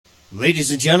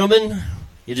Ladies and gentlemen,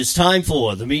 it is time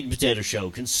for the Meat and Potato Show,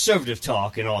 conservative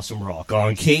talk and awesome rock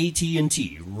on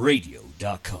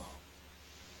KTNTradio.com.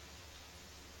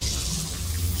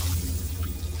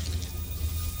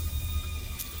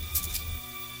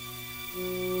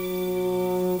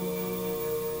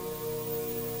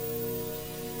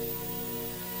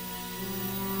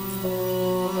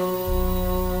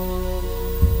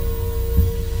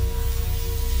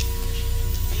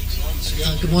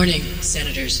 Good morning,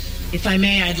 Senators. If I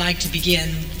may, I'd like to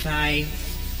begin by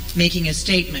making a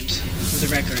statement for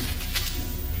the record.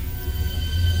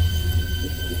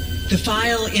 The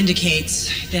file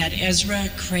indicates that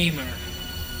Ezra Kramer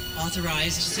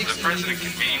authorized The President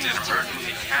convened an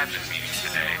emergency cabinet meeting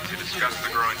today to discuss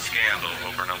the growing scandal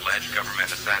over an alleged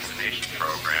government assassination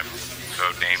program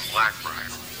codenamed Blackbriar.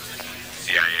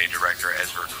 CIA Director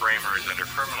Ezra Kramer is under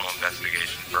criminal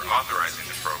investigation for authorizing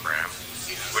the program,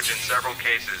 which in several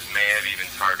cases may have even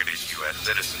targeted U.S.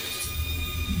 citizens.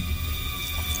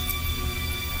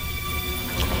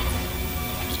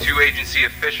 Two agency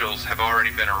officials have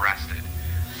already been arrested.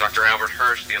 Dr. Albert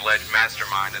Hirsch, the alleged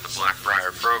mastermind of the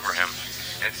Blackbriar program,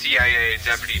 and CIA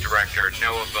Deputy Director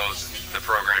Noah Boson, the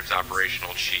program's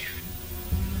operational chief.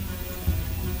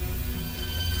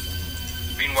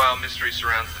 Meanwhile, mystery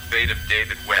surrounds the fate of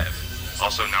David Webb,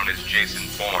 also known as Jason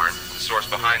Bourne, the source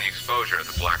behind the exposure of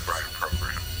the Blackbriar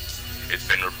program. It's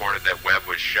been reported that Webb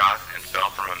was shot and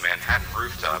fell from a Manhattan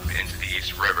rooftop into the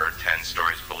East River 10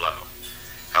 stories below.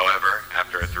 However,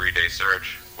 after a 3-day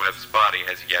search, Webb's body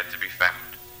has yet to be found.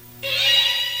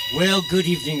 Well, good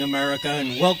evening, America,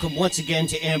 and welcome once again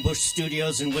to Ambush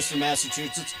Studios in Worcester,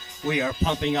 Massachusetts. We are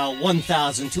pumping out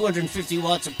 1,250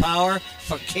 watts of power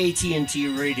for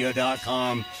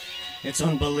KTNTradio.com. It's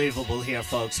unbelievable here,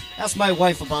 folks. Ask my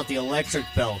wife about the electric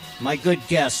bill. My good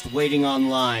guest waiting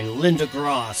online, Linda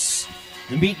Gross.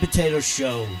 The Meat and Potato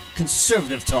Show,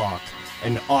 conservative talk,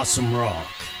 and awesome rock.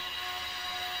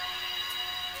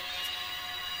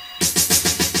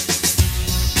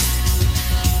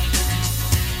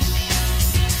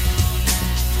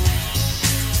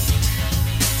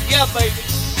 Yeah, baby.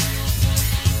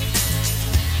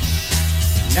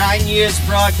 9 years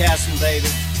broadcasting, baby.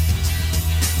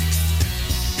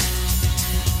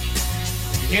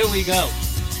 Here we go.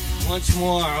 Once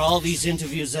more, all these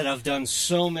interviews that I've done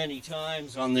so many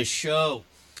times on this show.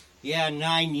 Yeah,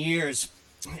 9 years.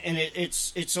 And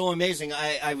it's so amazing.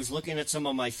 I was looking at some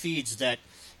of my feeds that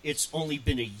it's only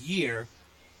been a year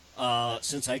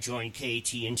since I joined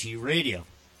KTNT Radio.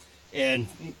 And,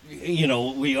 you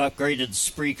know, we upgraded the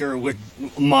Spreaker, we're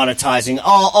monetizing,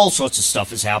 all sorts of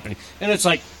stuff is happening. And it's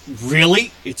like,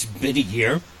 really? It's been a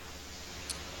year?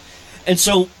 And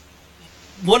so,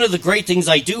 one of the great things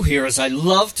I do here is I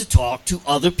love to talk to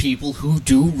other people who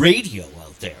do radio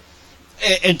out there.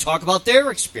 And talk about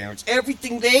their experience,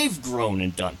 everything they've grown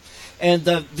and done. And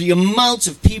the amounts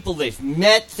of people they've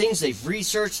met, things they've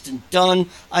researched and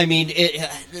done. I mean,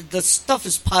 the stuff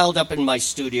is piled up in my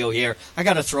studio here. I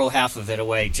got to throw half of it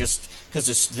away just because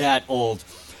it's that old.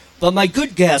 But my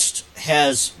good guest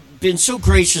has been so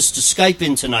gracious to Skype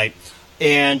in tonight.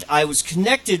 And I was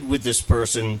connected with this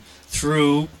person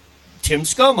through Tim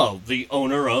Scomo, the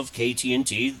owner of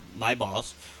KTNT, my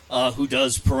boss, who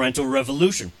does Parental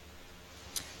Revolution.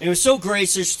 It was so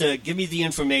gracious to give me the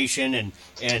information,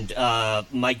 and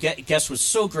my guest was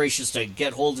so gracious to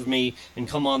get hold of me and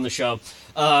come on the show.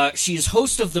 She is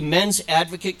host of the Men's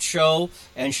Advocate Show,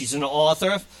 and she's an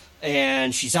author,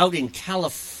 and she's out in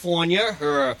California.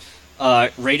 Her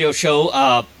radio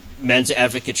show, Men's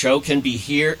Advocate Show, can be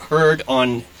heard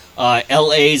on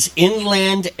LA's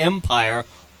Inland Empire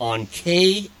on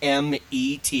KMET,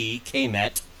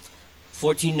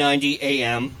 1490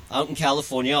 AM, out in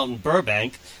California, out in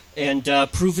Burbank, and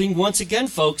proving once again,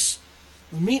 folks,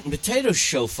 the Meat and Potato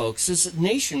Show, folks, is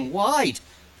nationwide.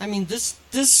 I mean, this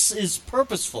is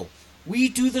purposeful. We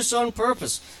do this on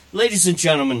purpose. Ladies and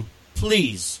gentlemen,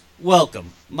 please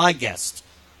welcome my guest,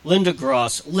 Linda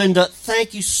Gross. Linda,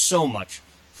 thank you so much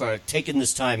for taking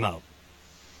this time out.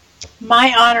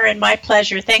 My honor and my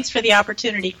pleasure. Thanks for the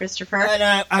opportunity, Christopher.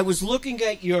 And I was looking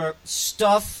at your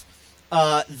stuff,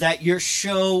 that your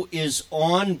show is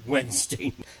on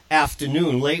Wednesday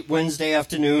afternoon, late Wednesday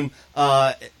afternoon.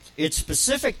 It's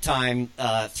Pacific time,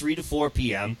 3 to 4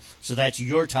 p.m., so that's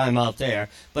your time out there.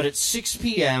 But it's 6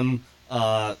 p.m.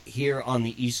 Here on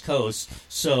the East Coast.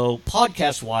 So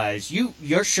podcast-wise,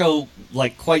 your show,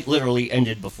 like, quite literally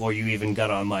ended before you even got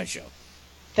on my show.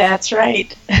 That's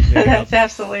right. That's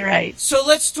absolutely right. So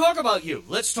let's talk about you.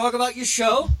 Let's talk about your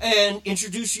show and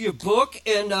introduce your book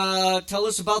and tell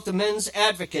us about the Men's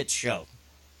Advocate Show.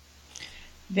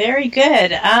 Very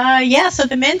good. So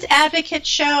the Men's Advocate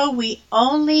Show, we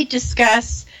only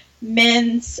discuss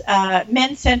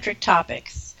men-centric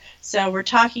topics. So we're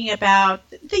talking about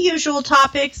the usual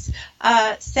topics,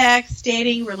 sex,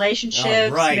 dating,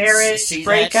 relationships, marriage,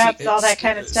 breakups, all that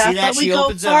kind of stuff. But we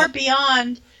go far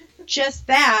beyond just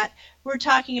that. We're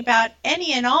talking about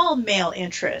any and all male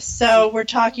interests. So we're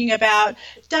talking about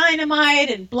dynamite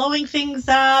and blowing things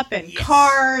up and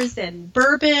cars and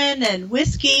bourbon and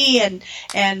whiskey and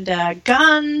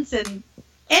guns and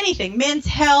anything, men's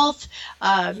health,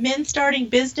 men starting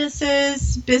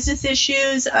businesses, business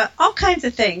issues, all kinds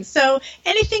of things. So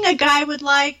anything a guy would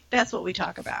like, that's what we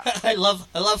talk about. I love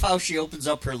how she opens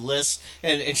up her list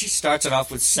and she starts it off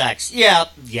with sex. Yeah.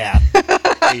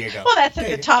 There you go. Well, that's at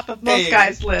the top of most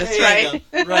guys' lists, right?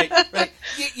 Right.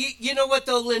 You know what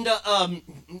though, Linda?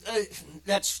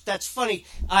 That's funny.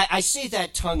 I say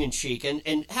that tongue in cheek,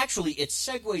 and actually it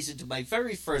segues into my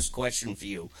very first question for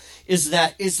you. Is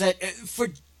that for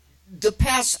the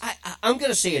past, I'm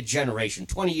going to say a generation,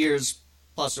 20 years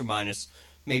plus or minus,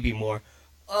 maybe more,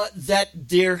 that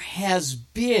there has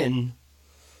been.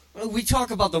 We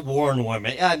talk about the war on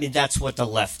women. I mean, that's what the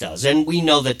left does, and we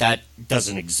know that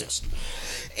doesn't exist.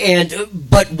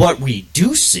 But what we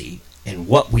do see, and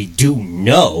what we do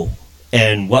know,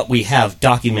 and what we have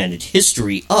documented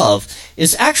history of,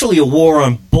 is actually a war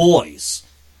on boys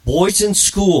in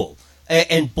school,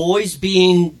 and boys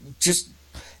being just.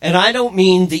 And I don't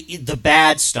mean the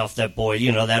bad stuff that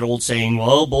that old saying,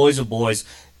 well, boys are boys.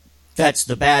 That's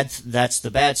the bad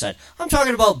side. I'm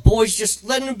talking about boys just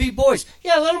letting them be boys.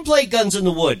 Yeah, let them play guns in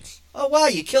the woods. Oh, wow,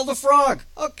 you killed a frog.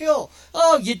 Oh, kill.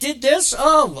 Oh, you did this?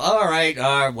 Oh, all right.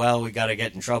 Well, we got to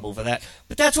get in trouble for that.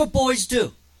 But that's what boys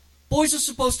do. Boys are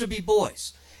supposed to be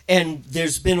boys. And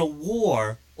there's been a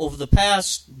war over the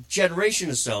past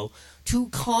generation or so to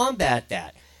combat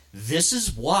that. This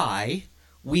is why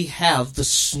we have the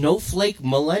snowflake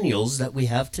millennials that we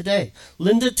have today.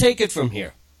 Linda, take it from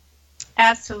here.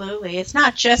 Absolutely. It's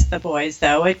not just the boys,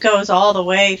 though. It goes all the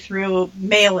way through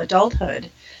male adulthood.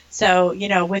 So,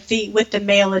 with the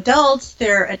male adults,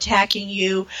 they're attacking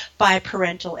you by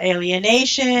parental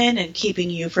alienation and keeping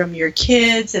you from your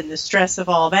kids and the stress of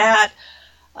all that.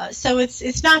 So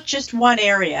it's not just one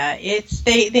area. It's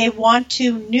they want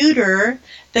to neuter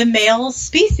the male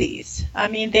species. I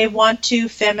mean, they want to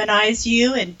feminize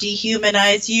you and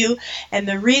dehumanize you. And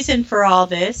the reason for all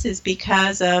this is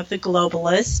because of the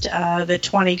globalist, the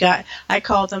 20 guys. I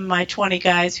call them my 20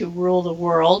 guys who rule the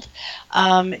world.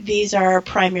 These are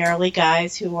primarily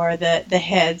guys who are the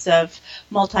heads of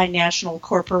multinational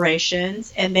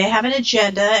corporations, and they have an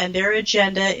agenda, and their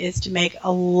agenda is to make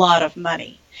a lot of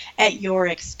money at your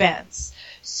expense.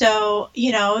 So,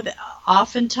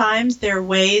 oftentimes their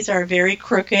ways are very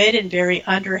crooked and very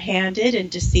underhanded and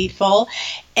deceitful,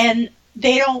 and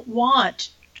they don't want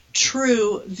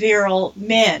true virile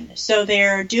men. So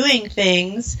they're doing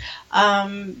things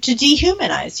to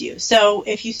dehumanize you. So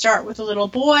if you start with a little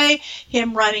boy,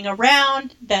 him running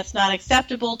around, that's not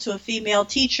acceptable to a female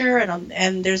teacher,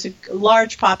 and there's a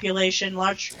large population,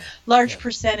 large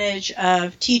percentage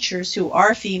of teachers who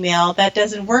are female. That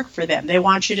doesn't work for them. They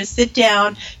want you to sit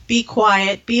down, be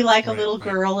quiet, be like a little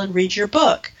girl, and read your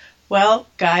book. Well,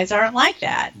 guys aren't like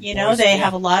that. They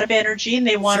have a lot of energy and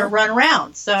they want to run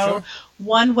around. So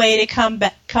one way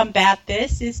to combat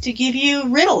this is to give you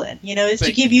Ritalin,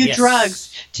 to give you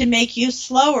drugs to make you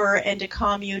slower and to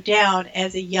calm you down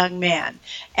as a young man.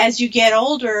 As you get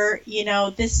older,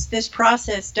 this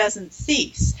process doesn't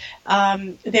cease.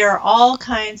 There are all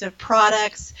kinds of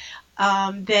products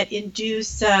that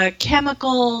induce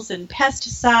chemicals and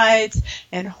pesticides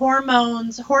and hormone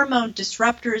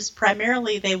disruptors.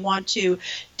 Primarily, they want to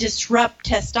disrupt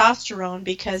testosterone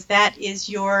because that is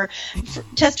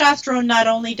testosterone. Not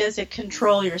only does it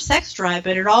control your sex drive,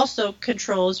 but it also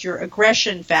controls your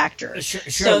aggression factor. Sure.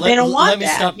 So they don't want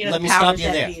that. Let me stop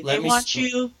you there. They want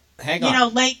you,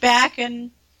 laid back and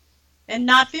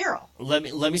not virile. Let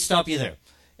me stop you there.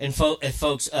 And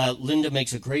folks, Linda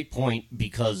makes a great point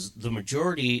because the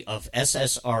majority of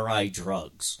SSRI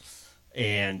drugs,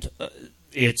 and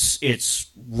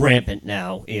it's rampant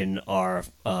now in our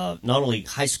not only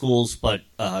high schools but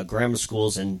grammar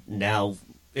schools, and now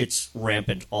it's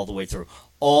rampant all the way through.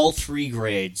 All 3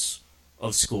 grades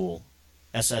of school,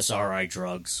 SSRI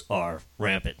drugs are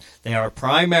rampant. They are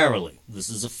primarily, this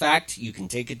is a fact, you can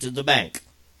take it to the bank,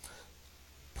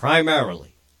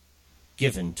 primarily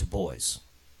given to boys.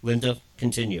 Linda,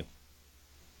 continue.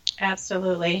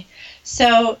 Absolutely.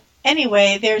 So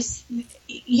anyway, there's,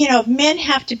 men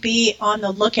have to be on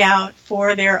the lookout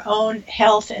for their own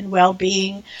health and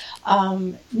well-being.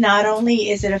 Not only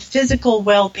is it a physical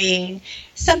well-being,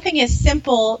 something as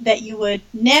simple that you would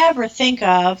never think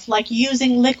of, like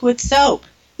using liquid soap.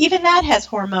 Even that has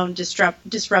hormone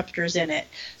disruptors in it.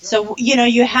 So,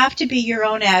 you have to be your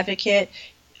own advocate.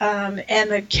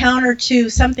 And the counter to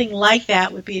something like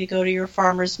that would be to go to your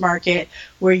farmer's market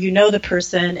where you know the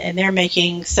person and they're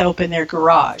making soap in their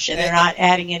garage and they're not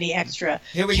adding any extra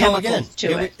chemicals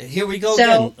to it. Here we go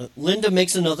again. Linda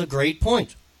makes another great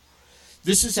point.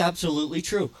 This is absolutely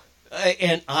true.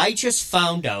 And I just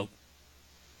found out,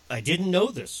 I didn't know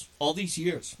this all these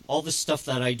years. All this stuff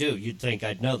that I do, you'd think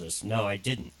I'd know this. No, I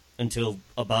didn't until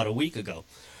about a week ago.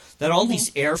 That all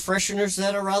these air fresheners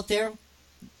that are out there,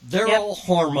 they're all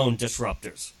hormone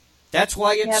disruptors. That's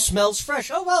why it smells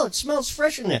fresh. Oh, well, it smells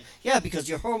fresh in there. Yeah, because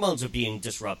your hormones are being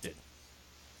disrupted.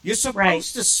 You're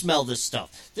supposed to smell this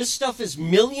stuff. This stuff is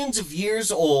millions of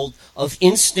years old of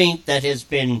instinct that has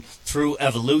been through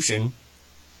evolution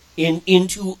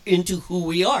into who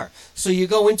we are. So you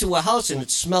go into a house and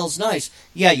it smells nice.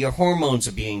 Yeah, your hormones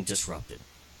are being disrupted.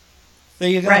 There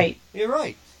you go. Right. You're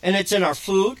right. And it's in our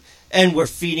food, and we're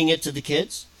feeding it to the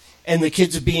kids, and the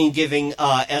kids are being given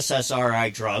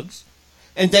SSRI drugs.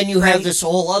 And then you have this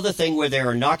whole other thing where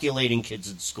they're inoculating kids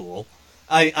in school.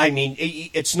 I mean,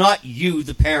 it's not you,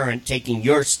 the parent, taking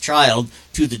your child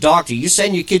to the doctor. You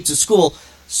send your kid to school,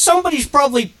 somebody's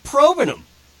probably probing them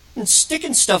and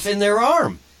sticking stuff in their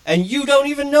arm. And you don't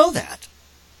even know that.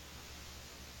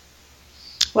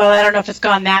 Well, I don't know if it's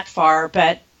gone that far,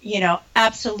 but,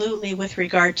 absolutely with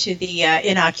regard to the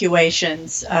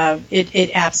inoculations,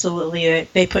 it absolutely,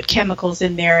 they put chemicals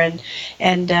in there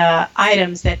and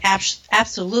items that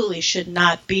absolutely should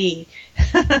not be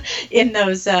in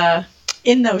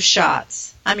those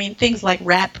shots. I mean, things like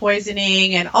rat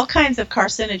poisoning and all kinds of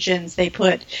carcinogens they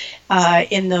put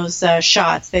in those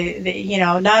shots. They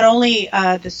not only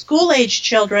the school-age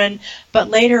children,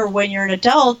 but later when you're an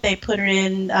adult, they put it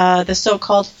in the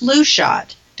so-called flu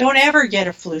shot. Don't ever get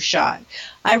a flu shot.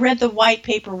 I read the white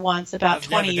paper once about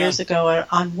 20 years ago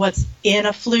on what's in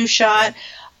a flu shot.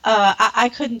 I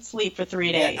couldn't sleep for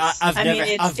 3 days. I've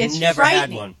never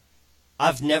had one.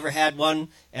 I've never had one,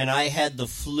 and I had the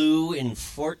flu in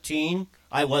 2014.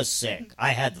 I was sick. I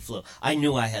had the flu. I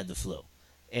knew I had the flu.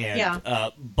 And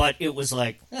but it was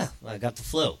like, I got the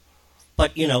flu.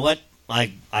 But you know what?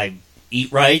 I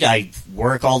eat right. I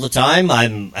work all the time.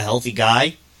 I'm a healthy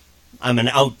guy. I'm an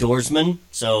outdoorsman,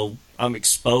 so I'm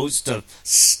exposed to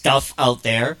stuff out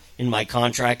there in my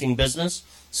contracting business.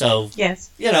 So,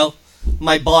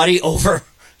 my body over,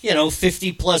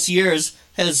 50 plus years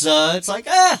has, it's like,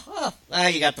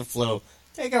 you got the flu.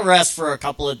 Take a rest for a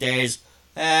couple of days.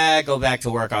 Go back to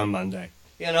work on Monday.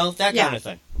 That kind of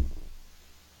thing.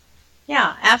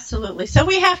 Yeah, absolutely. So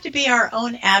we have to be our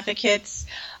own advocates.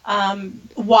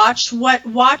 Watch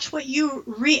what you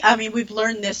read. I mean, we've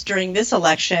learned this during this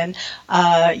election.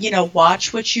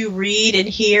 Watch what you read and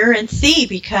hear and see,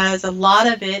 because a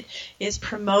lot of it is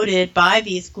promoted by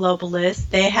these globalists.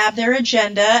 They have their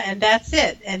agenda, and that's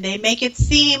it. And they make it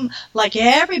seem like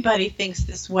everybody thinks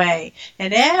this way,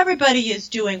 and everybody is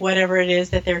doing whatever it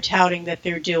is that they're touting that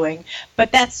they're doing.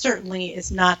 But that certainly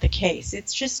is not the case.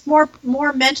 It's just more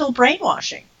mental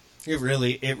brainwashing. It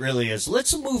really is.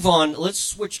 Let's move on. Let's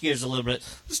switch gears a little bit.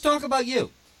 Let's talk about you.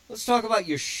 Let's talk about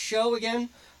your show again.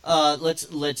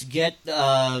 Let's get.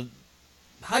 How'd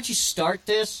you start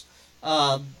this?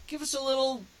 Give us a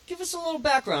little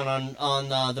background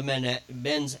on the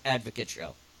Men's Advocate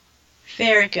Show.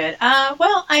 Very good.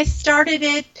 Well, I started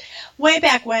it way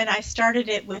back when. I started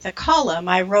it with a column.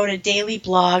 I wrote a daily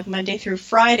blog Monday through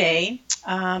Friday.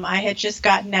 I had just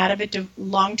gotten out of a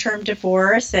long-term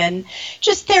divorce, and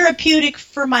just therapeutic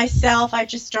for myself, I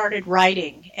just started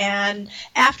writing. And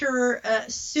after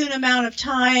a soon amount of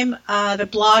time, the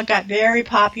blog got very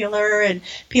popular, and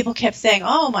people kept saying,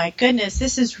 "Oh my goodness,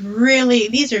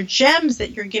 these are gems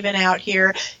that you're giving out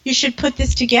here. You should put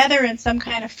this together in some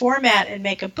kind of format and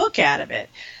make a book out of it."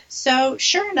 So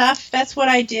sure enough, that's what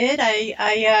I did.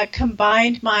 I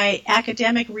combined my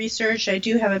academic research. I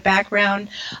do have a background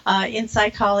in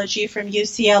psychology from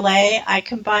UCLA. I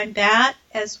combined that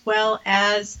as well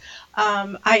as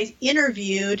I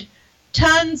interviewed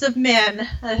tons of men,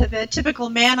 the typical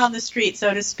man on the street,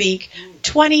 so to speak,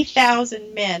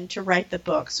 20,000 men to write the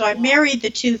book. So I married the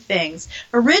two things.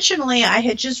 Originally, I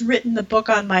had just written the book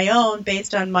on my own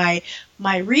based on my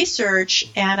research,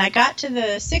 and I got to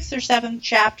the 6th or 7th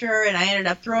chapter, and I ended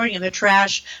up throwing it in the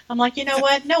trash. I'm like, you know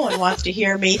what? No one wants to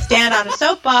hear me stand on a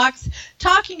soapbox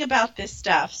talking about this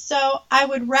stuff. So I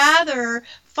would rather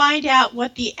find out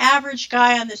what the average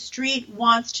guy on the street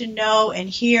wants to know and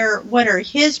hear. What are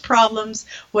his problems?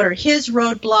 What are his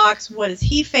roadblocks? What is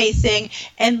he facing?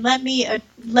 And let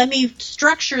me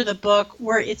structure the book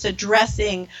where it's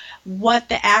addressing what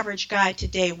the average guy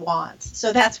today wants.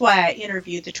 So that's why I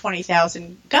interviewed the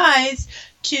 20,000 guys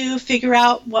to figure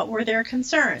out what were their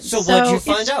concerns. So what'd you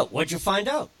find out? What'd you find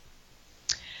out?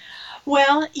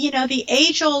 Well, the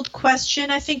age-old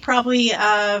question, I think probably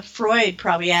Freud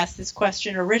probably asked this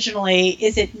question originally,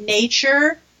 is it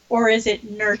nature or is it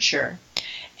nurture?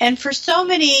 And for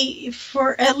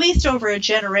at least over a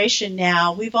generation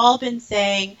now, we've all been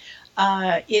saying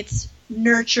it's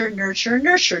nurture, nurture,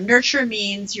 nurture. Nurture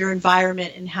means your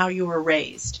environment and how you were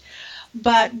raised.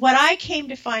 But what I came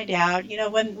to find out,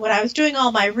 when I was doing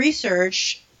all my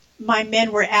research, my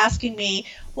men were asking me,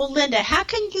 well, Linda, how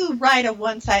can you write a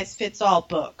one-size-fits-all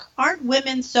book? Aren't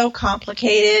women so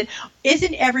complicated?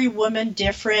 Isn't every woman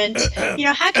different?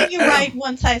 How can you write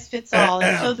one-size-fits-all?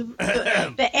 And so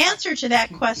the answer to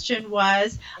that question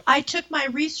was, I took my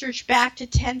research back to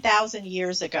 10,000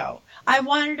 years ago. I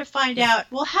wanted to find out,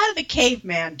 well, how did the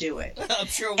caveman do it? I'm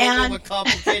sure women were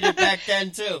complicated back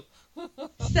then, too.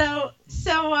 No,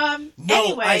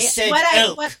 anyway, I said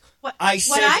elk. I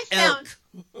said elk.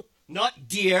 Not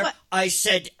deer, I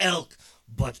said elk,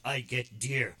 but I get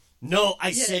deer. No,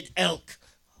 I said elk,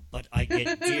 but I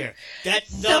get deer.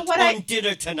 That's not on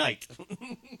dinner tonight.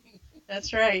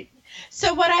 That's right.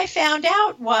 So what I found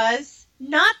out was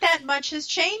not that much has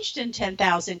changed in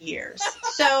 10,000 years.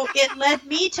 So it led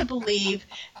me to believe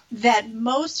that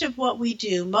most of what we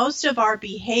do, most of our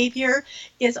behavior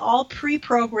is all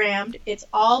pre-programmed, it's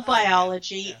all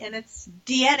biology, and it's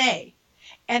DNA.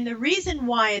 And the reason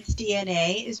why it's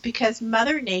DNA is because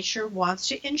Mother Nature wants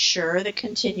to ensure the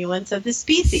continuance of the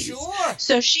species. Sure.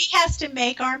 So she has to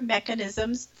make our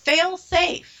mechanisms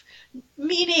fail-safe,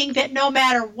 meaning that no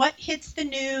matter what hits the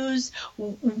news,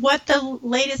 what the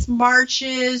latest march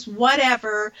is,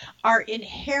 whatever, our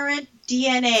inherent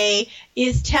DNA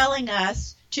is telling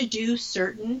us to do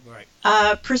certain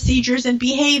procedures and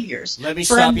behaviors. Let me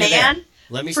stop you there.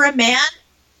 Let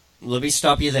me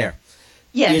stop you there.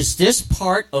 Yes. Is this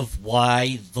part of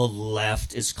why the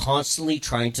left is constantly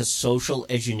trying to social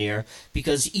engineer?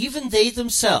 Because even they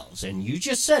themselves, and you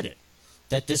just said it,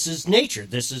 that this is nature.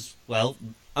 This is, well,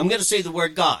 I'm going to say the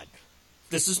word God.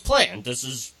 This is planned. This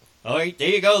is, all right, there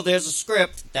you go. There's a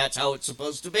script. That's how it's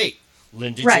supposed to be.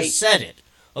 Linda just said it.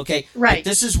 Okay? Right. But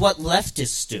this is what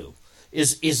leftists do.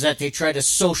 Is that they try to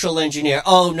social engineer.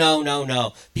 Oh,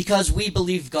 no. Because we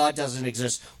believe God doesn't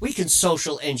exist, we can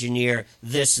social engineer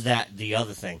this, that, the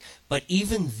other thing. But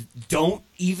don't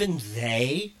even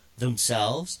they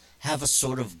themselves have a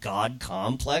sort of God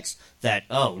complex that,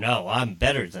 oh, no, I'm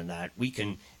better than that. We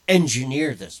can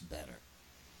engineer this better.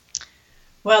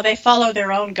 Well, they follow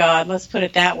their own God, let's put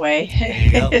it that way.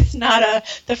 It's not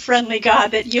the friendly God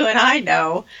that you and I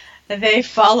know. They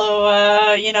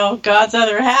follow, God's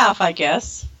other half, I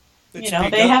guess. They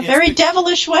have very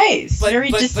devilish ways,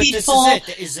 very deceitful,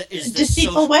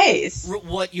 deceitful ways.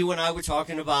 What you and I were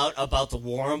talking about the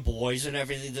war on boys and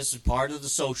everything, this is part of the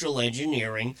social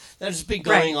engineering that has been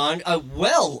going on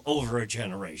well over a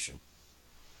generation.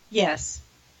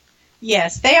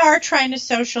 Yes, they are trying to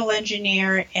social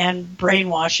engineer and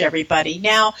brainwash everybody.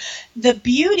 Now, the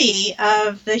beauty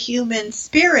of the human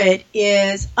spirit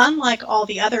is, unlike all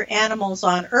the other animals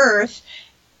on Earth,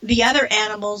 the other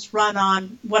animals run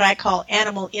on what I call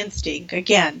animal instinct.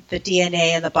 Again, the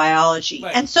DNA and the biology.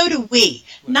 Right. And so do we.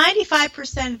 Right.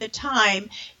 95% of the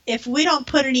time, if we don't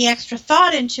put any extra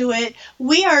thought into it,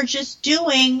 we are just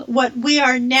doing what we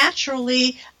are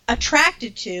naturally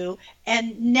attracted to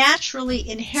and naturally,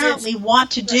 inherently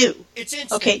want to do. It's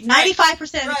instinct. Okay, 95% of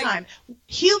the time,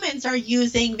 humans are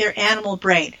using their animal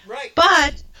brain. Right.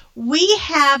 But we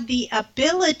have the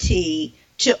ability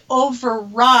to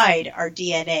override our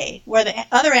DNA, where the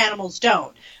other animals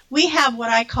don't. We have what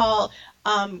I call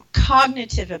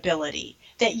cognitive ability.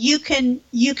 That you can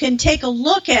take a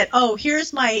look at, oh,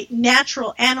 here's my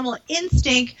natural animal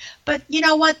instinct, but you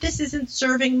know what, this isn't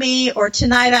serving me, or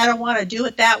tonight I don't want to do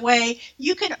it that way.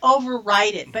 You can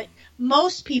override it, but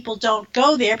most people don't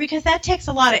go there because that takes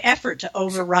a lot of effort to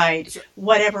override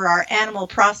whatever our animal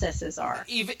processes are.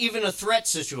 Even a threat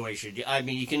situation. I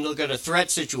mean, you can look at a threat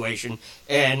situation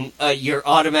and your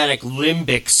automatic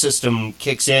limbic system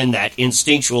kicks in, that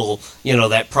instinctual,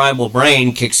 that primal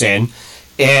brain kicks in.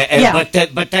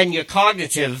 But then your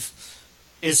cognitive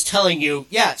is telling you,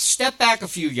 step back a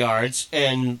few yards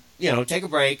and, take a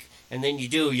break. And then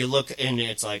you look, and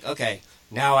it's like, okay,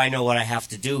 now I know what I have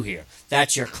to do here.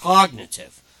 That's your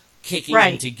cognitive kicking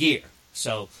into gear.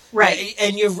 So, right.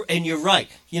 And you're right.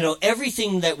 You know,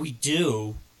 everything that we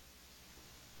do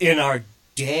in our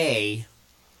day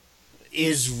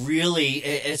is really.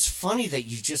 It's funny that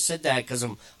you just said that, because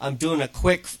I'm doing a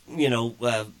quick,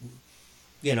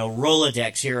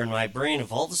 Rolodex here in my brain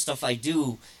of all the stuff I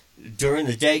do during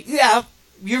the day. Yeah,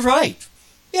 you're right.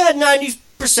 Yeah,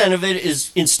 90% of it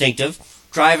is instinctive.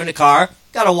 Driving a car,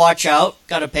 got to watch out,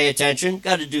 got to pay attention,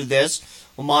 got to do this.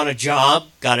 I'm on a job,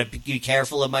 got to be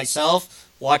careful of myself,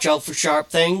 watch out for sharp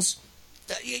things.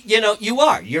 You know, you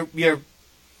are. You're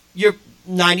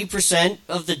 90%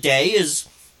 of the day is,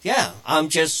 I'm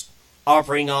just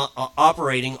operating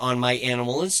on my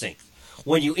animal instinct.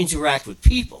 When you interact with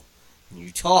people, and you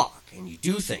talk, and you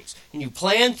do things, and you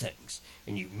plan things,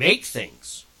 and you make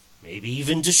things, maybe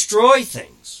even destroy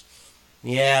things.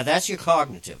 Yeah, that's your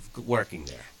cognitive working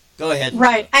there. Go ahead.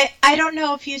 Right. I don't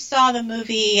know if you saw the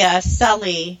movie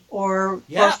Sully or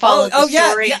followed the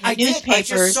story in the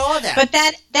newspapers. I just saw that. But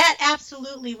that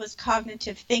absolutely was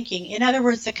cognitive thinking. In other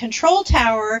words, the control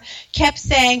tower kept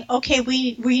saying, okay,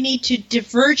 we need to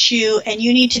divert you, and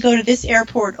you need to go to this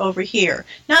airport over here.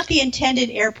 Not the intended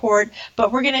airport,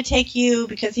 but we're going to take you,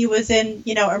 because he was in,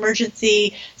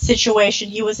 emergency situation.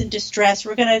 He was in distress.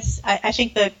 We're going to, I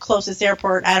think the closest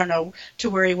airport, I don't know,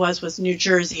 to where he was New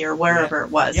Jersey or wherever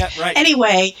it was. Yeah, right.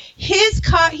 Anyway,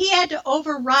 he had to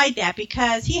override that,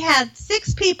 because he had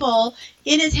 6 people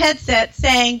in his headset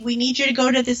saying, we need you to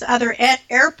go to this other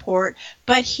airport,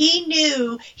 but he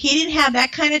knew he didn't have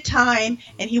that kind of time,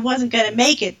 and he wasn't going to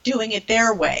make it doing it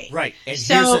their way. Right. And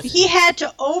so he had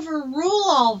to overrule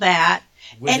all that.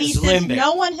 And he says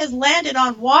no one has landed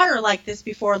on water like this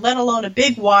before, let alone a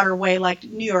big waterway like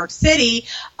New York City.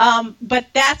 But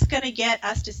that's going to get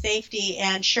us to safety.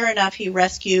 And sure enough, he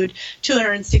rescued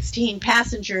 216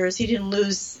 passengers. He didn't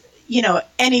lose,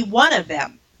 any one of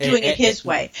them doing it his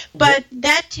way. But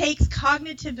that takes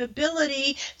cognitive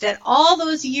ability that all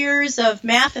those years of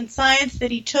math and science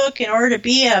that he took in order to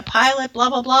be a pilot, blah,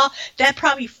 blah, blah, that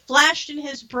probably flashed in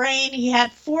his brain. He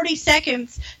had 40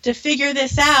 seconds to figure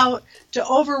this out, to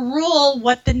overrule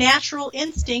what the natural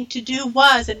instinct to do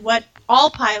was, and what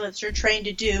all pilots are trained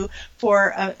to do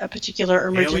for a particular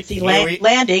emergency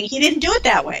landing. He didn't do it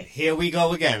that way. Here we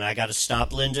go again. I got to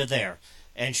stop Linda there.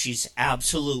 And she's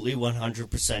absolutely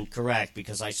 100% correct,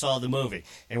 because I saw the movie.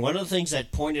 And one of the things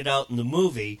that pointed out in the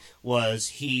movie was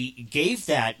he gave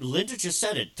that, Linda just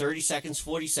said it, 30 seconds,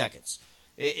 40 seconds.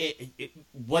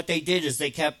 What they did is they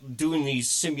kept doing these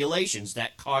simulations,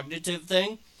 that cognitive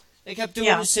thing. They kept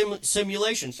doing the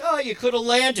simulations. Oh, you could have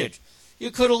landed.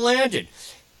 You could have landed.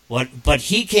 But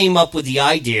he came up with the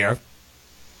idea.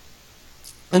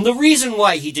 And the reason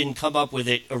why he didn't come up with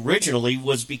it originally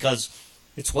was because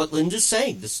it's what Linda's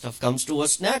saying. This stuff comes to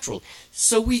us natural.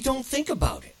 So we don't think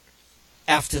about it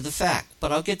after the fact.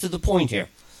 But I'll get to the point here.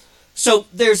 So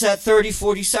there's that 30,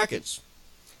 40 seconds.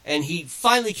 And he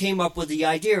finally came up with the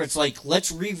idea. It's like,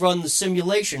 let's rerun the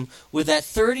simulation with that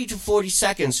 30 to 40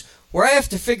 seconds where I have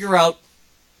to figure out,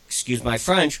 excuse my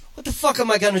French, what the fuck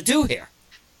am I going to do here?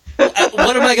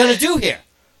 What am I going to do here?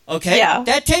 Okay? Yeah.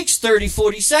 That takes 30,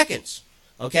 40 seconds.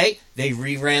 Okay? They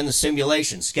reran the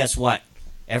simulations. Guess what?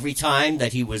 Every time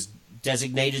that he was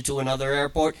designated to another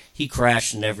airport, he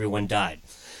crashed and everyone died.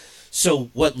 So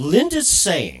what Linda's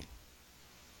saying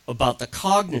about the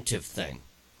cognitive thing,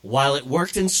 while it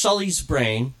worked in Sully's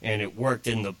brain and it worked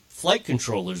in the flight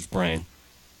controller's brain,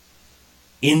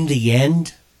 in the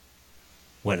end,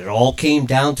 when it all came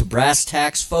down to brass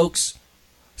tacks, folks,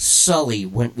 Sully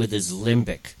went with his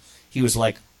limbic. He was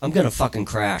like, I'm going to fucking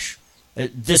crash.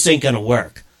 This ain't going to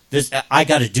work. I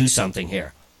got to do something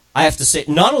here. I have to say,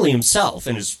 not only himself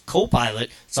and his co-pilot,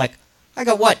 it's like, I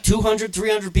got 200,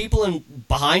 300 people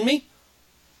behind me?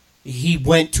 He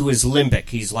went to his limbic.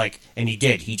 He's like, and he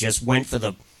did. He just went for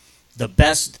the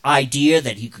best idea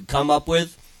that he could come up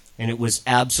with, and it was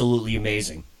absolutely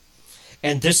amazing.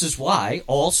 And this is why,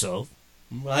 also,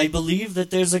 I believe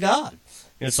that there's a God.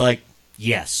 It's like,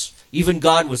 yes. Even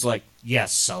God was like,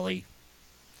 yes, Sully.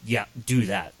 Yeah, do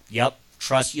that. Yep.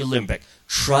 Trust your limbic.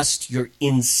 Trust your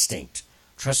instinct.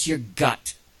 Trust your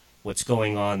gut, what's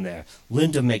going on there.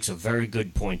 Linda makes a very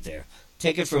good point there.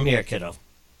 Take it from here, kiddo.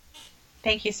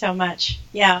 Thank you so much.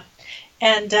 Yeah.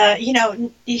 And,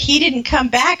 he didn't come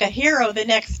back a hero the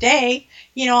next day.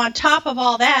 On top of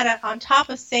all that, on top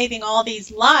of saving all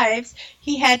these lives,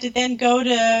 he had to then go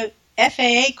to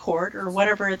FAA court or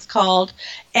whatever it's called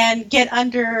and get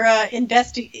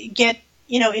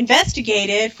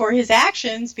investigated for his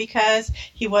actions because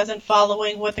he wasn't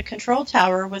following what the control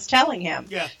tower was telling him.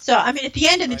 Yeah. So, I mean, at the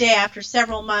end of the day, after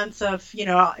several months of,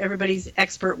 everybody's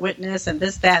expert witness and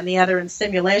this, that, and the other and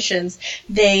simulations,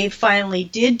 they finally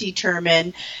did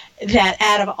determine that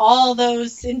out of all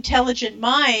those intelligent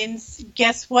minds,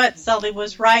 guess what? Sully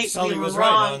was right. Sully we were was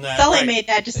wrong. right on that. Sully Right. made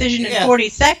that decision in 40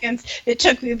 seconds. It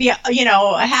took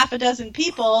a half a dozen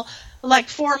people like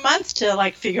 4 months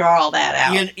to figure all that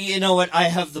out. You know what? I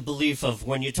have the belief of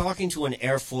when you're talking to an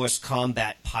Air Force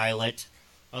combat pilot,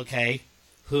 okay,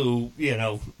 who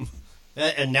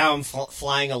and now I'm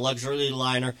flying a luxury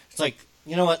liner. It's like,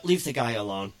 you know what? Leave the guy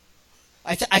alone.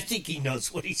 I think he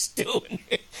knows what he's doing.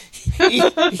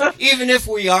 Even if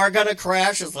we are going to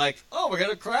crash, it's like, oh, we're going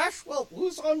to crash? Well,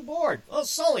 who's on board? Oh,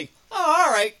 Sully. Oh,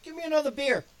 all right. Give me another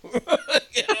beer.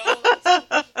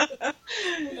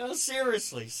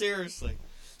 Seriously.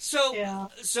 So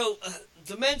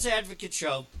the Men's Advocate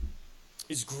Show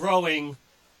is growing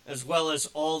as well as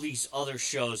all these other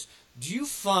shows. Do you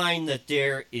find that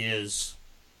there is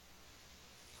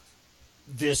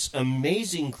this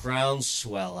amazing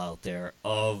groundswell out there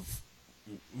of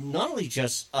not only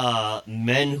just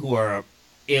men who are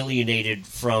alienated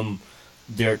from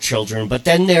their children, but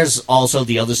then there's also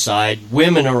the other side.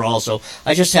 Women are also.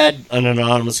 I just had an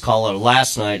anonymous caller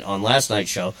last night on last night's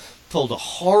show, told a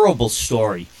horrible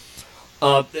story.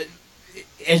 And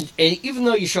even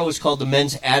though your show is called the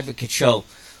Men's Advocate Show,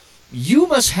 you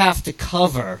must have to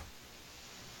cover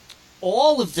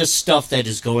all of this stuff that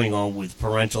is going on with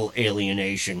parental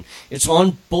alienation. It's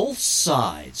on both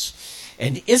sides.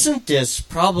 And isn't this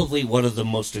probably one of the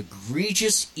most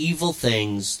egregious, evil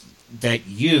things that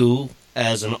you,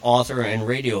 as an author and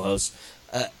radio host,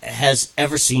 has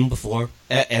ever seen before?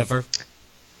 Ever?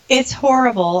 It's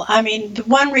horrible. I mean, the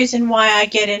one reason why I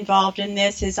get involved in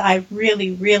this is I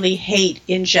really, really hate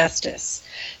injustice.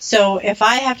 So if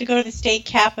I have to go to the state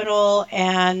capitol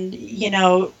and,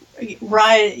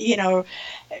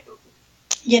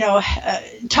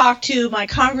 talk to my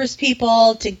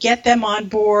congresspeople to get them on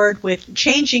board with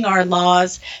changing our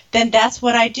laws, then that's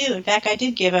what I do. In fact, I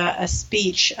did give a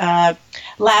speech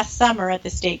last summer at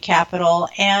the state capitol,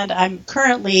 and I'm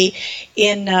currently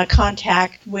in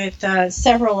contact with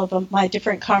several of my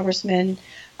different congressmen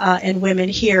and women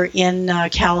here in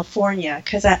California,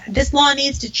 because this law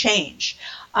needs to change.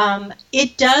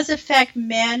 It does affect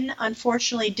men,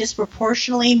 unfortunately,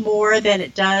 disproportionately more than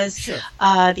it does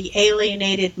the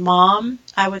alienated mom.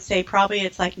 I would say probably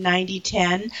it's like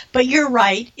 90-10. But you're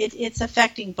right, it's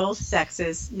affecting both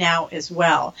sexes now as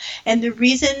well. And the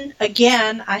reason,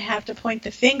 again, I have to point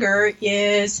the finger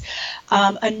is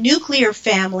a nuclear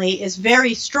family is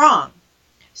very strong.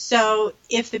 So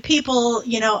if the people,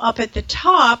 up at the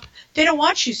top, they don't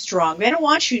want you strong. They don't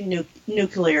want you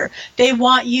nuclear. They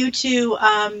want you to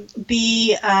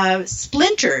be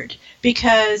splintered,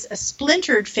 because a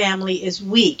splintered family is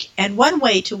weak. And one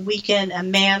way to weaken a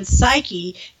man's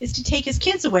psyche is to take his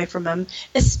kids away from him,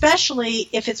 especially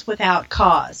if it's without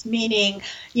cause. Meaning,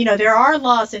 there are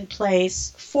laws in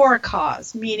place for a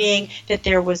cause, meaning that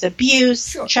there was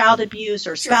abuse, child abuse,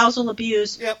 or spousal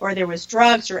abuse, or there was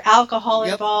drugs or alcohol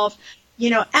involved.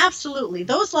 Absolutely.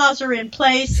 Those laws are in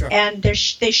place, and they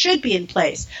should be in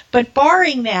place. But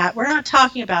barring that, we're not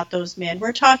talking about those men.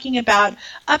 We're talking about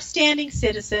upstanding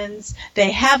citizens. They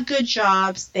have good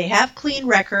jobs. They have clean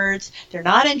records. They're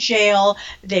not in jail.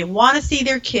 They want to see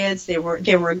their kids. They were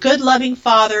a good, loving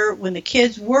father when the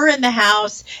kids were in the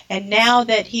house, and now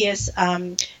that he is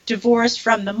divorced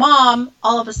from the mom,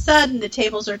 all of a sudden the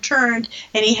tables are turned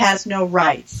and he has no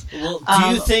rights. Well, do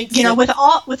you think with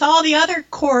all the other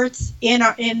courts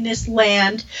in this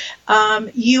land,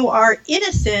 you are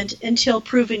innocent until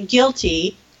proven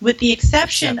guilty, with the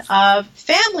exception of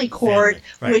family court,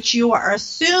 which you are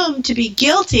assumed to be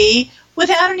guilty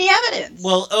without any evidence.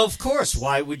 Well, of course.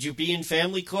 Why would you be in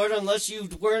family court unless you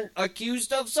weren't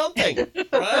accused of something?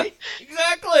 Right?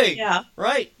 Exactly. Yeah.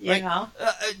 Right. Yeah.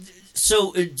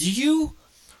 So, do you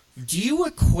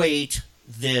equate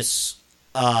this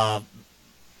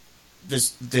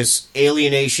this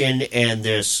alienation and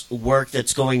this work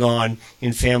that's going on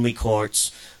in family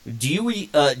courts? Do you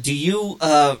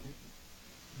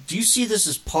see this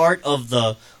as part of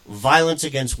the Violence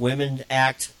Against Women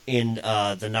Act in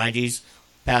the 90s,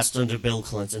 passed under Bill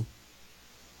Clinton?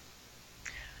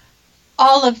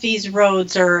 All of these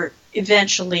roads are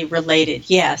eventually related,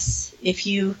 yes. If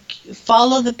you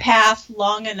follow the path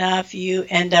long enough, you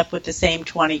end up with the same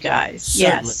 20 guys.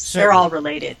 Certainly. They're all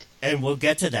related. And we'll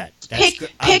get to that.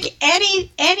 Pick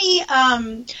any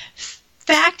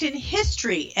fact in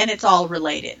history, and it's all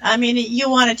related. I mean, you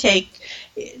want to take,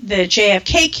 the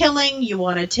JFK killing, you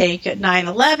want to take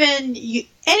 9/11,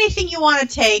 anything you want to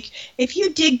take. If you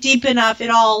dig deep enough,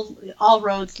 all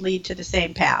roads lead to the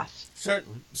same path.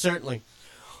 Certainly.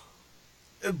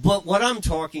 But what I'm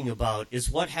talking about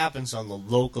is what happens on the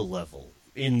local level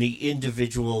in the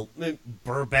individual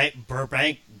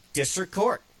Burbank District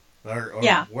Court. Or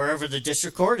wherever the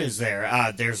district court is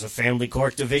there. There's a family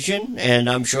court division, and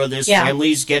I'm sure there's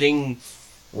families getting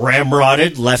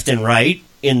ramrodded left and right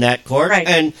in that court. Right.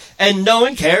 And no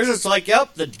one cares. It's like,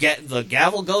 yep, the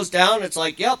gavel goes down. It's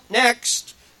like, yep,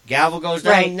 next. Gavel goes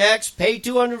down, next. Pay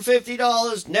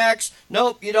 $250, next.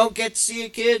 Nope, you don't get to see your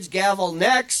kids. Gavel,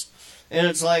 next. And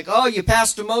it's like, oh, you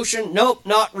passed a motion. Nope,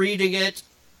 not reading it.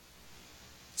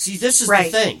 See, this is the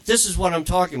thing. This is what I'm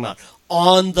talking about.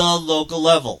 On the local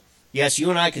level. Yes, you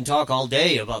and I can talk all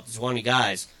day about the 20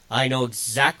 guys. I know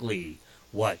exactly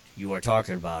what you are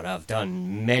talking about. I've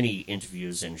done many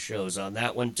interviews and shows on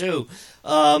that one, too.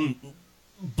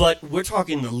 But we're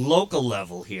talking the local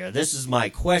level here. This is my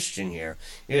question here.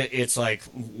 It's like,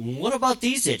 what about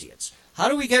these idiots? How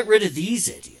do we get rid of these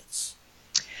idiots?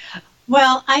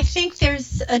 Well, I think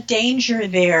there's a danger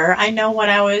there. I know when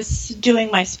I was doing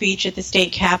my speech at the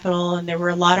state capitol, and there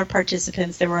were a lot of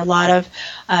participants, there were a lot of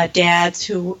dads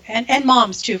who, and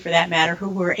moms too for that matter, who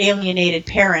were alienated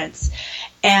parents.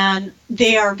 And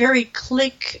they are very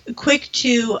quick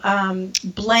to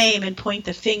blame and point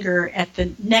the finger at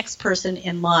the next person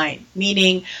in line,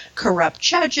 meaning corrupt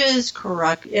judges,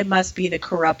 it must be the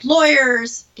corrupt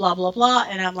lawyers, blah, blah, blah.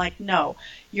 And I'm like, no,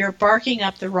 you're barking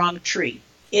up the wrong tree.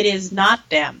 It is not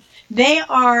them. They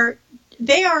are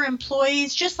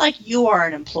employees just like you are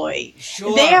an employee.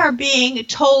 Sure. They are being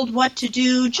told what to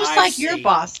do just like your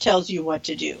boss tells you what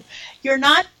to do. You're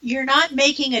not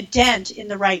making a dent in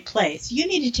the right place. You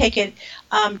need to take it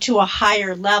to a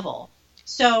higher level.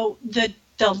 So the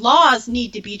laws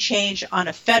need to be changed on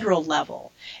a federal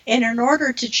level. And in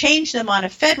order to change them on a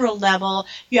federal level,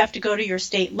 you have to go to your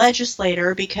state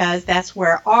legislator, because that's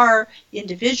where our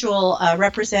individual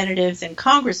representatives and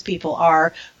congresspeople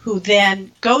are, who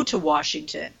then go to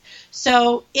Washington.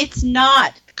 So it's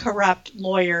not corrupt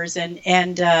lawyers and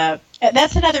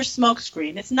that's another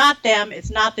smokescreen. It's not them.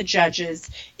 It's not the judges.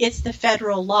 It's the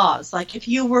federal laws. Like if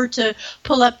you were to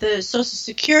pull up the Social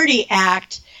Security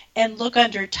Act and look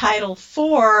under Title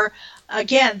IV,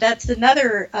 again, that's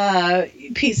another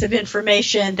piece of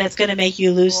information that's going to make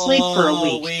you lose sleep for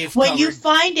a week. When you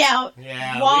find out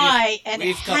why and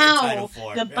how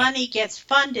the money gets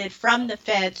funded from the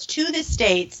feds to the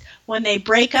states when they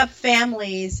break up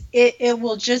families, it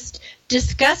will just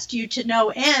disgust you to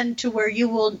no end, to where you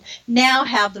will now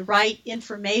have the right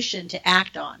information to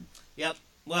act on. Yep.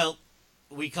 Well,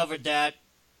 we covered that.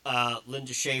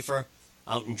 Linda Schaefer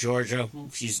out in Georgia.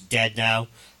 She's dead now.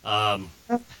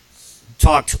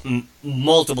 Talked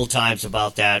multiple times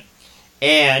about that.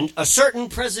 And a certain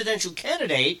presidential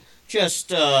candidate just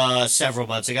several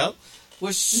months ago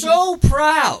was so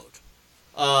proud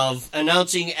of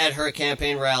announcing at her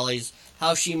campaign rallies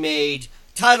how she made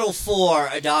Title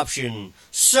IV adoption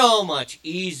so much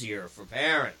easier for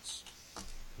parents.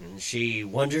 And she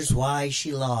wonders why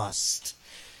she lost.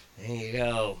 There you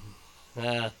go.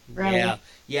 Right.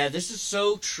 Yeah, this is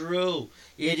so true.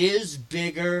 It is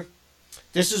bigger.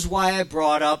 This is why I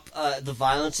brought up the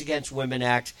Violence Against Women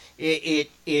Act.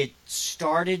 It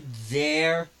started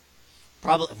there.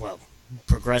 Probably, well,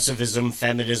 progressivism,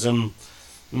 feminism,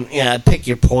 pick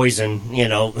your poison,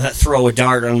 throw a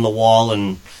dart on the wall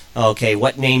and, okay,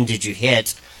 what name did you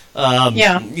hit?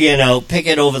 Pick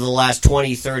it over the last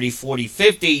 20, 30, 40,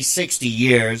 50, 60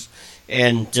 years.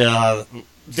 And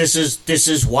this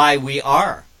is why we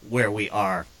are where we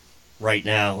are right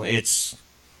now. And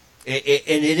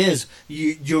it is.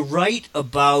 You're right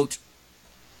about...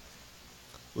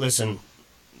 Listen,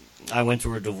 I went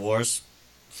through a divorce,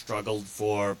 struggled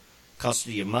for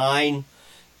custody of mine,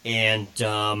 and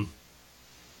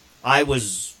I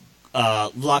was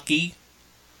lucky.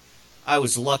 I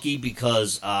was lucky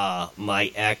because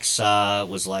my ex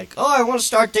was like, oh, I want to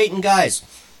start dating guys.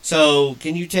 So,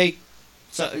 can you take...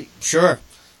 Sure.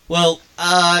 Well,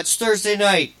 it's Thursday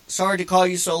night. Sorry to call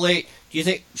you so late. Do you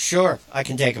think... Sure, I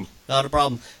can take him. Not a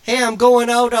problem. Hey, I'm going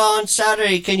out on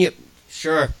Saturday. Can you...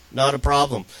 Sure, not a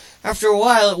problem. After a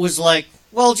while, it was like,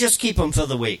 well, just keep him for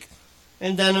the week.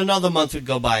 And then another month would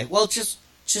go by. Well, just...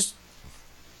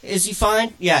 Is he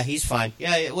fine? Yeah, he's fine.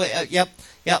 Yeah, yep,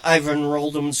 I've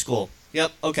enrolled him in school.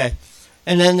 Yep, okay.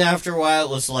 And then after a while,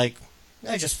 it was like,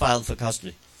 I just filed for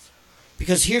custody.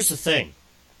 Because here's the thing,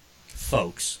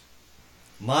 folks.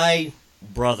 My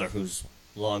brother, who's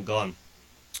long gone,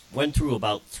 went through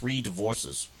about 3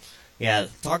 divorces. Yeah,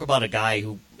 talk about a guy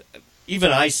who,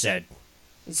 even I said,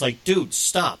 It's like, dude,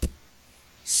 stop.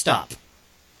 Stop.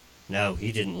 No,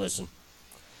 he didn't listen.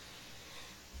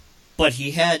 But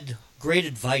he had great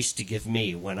advice to give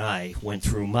me when I went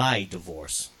through my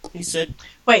divorce. He said...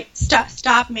 Wait,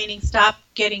 stop meaning stop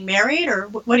getting married, or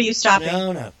what are you stopping?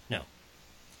 No.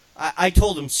 I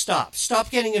told him, stop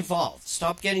getting involved,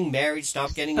 stop getting married,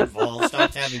 stop getting involved,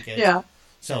 stop having kids. Yeah.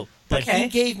 So, but Okay. he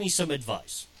gave me some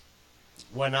advice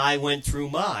when I went through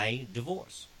my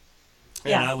divorce.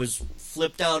 And Yeah. I was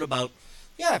flipped out about,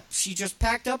 she just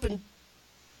packed up and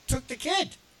took the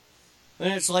kid.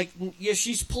 And it's like,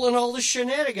 she's pulling all the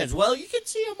shenanigans. Well, you can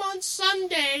see him on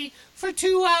Sunday for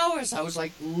 2 hours. I was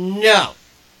like, no.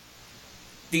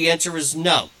 The answer is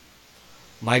no.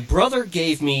 My brother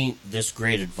gave me this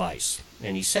great advice,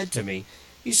 and he said to me,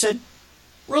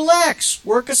 relax,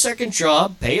 work a second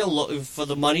job, pay for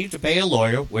the money to pay a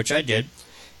lawyer, which I did,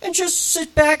 and just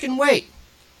sit back and wait.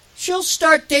 She'll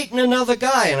start dating another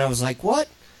guy. And I was like, what?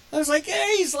 I was like,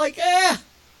 he's like,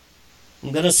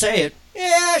 I'm going to say it.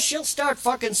 Yeah, she'll start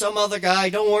fucking some other guy,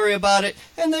 don't worry about it.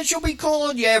 And then she'll be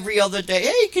calling you every other day.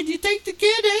 Hey, can you take the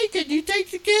kid? Hey, can you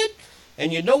take the kid?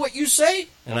 And you know what you say?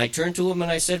 And I turned to him and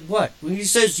I said, what? And he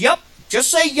says, yup. Just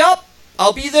say yup.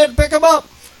 I'll be there to pick him up.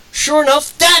 Sure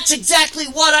enough, that's exactly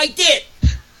what I did.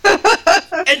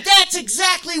 And that's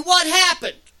exactly what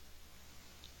happened.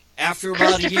 After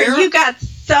about a year... you got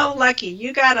so lucky.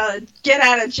 You got a get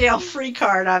out of jail free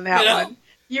card on that one.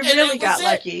 You really got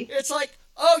lucky. It's like,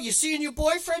 oh, you seeing your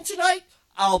boyfriend tonight?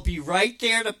 I'll be right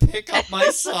there to pick up my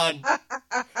son.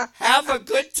 Have a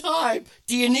good time.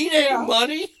 Do you need any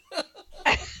money?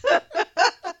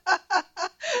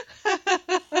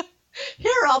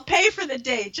 Here, I'll pay for the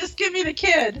date. Just give me the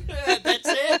kid. That's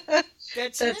it.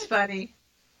 That's funny.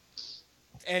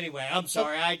 Anyway, I'm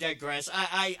sorry. I digress.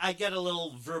 I get a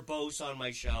little verbose on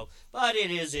my show, but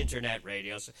it is internet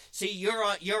radio. So, see, you're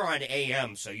on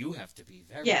AM, so you have to be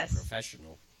very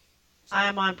professional.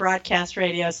 I'm on broadcast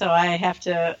radio, so I have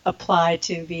to apply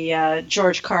to the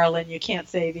George Carlin. You can't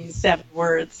say these 7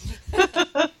 words.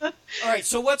 All right.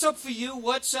 So what's up for you?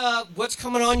 What's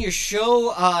coming on your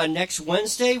show next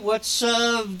Wednesday? What's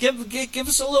give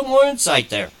us a little more insight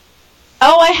there.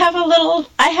 Oh, I have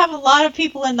a lot of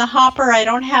people in the hopper. I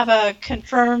don't have a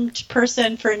confirmed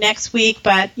person for next week,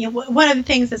 but one of the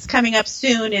things that's coming up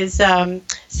soon is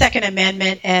Second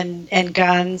Amendment and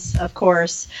guns, of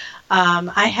course.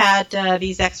 I had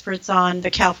these experts on,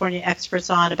 the California experts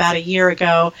on, about a year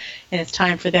ago, and it's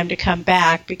time for them to come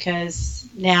back because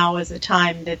now is the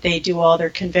time that they do all their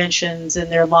conventions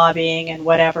and their lobbying and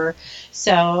whatever.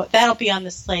 So that'll be on the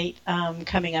slate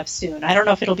coming up soon. I don't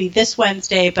know if it'll be this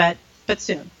Wednesday, but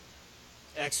soon.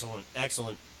 Excellent.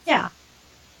 Yeah.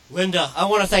 Linda, I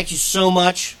want to thank you so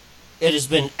much. It has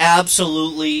been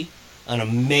absolutely an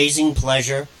amazing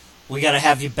pleasure. We got to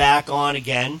have you back on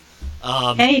again.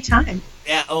 Anytime.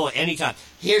 Yeah, anytime.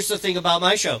 Here's the thing about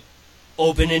my show.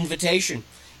 Open invitation.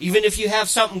 Even if you have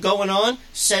something going on,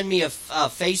 send me a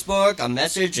Facebook, a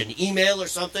message, an email or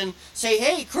something. Say,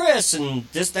 hey, Chris, and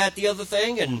this, that, the other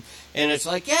thing. And it's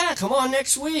like, yeah, come on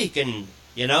next week. And,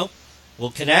 we'll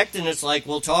connect, and it's like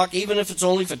we'll talk, even if it's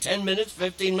only for 10 minutes,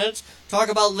 15 minutes, talk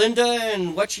about Linda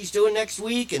and what she's doing next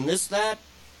week and this, that.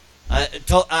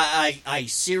 I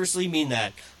seriously mean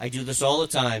that. I do this all the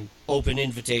time, open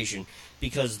invitation,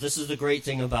 because this is the great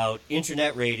thing about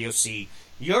internet radio. See,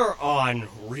 you're on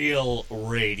real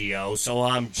radio, so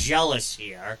I'm jealous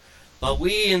here, but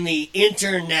we in the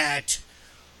internet,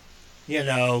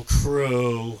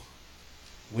 crew,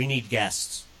 we need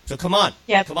guests. So come on.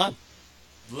 Yep. Come on.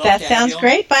 That sounds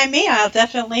great by me. I'll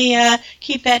definitely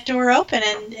keep that door open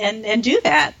and do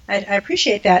that. I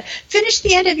appreciate that. Finish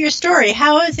the end of your story.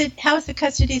 How is the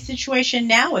custody situation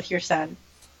now with your son?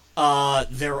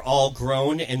 They're all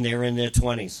grown and they're in their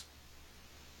 20s.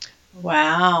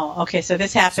 Wow. Okay, so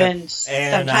this happened some time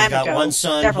ago. And I've got one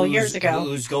son several years ago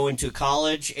who's going to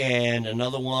college, and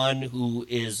another one who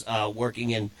is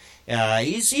working in.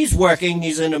 He's working.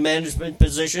 He's in a management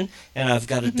position, and I've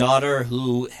got a daughter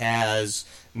who has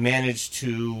managed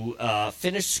to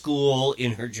finish school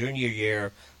in her junior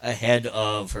year ahead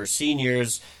of her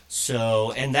seniors.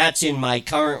 So, and that's in my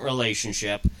current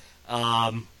relationship,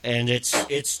 and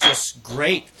it's just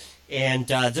great. And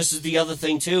this is the other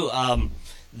thing too,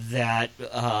 that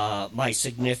my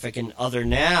significant other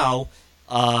now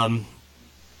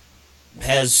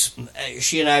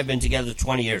she and I have been together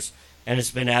 20 years, and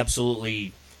it's been a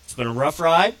rough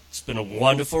ride. It's been a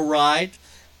wonderful ride.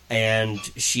 And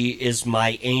she is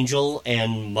my angel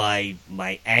and my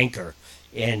anchor.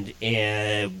 And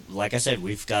like I said,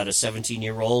 we've got a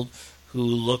 17-year-old who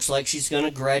looks like she's going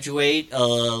to graduate a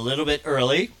little bit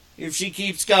early. If she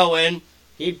keeps going,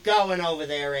 Keep going over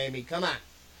there, Amy. Come on.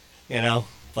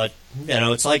 But,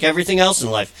 it's like everything else in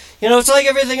life. It's like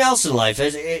everything else in life.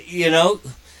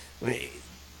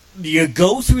 You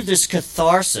go through this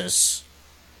catharsis.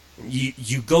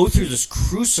 You go through this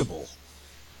crucible.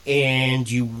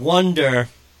 And you wonder,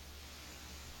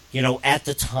 at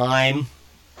the time,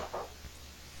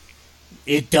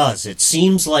 it does. It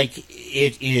seems like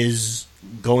it is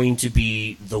going to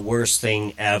be the worst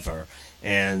thing ever.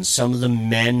 And some of the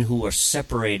men who are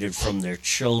separated from their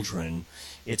children,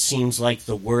 it seems like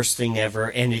the worst thing ever,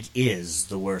 and it is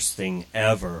the worst thing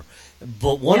ever.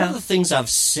 But one of the things I've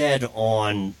said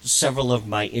on several of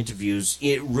my interviews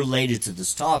related to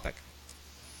this topic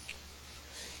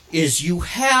is you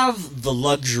have the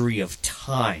luxury of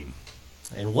time.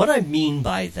 And what I mean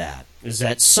by that is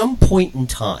at some point in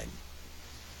time,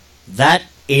 that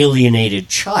alienated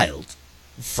child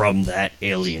from that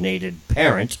alienated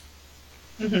parent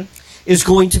is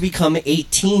going to become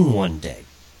 18 one day.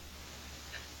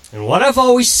 And what I've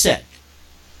always said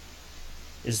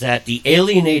is that the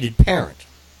alienated parent,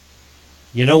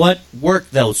 work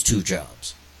those 2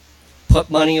 jobs. Put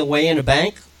money away in a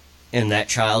bank in that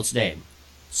child's name.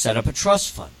 Set up a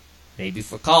trust fund, maybe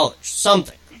for college,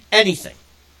 something, anything.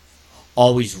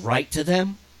 Always write to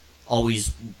them.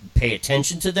 Always pay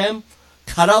attention to them.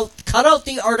 Cut out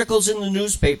the articles in the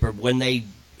newspaper when they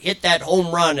hit that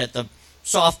home run at the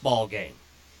softball game.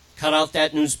 Cut out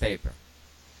that newspaper.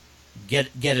 Get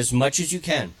as much as you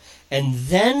can. And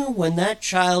then when that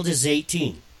child is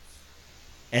 18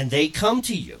 and they come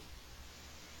to you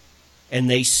and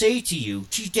they say to you,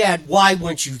 "Gee, Dad, why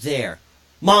weren't you there?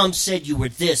 Mom said you were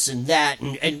this and that,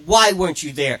 and why weren't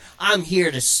you there? I'm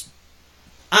here."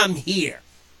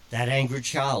 That angry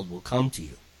child will come to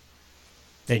you.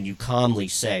 Then you calmly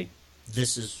say,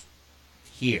 "This is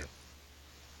here."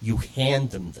 You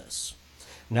hand them this.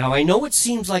 Now, I know it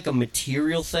seems like a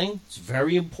material thing. It's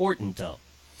very important, though.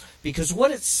 Because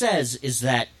what it says is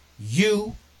that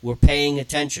you were paying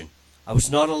attention. I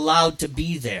was not allowed to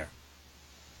be there.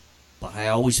 But I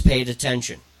always paid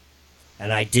attention.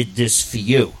 And I did this for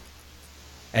you.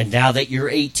 And now that you're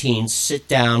 18, sit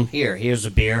down. Here's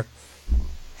a beer.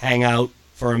 Hang out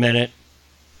for a minute.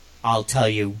 I'll tell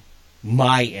you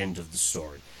my end of the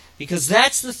story. Because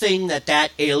that's the thing that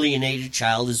alienated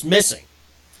child is missing.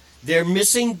 They're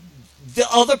missing the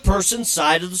other person's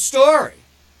side of the story.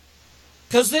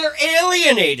 Because they're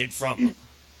alienated from them.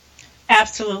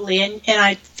 Absolutely. And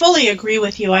I fully agree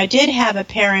with you. I did have a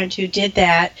parent who did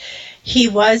that. He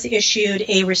was issued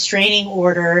a restraining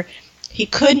order. He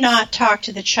could not talk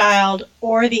to the child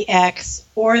or the ex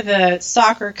or the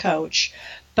soccer coach.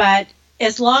 But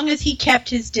as long as he kept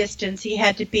his distance, he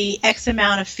had to be X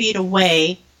amount of feet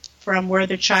away from where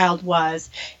the child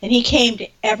was. And he came to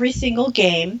every single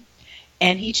game.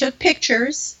 And he took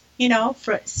pictures,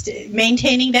 for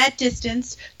maintaining that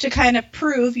distance to kind of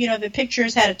prove, the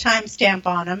pictures had a timestamp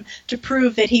on them to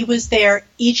prove that he was there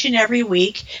each and every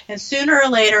week. And sooner or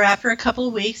later, after a couple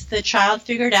of weeks, the child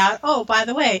figured out, oh, by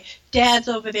the way, Dad's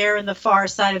over there in the far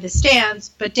side of the stands,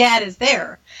 but Dad is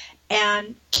there.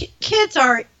 And kids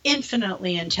are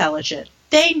infinitely intelligent.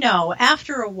 They know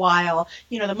after a while,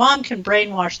 the mom can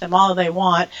brainwash them all they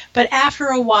want, but after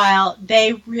a while,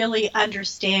 they really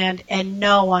understand and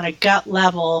know on a gut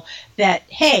level that,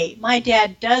 hey, my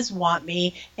dad does want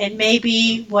me, and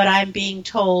maybe what I'm being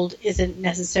told isn't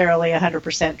necessarily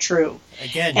 100% true.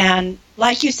 Again. And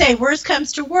like you say, worst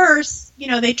comes to worst,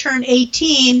 they turn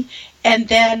 18, and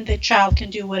then the child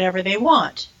can do whatever they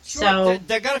want. Sure, so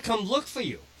they're going to come look for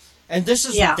you. And this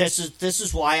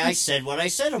is why I said what I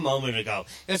said a moment ago.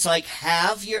 It's like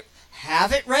have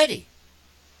it ready.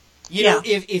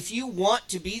 If you want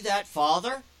to be that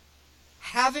father,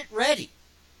 have it ready.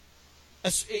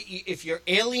 If you're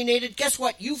alienated, guess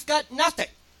what? You've got nothing.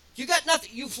 You got nothing.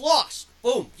 You've lost.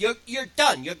 Boom. You're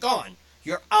done. You're gone.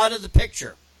 You're out of the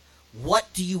picture.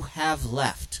 What do you have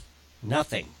left?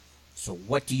 Nothing. So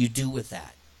what do you do with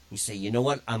that? You say, you know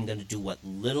what? I'm going to do what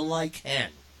little I can.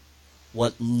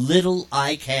 What little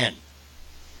I can.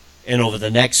 And over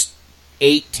the next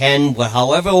 8, 10,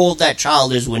 however old that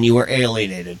child is when you were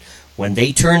alienated, when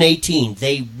they turn 18,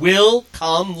 they will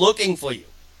come looking for you.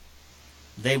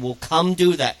 They will come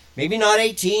do that. Maybe not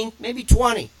 18, maybe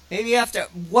 20, maybe after,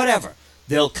 whatever.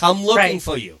 They'll come looking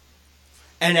for you.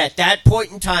 And at that point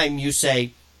in time, you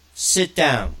say, sit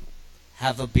down,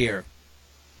 have a beer.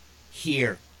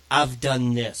 Here, I've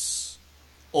done this.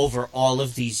 Over all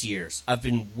of these years. I've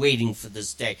been waiting for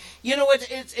this day. You know what?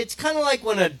 It's kind of like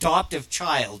when an adoptive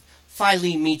child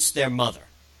finally meets their mother,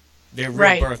 their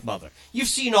real birth mother. You've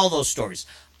seen all those stories.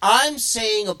 I'm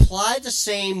saying apply the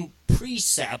same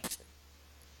precept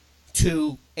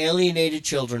to alienated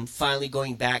children finally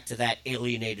going back to that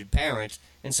alienated parent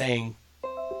and saying,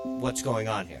 what's going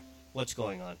on here? What's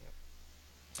going on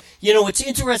here? You know, it's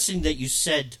interesting that you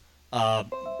said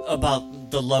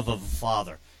about the love of a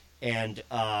father and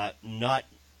not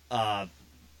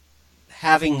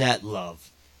having that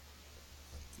love.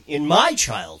 In my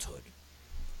childhood,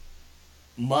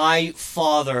 my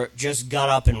father just got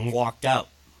up and walked out.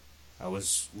 I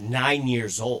was 9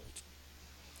 years old.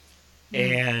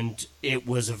 And it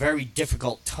was a very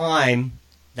difficult time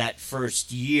that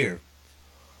first year.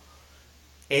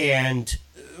 And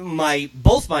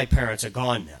both my parents are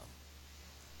gone now.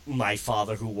 My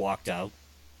father, who walked out,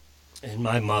 and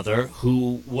my mother,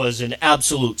 who was an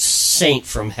absolute saint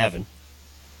from heaven.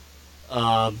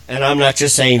 And I'm not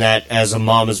just saying that as a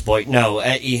mama's boy. No,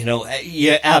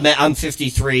 I'm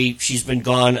 53. She's been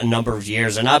gone a number of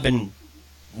years, and I've been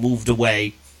moved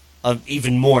away an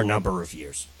even more number of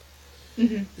years.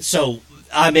 Mm-hmm. So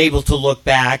I'm able to look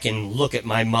back and look at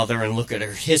my mother and look at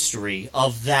her history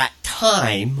of that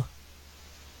time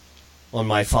when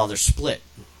my father split.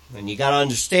 And you got to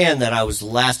understand that I was the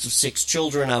last of 6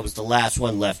 children. I was the last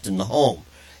one left in the home.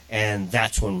 And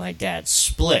that's when my dad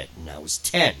split, and I was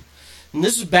 10. And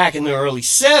this was back in the early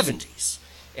 70s.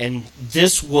 And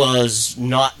this was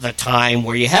not the time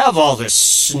where you have all this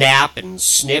SNAP and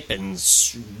SNP and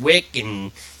WIC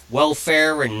and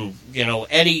welfare and,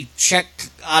 any check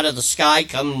out of the sky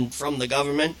coming from the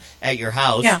government at your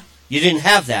house. Yeah. You didn't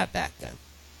have that back then.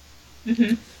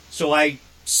 Mm-hmm. So I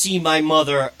see my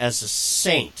mother as a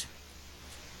saint.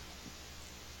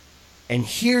 And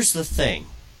here's the thing.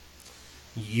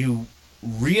 You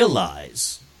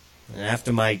realize, and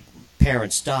after my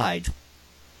parents died,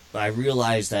 I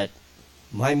realized that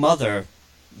my mother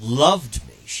loved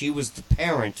me. She was the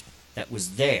parent that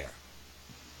was there.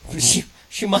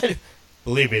 She might have,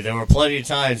 believe me, there were plenty of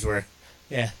times where,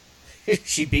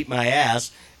 she beat my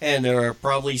ass, and there were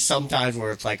probably some times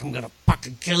where it's like, I'm going to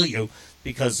fucking kill you,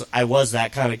 because I was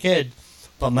that kind of kid.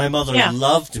 But my mother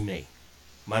loved me.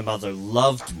 My mother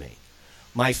loved me.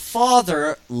 My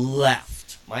father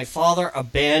left. My father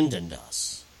abandoned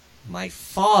us. My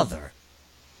father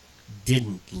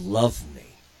didn't love me.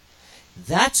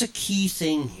 That's a key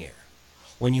thing here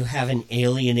when you have an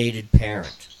alienated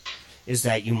parent, is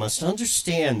that you must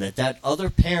understand that other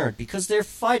parent, because they're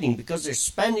fighting, because they're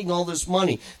spending all this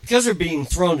money, because they're being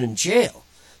thrown in jail,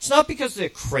 it's not because they're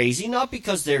crazy, not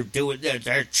because they're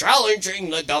challenging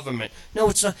the government. No,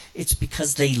 it's not. It's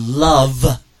because they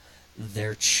love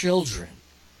their children.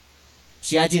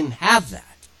 See, I didn't have that.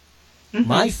 Mm-hmm.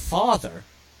 My father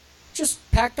just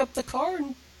packed up the car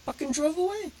and fucking drove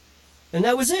away. And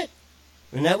that was it.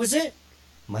 And that was it.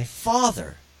 My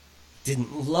father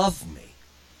didn't love me.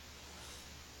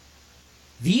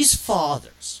 These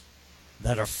fathers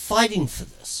that are fighting for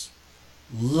this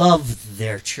love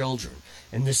their children.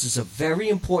 And this is a very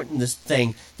important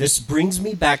thing. This brings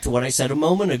me back to what I said a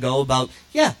moment ago about,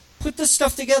 put this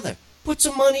stuff together. Put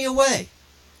some money away.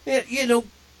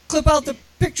 Clip out the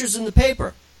pictures in the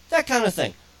paper. That kind of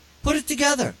thing. Put it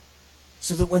together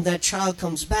so that when that child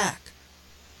comes back.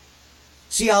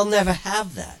 See, I'll never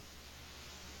have that.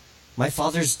 My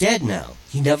father's dead now.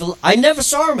 I never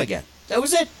saw him again. That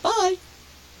was it. Bye.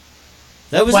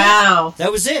 That was it.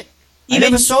 That was it. Even I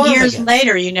never saw him years again.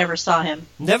 later, you never saw him.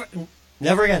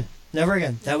 Never again. Never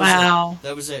again. That was it.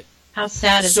 That was it. How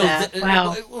sad is that?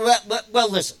 Wow.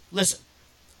 Well, listen.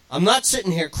 I'm not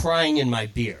sitting here crying in my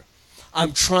beer.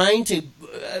 I'm trying to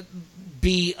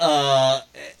be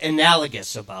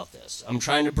analogous about this. I'm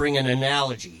trying to bring an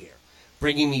analogy here,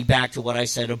 bringing me back to what I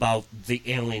said about the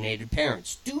alienated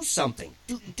parents. Do something.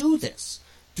 Do this.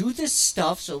 Do this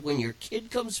stuff so when your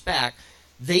kid comes back,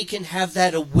 they can have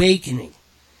that awakening.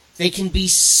 They can be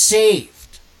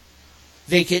saved.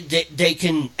 They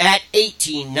can at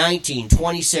 18, 19,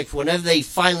 26, whenever they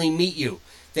finally meet you,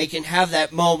 they can have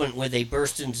that moment where they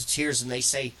burst into tears and they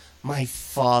say, my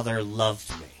father loved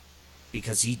me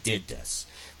because he did this.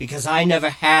 Because I never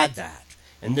had that.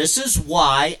 And this is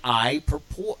why I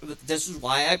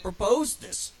proposed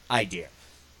this idea.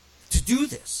 To do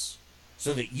this.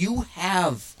 So that you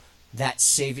have that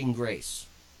saving grace.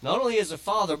 Not only as a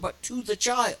father, but to the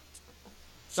child.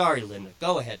 Sorry, Linda.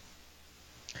 Go ahead.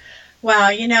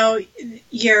 Well,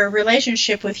 your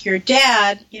relationship with your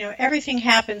dad, everything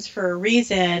happens for a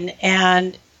reason,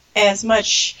 and as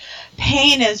much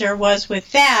pain as there was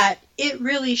with that, it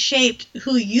really shaped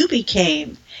who you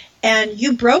became. And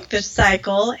you broke the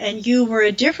cycle, and you were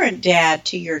a different dad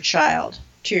to your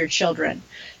children.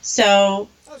 So,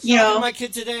 I was talking to my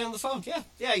kid today on the phone.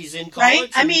 Yeah, he's in college.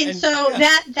 Right? I mean,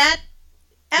 that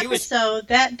episode,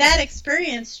 that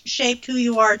experience shaped who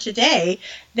you are today,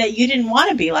 that you didn't want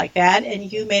to be like that,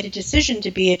 and you made a decision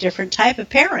to be a different type of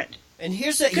parent. And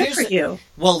here's you.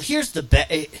 Well, here's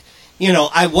the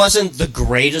I wasn't the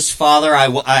greatest father.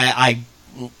 I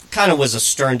kind of was a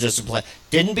stern discipline.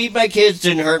 Didn't beat my kids,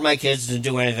 didn't hurt my kids, didn't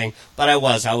do anything. But I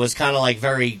was kind of like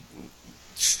very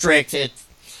strict.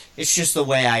 It's just the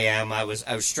way I am. I was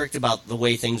strict about the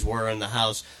way things were in the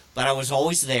house. But I was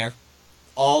always there.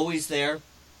 Always there.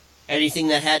 Anything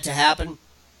that had to happen,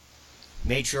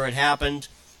 made sure it happened.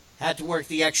 Had to work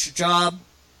the extra job,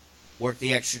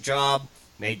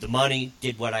 made the money,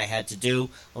 did what I had to do.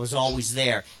 I was always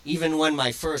there. Even when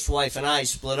my first wife and I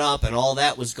split up and all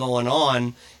that was going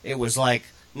on, it was like,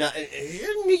 no,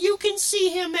 you can see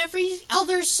him every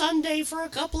other Sunday for a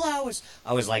couple hours.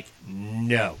 I was like,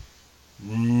 no.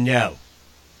 You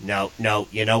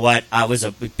know what?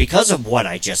 Because of what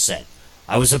I just said,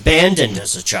 I was abandoned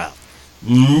as a child.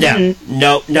 No,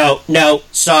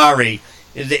 sorry.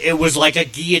 It was like a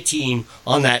guillotine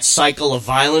on that cycle of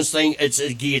violence thing. It's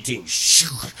a guillotine.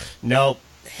 No,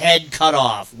 head cut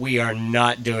off. We are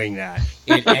not doing that.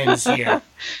 It ends here.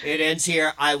 It ends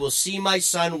here. I will see my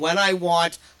son when I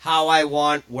want, how I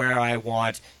want, where I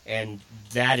want, and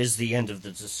that is the end of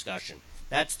the discussion.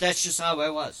 That's just how I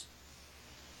was.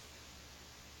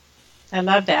 I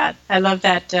love that. I love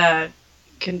that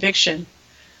conviction.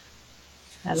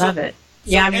 I love it.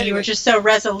 Yeah, I mean, you were just so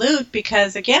resolute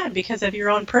because of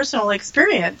your own personal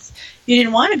experience. You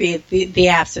didn't want to be the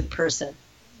absent person,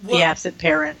 the absent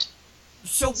parent.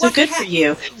 So good for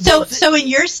you. So in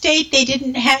your state, you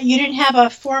didn't have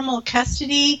a formal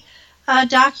custody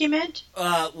document?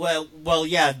 Yeah.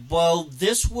 Well,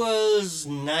 this was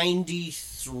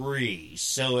 93,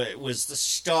 so it was the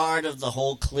start of the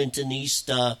whole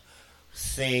Clintonista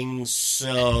thing.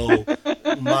 So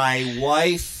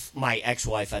my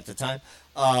ex-wife at the time,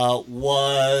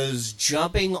 was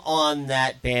jumping on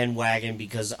that bandwagon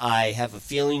because I have a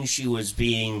feeling she was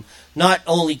being not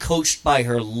only coached by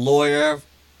her lawyer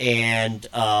and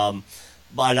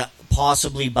but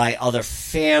possibly by other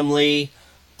family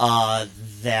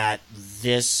that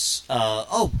this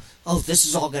this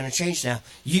is all going to change now.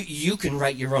 You can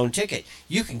write your own ticket.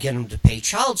 You can get them to pay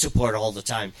child support all the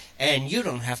time, and you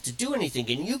don't have to do anything.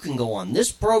 And you can go on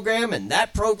this program and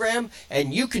that program,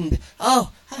 and you can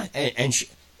and she,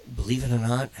 believe it or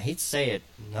not, I hate to say it,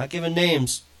 I'm not giving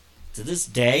names. To this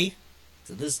day,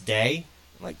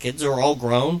 my kids are all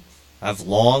grown. I've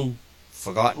long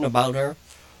forgotten about her.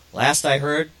 Last I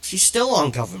heard, she's still on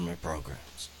government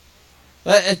programs.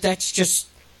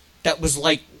 That was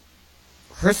like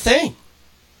her thing.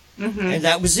 Mm-hmm. And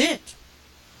that was it.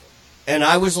 And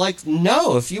I was like,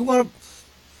 no, if you want to...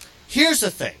 Here's the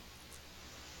thing.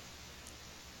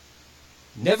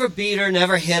 Never beat her,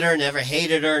 never hit her, never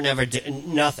hated her, never did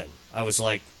nothing. I was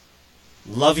like,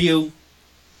 love you,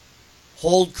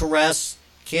 hold, caress,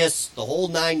 kiss, the whole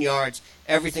 9 yards,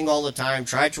 everything all the time,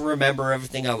 tried to remember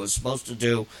everything I was supposed to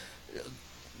do.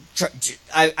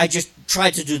 I just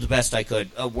tried to do the best I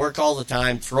could. Work all the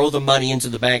time, throw the money into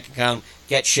the bank account,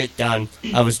 get shit done.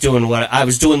 I was doing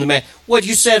what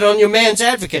you said on your Man's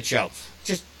Advocate show.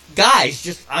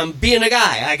 I'm being a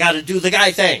guy. I got to do the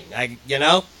guy thing.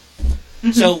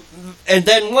 Mm-hmm. So, and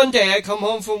then one day I come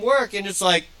home from work and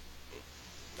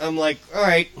I'm like, all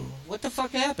right, what the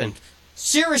fuck happened?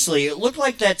 Seriously, it looked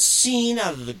like that scene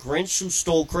out of The Grinch Who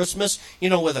Stole Christmas,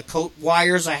 where the coat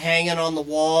wires are hanging on the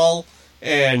wall.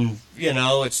 And,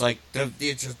 it's like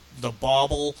the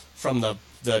bauble from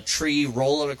the tree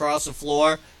rolling across the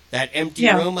floor, that empty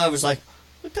room. I was like,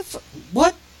 what the fuck?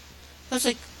 What? I was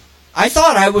like, I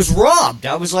thought I was robbed.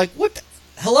 I was like, what the?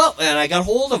 Hello? And I got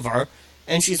hold of her,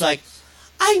 and she's like,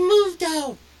 I moved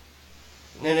out.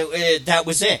 And that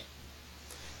was it.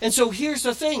 And so here's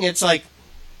the thing. It's like,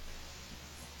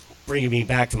 bringing me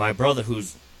back to my brother who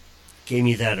gave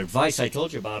me that advice I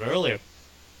told you about earlier.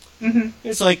 Mm-hmm.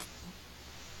 It's like,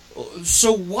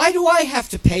 so why do I have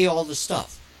to pay all this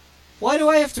stuff? Why do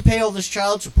I have to pay all this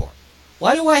child support?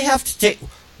 Why do I have to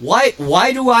why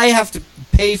do I have to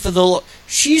pay for the...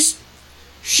 She's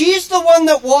the one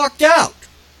that walked out.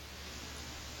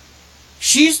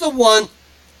 She's the one,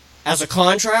 as a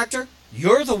contractor,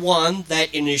 you're the one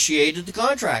that initiated the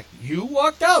contract. You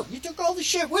walked out. You took all the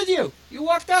shit with you. You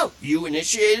walked out. You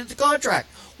initiated the contract.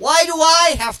 Why do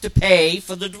I have to pay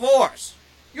for the divorce?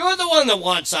 You're the one that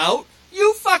wants out.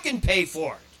 You fucking pay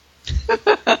for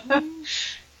it.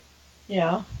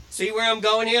 Yeah. See where I'm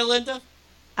going here, Linda?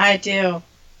 I do.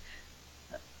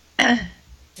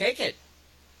 Take it.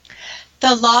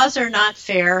 The laws are not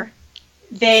fair.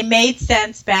 they made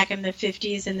sense back in the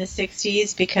 50s and the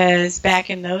 60s because back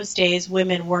in those days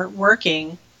women weren't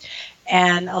working,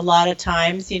 and a lot of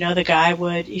times,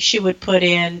 she would put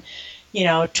in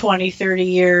 20, 30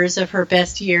 years of her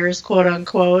best years, quote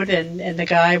unquote, and the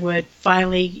guy would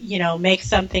finally, make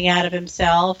something out of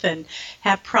himself and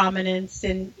have prominence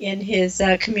in his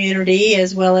community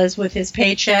as well as with his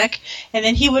paycheck. And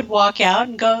then he would walk out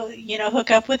and go,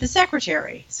 hook up with the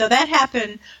secretary. So that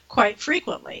happened quite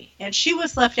frequently. And she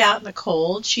was left out in the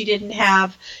cold. She didn't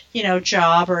have,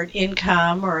 job or an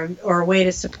income or a way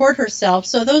to support herself.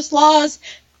 So those laws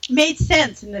made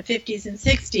sense in the 50s and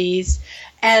 60s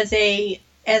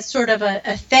as sort of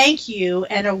a thank you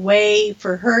and a way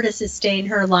for her to sustain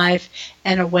her life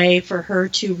and a way for her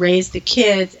to raise the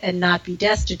kids and not be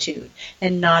destitute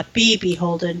and not be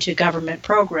beholden to government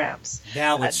programs.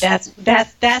 Now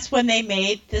that's when they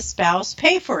made the spouse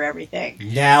pay for everything.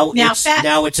 Now it's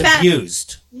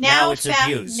abused.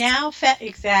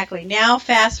 Exactly. Now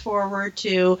fast forward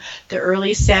to the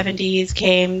early 70s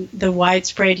came the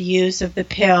widespread use of the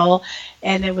pill,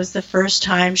 and it was the first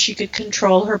time she could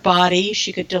control her body.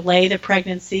 She could delay the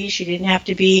pregnancy. She didn't have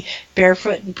to be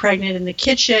barefoot and pregnant in the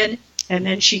kitchen. And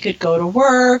then she could go to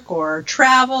work or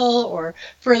travel or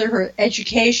further her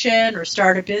education or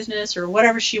start a business or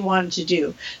whatever she wanted to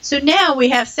do. So now we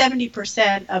have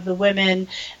 70% of the women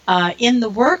in the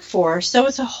workforce. So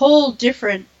it's a whole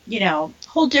different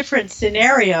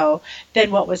scenario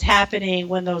than what was happening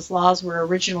when those laws were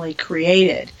originally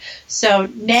created. So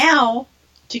now,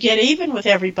 to get even with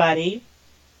everybody,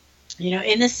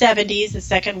 in the 70s, the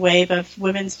second wave of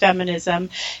women's feminism,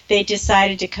 they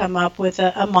decided to come up with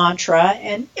a mantra,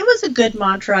 and it was a good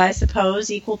mantra, I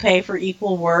suppose, equal pay for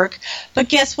equal work. But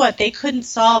guess what? They couldn't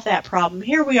solve that problem.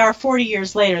 Here we are 40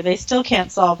 years later. They still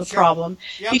can't solve the problem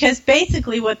because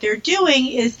basically what they're doing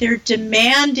is they're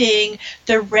demanding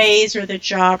the raise or the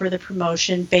job or the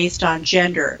promotion based on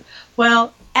gender.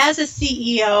 Well, as a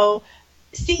CEO,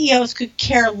 CEOs could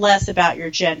care less about your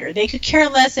gender. They could care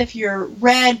less if you're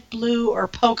red, blue, or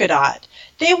polka dot.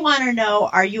 They want to know,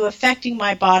 are you affecting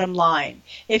my bottom line?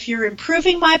 If you're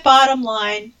improving my bottom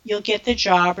line, you'll get the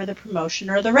job or the promotion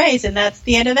or the raise, and that's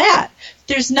the end of that.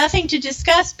 There's nothing to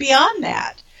discuss beyond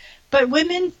that. But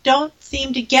women don't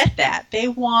seem to get that. They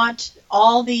want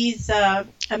all these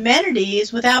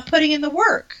amenities without putting in the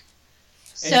work.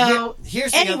 So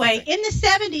anyway, in the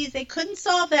 70s, they couldn't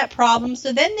solve that problem.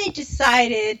 So then they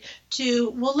decided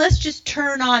let's just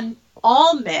turn on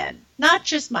all men, not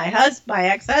just my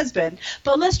ex-husband,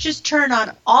 but let's just turn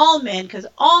on all men because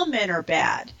all men are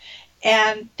bad.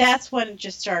 And that's when it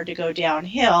just started to go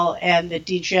downhill, and the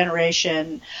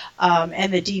degeneration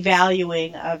and the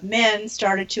devaluing of men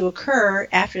started to occur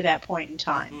after that point in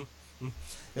time.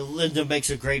 Linda makes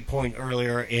a great point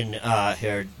earlier in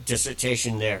her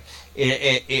dissertation there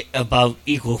about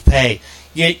equal pay.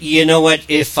 You know what?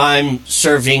 If I'm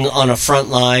serving on a front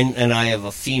line and I have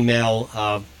a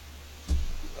female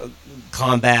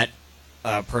combat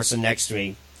person next to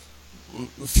me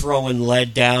throwing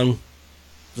lead down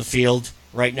the field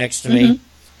right next to me,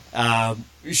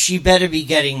 she better be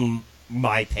getting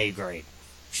my pay grade.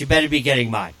 She better be getting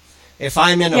mine. If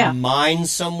I'm in a mine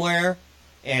somewhere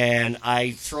and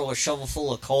I throw a shovel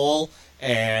full of coal,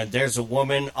 and there's a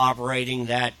woman operating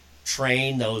that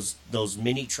train, those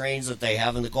mini trains that they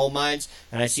have in the coal mines,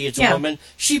 and I see it's a woman,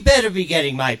 she better be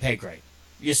getting my pay grade.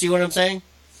 You see what I'm saying?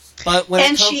 But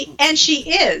she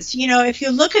is. If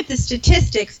you look at the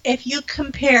statistics, if you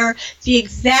compare the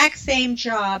exact same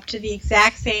job to the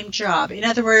exact same job, in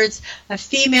other words, a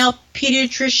female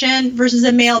pediatrician versus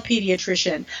a male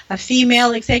pediatrician, a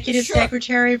female executive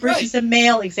secretary versus a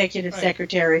male executive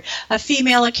secretary, a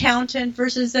female accountant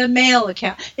versus a male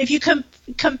accountant. If you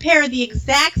compare the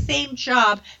exact same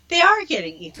job, they are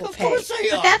getting equal pay. Of course they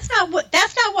are. But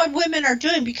that's not what women are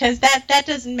doing, because that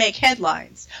doesn't make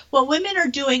headlines. What women are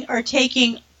doing are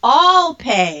taking all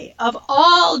pay of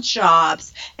all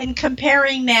jobs and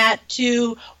comparing that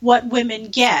to what women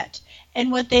get. And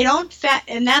what they don't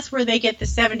and that's where they get the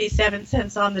 77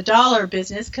 cents on the dollar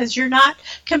business, because you're not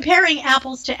comparing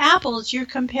apples to apples. You're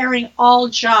comparing all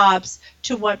jobs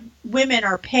to what women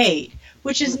are paid,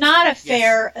 which is not a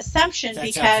fair assumption,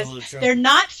 because they're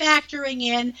not factoring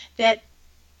in that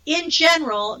in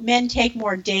general, men take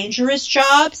more dangerous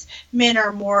jobs, men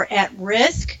are more at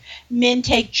risk, men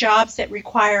take jobs that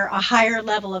require a higher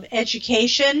level of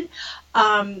education,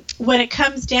 When it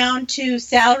comes down to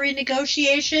salary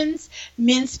negotiations,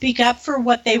 men speak up for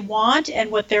what they want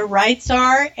and what their rights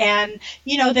are. And,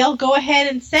 they'll go ahead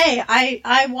and say,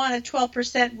 I want a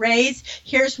 12% raise.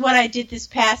 Here's what I did this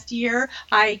past year.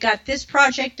 I got this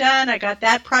project done. I got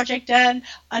that project done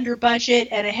under budget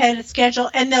and ahead of schedule.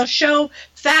 And they'll show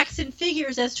facts and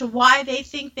figures as to why they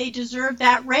think they deserve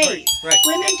that raise. Right.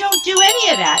 Women don't do any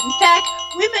of that. In fact,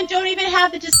 women don't even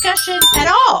have the discussion at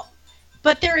all.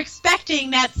 But they're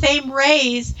expecting that same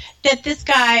raise that this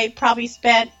guy probably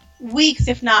spent weeks,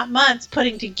 if not months,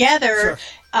 putting together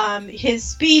his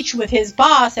speech with his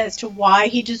boss as to why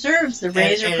he deserves the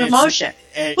raise or promotion.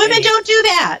 Women don't do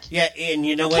that. Yeah, and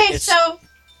you know what?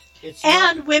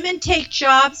 Okay, women take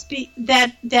jobs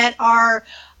that are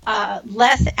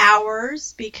less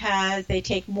hours because they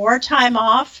take more time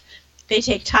off. They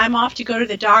take time off to go to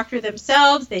the doctor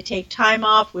themselves. They take time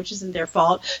off, which isn't their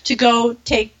fault, to go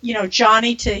take,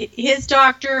 Johnny to his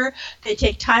doctor. They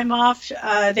take time off.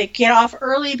 They get off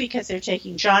early because they're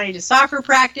taking Johnny to soccer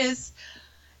practice.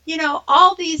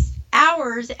 All these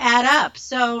hours add up.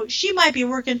 So she might be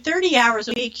working 30 hours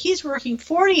a week. He's working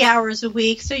 40 hours a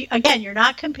week. So again, you're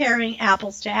not comparing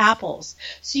apples to apples.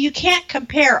 So you can't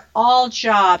compare all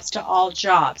jobs to all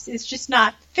jobs. It's just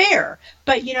not fair.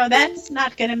 But, that's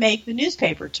not going to make the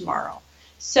newspaper tomorrow.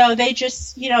 So they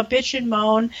just, bitch and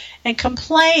moan and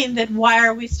complain that why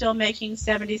are we still making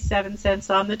 77 cents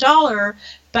on the dollar,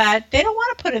 but they don't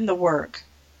want to put in the work.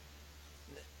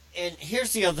 And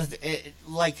here's the other thing,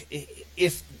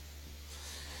 if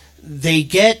they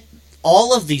get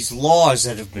all of these laws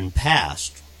that have been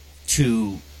passed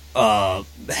to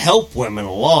help women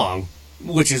along,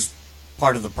 which is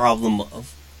part of the problem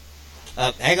of...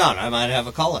 hang on, I might have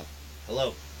a caller.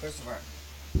 Hello, Christopher.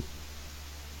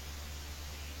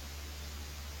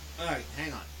 All right,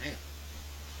 hang on.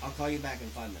 I'll call you back in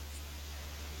 5 minutes.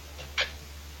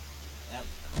 Yep.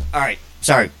 All right,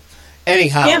 sorry.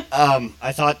 Anyhow,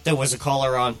 I thought there was a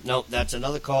caller on. Nope, that's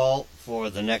another call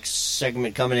for the next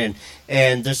segment coming in,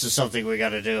 and this is something we got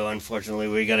to do. Unfortunately,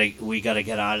 we got to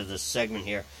get out of this segment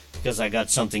here because I got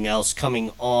something else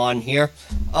coming on here.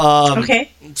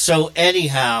 Okay. So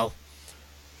anyhow,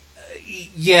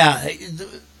 yeah,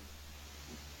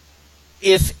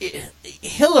 if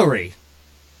Hillary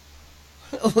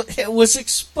was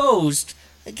exposed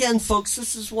again, folks,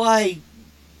 this is why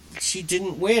she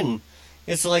didn't win.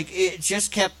 It's like it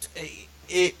just kept.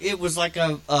 It was like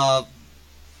a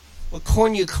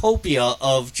cornucopia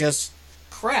of just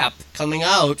crap coming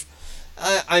out.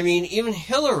 I mean, even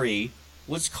Hillary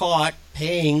was caught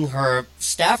paying her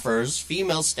staffers,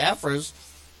 female staffers,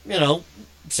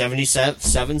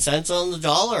 77 cents on the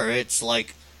dollar. It's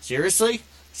like, seriously?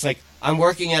 It's like, I'm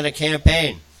working at a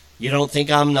campaign. You don't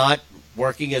think I'm not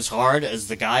working as hard as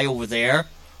the guy over there?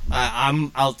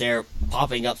 I'm out there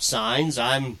popping up signs.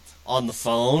 I'm on the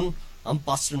phone. I'm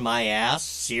busting my ass.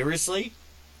 Seriously?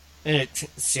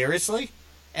 Seriously?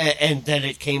 And then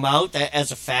it came out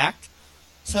as a fact.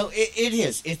 So it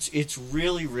is. It's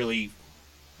really, really,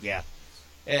 yeah.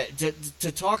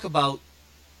 To talk about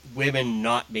women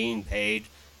not being paid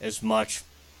as much,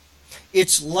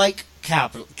 it's like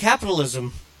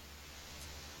capitalism.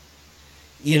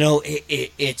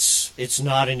 It's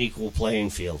not an equal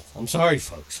playing field. I'm sorry,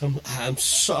 folks. I'm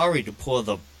sorry to pour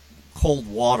the cold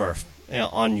water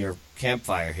on your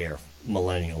campfire here,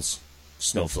 millennials,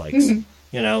 snowflakes.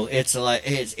 Mm-hmm. It's like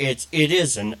it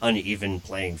is an uneven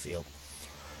playing field.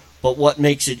 But what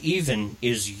makes it even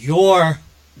is your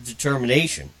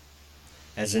determination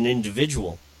as an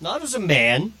individual, not as a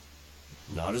man,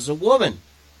 not as a woman,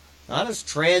 not as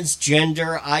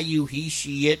transgender, I, you, he,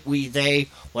 she, it, we, they,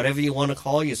 whatever you want to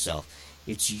call yourself.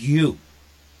 It's you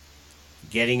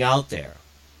getting out there.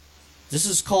 This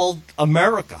is called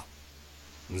America.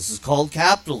 This is called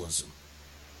capitalism.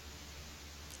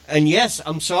 And yes,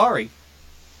 I'm sorry.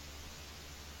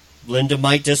 Linda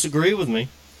might disagree with me.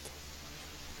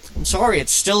 I'm sorry,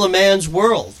 it's still a man's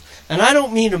world. And I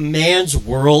don't mean a man's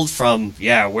world from,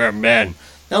 we're men.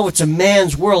 No, it's a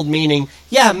man's world meaning,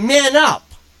 man up.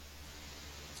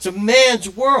 It's a man's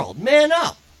world. Man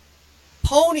up.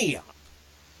 Pony up.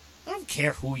 I don't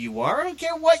care who you are. I don't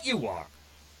care what you are.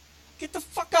 Get the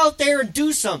fuck out there and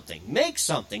do something. Make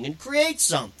something and create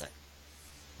something.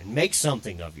 And make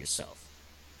something of yourself.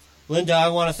 Linda, I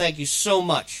want to thank you so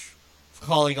much for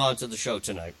calling on to the show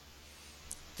tonight.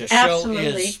 The Absolutely.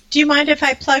 Show is... Do you mind if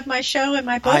I plug my show and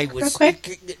my book real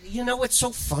quick? You know what's so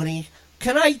funny?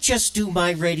 Can I just do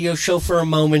my radio show for a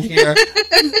moment here?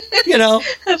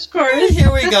 Of course.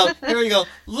 Here we go.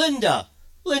 Linda,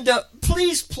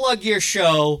 please plug your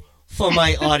show for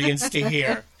my audience to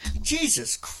hear.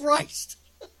 Jesus Christ.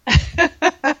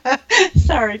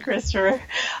 Sorry, Christopher.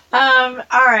 All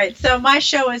right, so my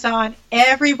show is on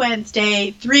every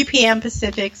Wednesday, 3 p.m.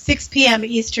 Pacific, 6 p.m.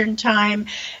 Eastern Time.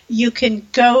 You can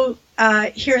go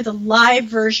hear the live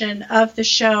version of the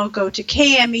show. Go to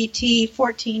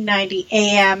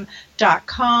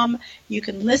kmet1490am.com. You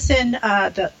can listen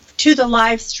to the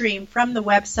live stream from the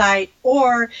website,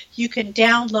 or you can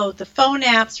download the phone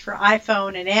apps for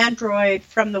iPhone and Android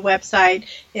from the website.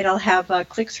 It'll have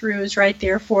click-throughs right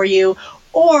there for you.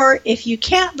 Or if you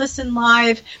can't listen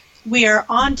live, we are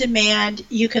on demand.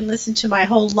 You can listen to my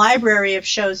whole library of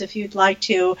shows if you'd like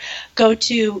to. Go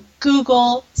to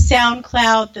Google,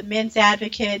 SoundCloud, The Men's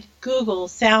Advocate, Google,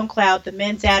 SoundCloud, The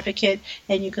Men's Advocate,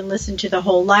 and you can listen to the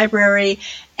whole library.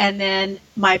 And then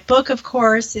my book, of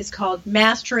course, is called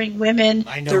Mastering Women,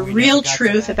 The Real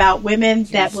Truth About Women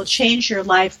That Will Change Your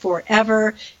Life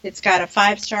Forever. It's got a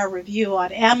 5-star review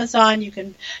on Amazon. You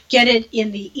can get it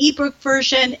in the ebook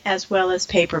version as well as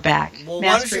paperback. Well,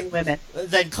 Mastering Women.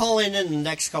 Then call in the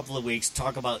next couple of weeks,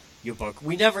 talk about your book.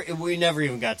 We never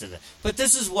even got to that. But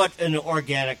this is what an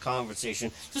organic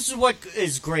conversation. This is what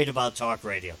is great about talk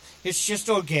radio. It's just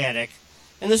organic.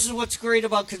 And this is what's great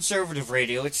about conservative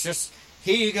radio. It's just,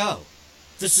 here you go.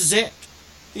 This is it.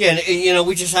 Yeah, you know,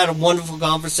 we just had a wonderful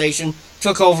conversation.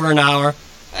 Took over an hour.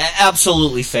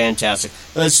 Absolutely fantastic.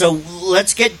 So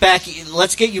let's get you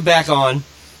back on.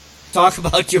 Talk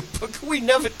about your book. We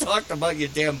never talked about your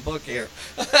damn book here.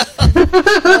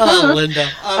 Oh, Linda,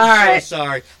 I'm so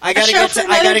sorry. I gotta get to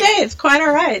another day. It's quite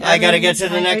all right. I gotta get to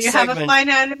the next segment. You have a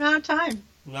finite amount of time.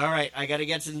 All right, I gotta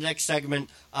get to the next segment,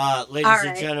 ladies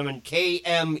and gentlemen.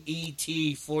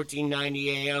 KMET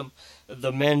 1490 AM,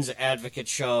 the Men's Advocate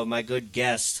Show. My good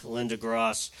guest, Linda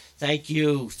Gross. Thank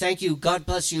you. God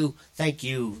bless you. Thank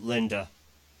you, Linda.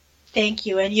 Thank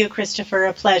you, and you, Christopher.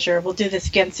 A pleasure. We'll do this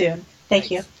again soon.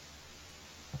 Thank you.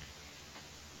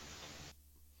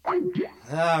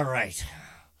 All right.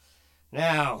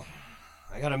 Now,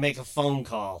 I got to make a phone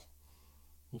call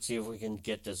and see if we can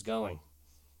get this going.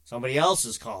 Somebody else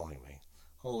is calling me.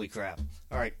 Holy crap.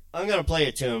 All right, I'm going to play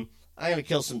a tune. I'm going to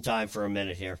kill some time for a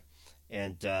minute here.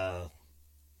 And we'll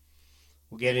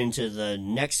get into the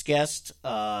next guest,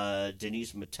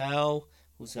 Denise Mattel,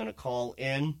 who's going to call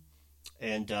in.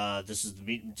 And this is the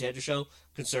Meat and Potato Show,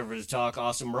 Conservative Talk,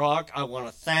 Awesome Rock. I want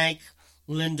to thank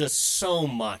Linda so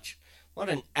much. What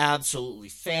an absolutely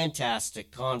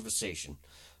fantastic conversation.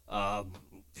 Man,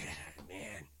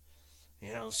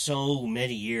 you know, so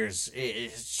many years.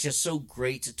 It's just so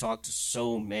great to talk to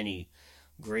so many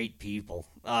great people.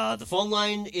 The phone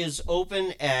line is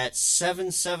open at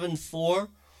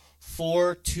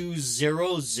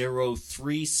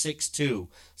 774-420-0362.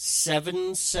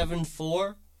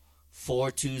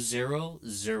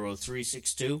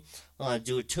 774-420-0362.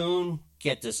 Do a tune,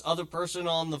 get this other person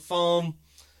on the phone.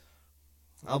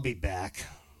 I'll be back.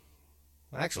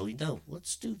 Actually, no,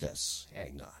 let's do this.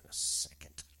 Hang on a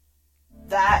second.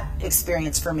 That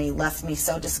experience for me left me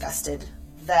so disgusted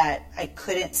that I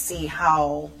couldn't see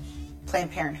how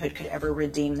Planned Parenthood could ever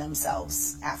redeem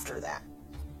themselves after that.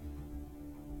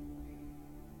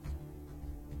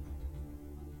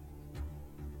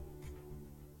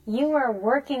 You were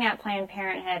working at Planned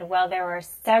Parenthood while there were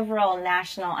several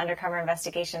national undercover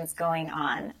investigations going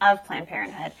on of Planned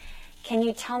Parenthood. Can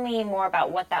you tell me more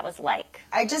about what that was like?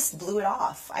 I just blew it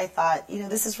off. I thought,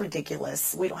 this is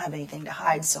ridiculous. We don't have anything to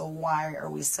hide, so why are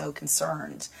we so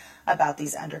concerned about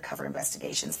these undercover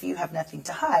investigations? If you have nothing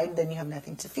to hide, then you have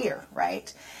nothing to fear,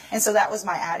 right? And so that was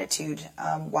my attitude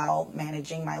while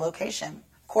managing my location.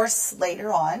 Of course,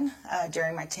 later on,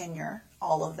 during my tenure,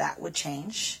 all of that would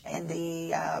change. In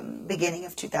the beginning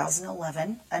of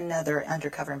 2011, another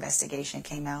undercover investigation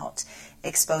came out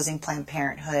exposing Planned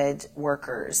Parenthood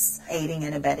workers aiding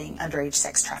and abetting underage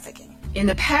sex trafficking. In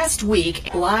the past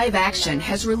week, Live Action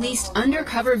has released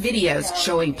undercover videos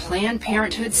showing Planned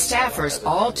Parenthood staffers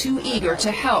all too eager to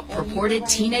help purported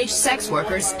teenage sex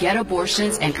workers get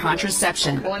abortions and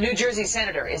contraception. Well, a New Jersey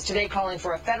senator is today calling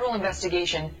for a federal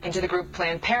investigation into the group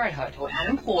Planned Parenthood.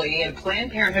 An employee at a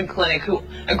Planned Parenthood clinic who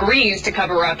agrees to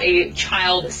cover up a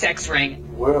child sex ring.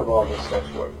 We're involved in sex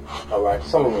work. All right,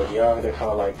 some of them are young. They're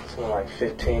kind of like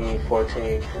 15,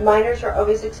 14. Minors are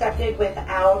always accepted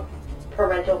without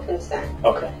parental consent.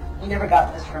 Okay. We never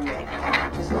got this from me.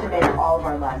 This is to make all of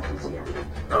our lives easier.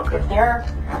 Okay. If they're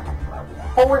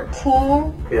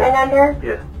 14 and under,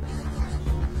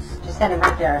 just send them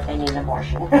right there if they need an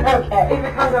abortion. Okay. If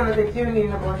it comes out that they do need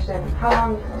an abortion, how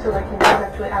long till they can be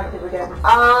sexually active again?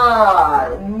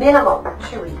 Minimum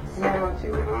 2 weeks. Minimum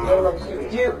 2 weeks. Minimum 2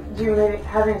 weeks. Do you maybe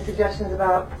have any suggestions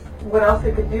about what else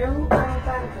they could do?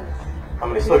 I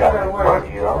mean, they still got to work,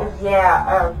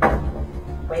 Yeah,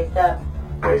 wake up,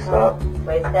 Waist up.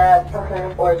 Waist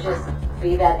up, or just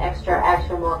be that extra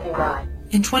action walking by.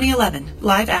 In 2011,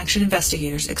 Live Action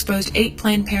investigators exposed 8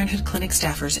 Planned Parenthood clinic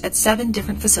staffers at 7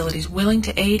 different facilities willing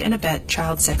to aid and abet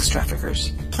child sex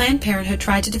traffickers. Planned Parenthood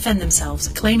tried to defend themselves,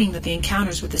 claiming that the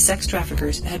encounters with the sex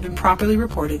traffickers had been properly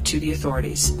reported to the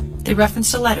authorities. They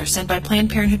referenced a letter sent by Planned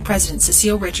Parenthood President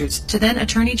Cecile Richards to then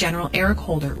Attorney General Eric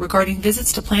Holder regarding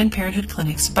visits to Planned Parenthood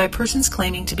clinics by persons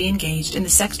claiming to be engaged in the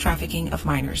sex trafficking of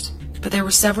minors. But there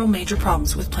were several major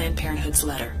problems with Planned Parenthood's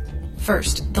letter.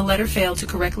 First, the letter failed to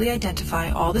correctly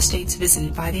identify all the states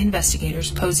visited by the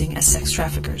investigators posing as sex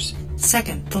traffickers.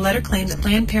 Second, the letter claimed that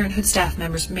Planned Parenthood staff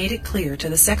members made it clear to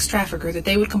the sex trafficker that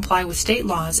they would comply with state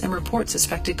laws and report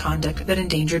suspected conduct that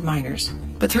endangered minors.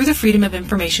 But through the Freedom of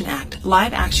Information Act,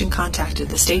 Live Action contacted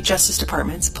the state justice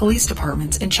departments, police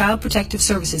departments, and child protective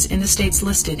services in the states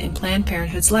listed in Planned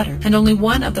Parenthood's letter, and only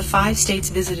one of the 5 states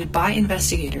visited by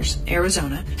investigators,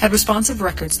 Arizona, had responsive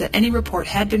records that any report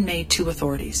had been made to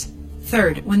authorities.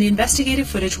 Third, when the investigative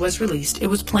footage was released, it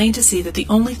was plain to see that the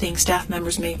only thing staff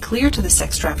members made clear to the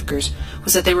sex traffickers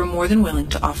was that they were more than willing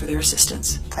to offer their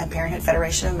assistance. Planned Parenthood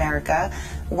Federation of America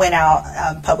went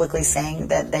out publicly saying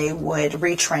that they would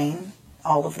retrain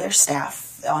all of their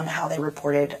staff on how they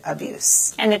reported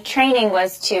abuse. And the training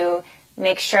was to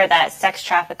make sure that sex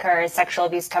traffickers' sexual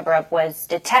abuse cover-up was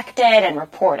detected and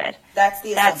reported. That's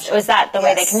the assumption. Was that the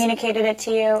way they communicated it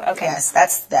to you? Okay. Yes,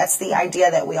 that's the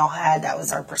idea that we all had. That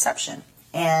was our perception.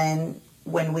 And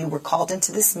when we were called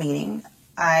into this meeting,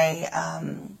 I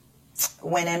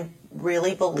went in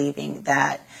really believing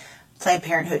that Planned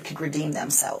Parenthood could redeem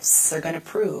themselves. They're going to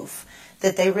prove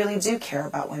that they really do care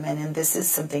about women, and this is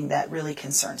something that really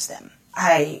concerns them.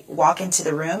 I walk into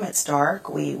the room, it's dark,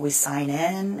 we sign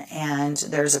in, and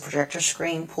there's a projector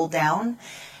screen pulled down,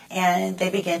 and they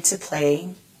begin to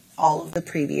play all of the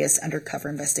previous undercover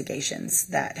investigations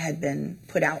that had been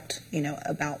put out,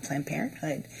 about Planned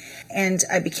Parenthood. And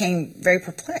I became very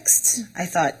perplexed. I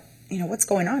thought, what's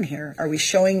going on here? Are we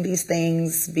showing these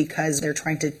things because they're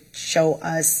trying to show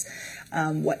us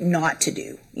what not to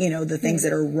do, the things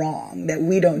that are wrong, that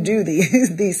we don't do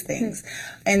these things.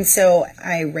 And so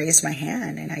I raised my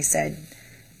hand and I said,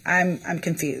 I'm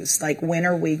confused. Like, when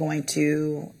are we going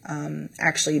to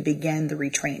actually begin the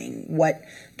retraining? What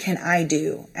can I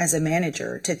do as a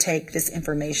manager to take this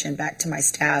information back to my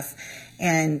staff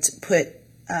and put,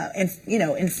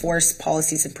 enforce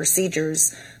policies and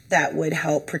procedures that would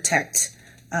help protect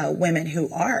women who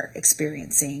are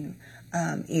experiencing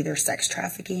either sex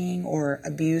trafficking or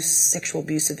sexual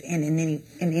abuse in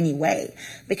any way,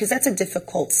 because that's a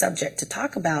difficult subject to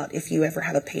talk about if you ever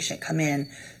have a patient come in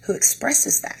who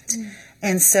expresses that.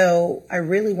 And so I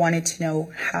really wanted to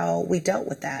know how we dealt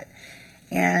with that.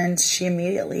 And she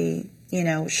immediately,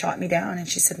 shot me down and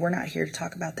she said, "We're not here to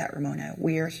talk about that, Ramona.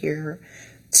 We are here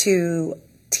to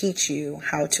teach you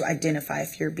how to identify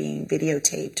if you're being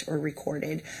videotaped or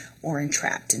recorded or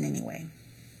entrapped in any way."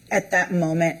 At that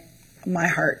moment, my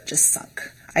heart just sunk.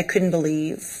 I couldn't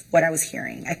believe what I was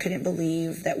hearing. I couldn't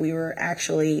believe that we were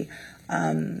actually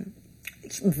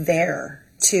there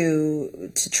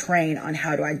to train on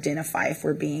how to identify if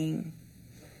we're being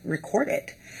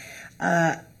recorded.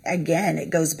 Again,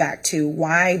 it goes back to,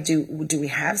 why do we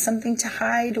have something to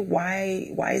hide?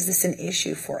 Why is this an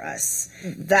issue for us?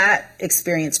 That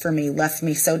experience for me left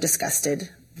me so disgusted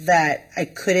that I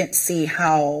couldn't see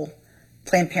how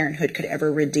Planned Parenthood could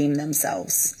ever redeem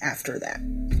themselves after that.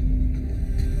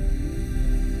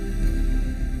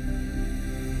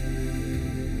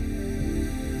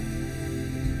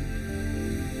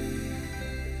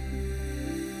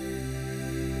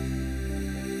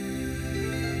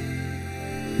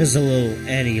 Here's a little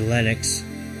Annie Lennox.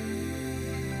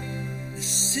 The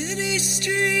city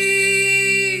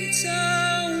streets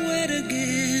are wet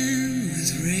again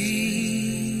with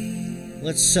rain.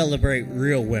 Let's celebrate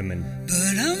real women.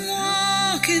 But I'm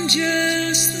walking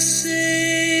just the same.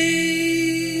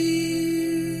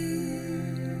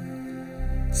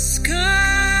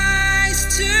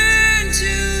 Skies turn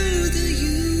to the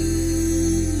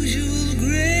usual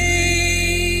gray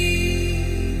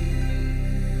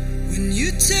when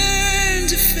you turn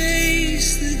to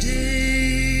face the day.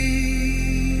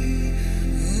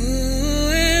 Oh,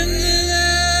 and the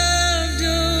love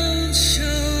don't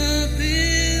show up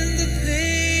in the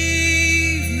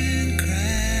pavement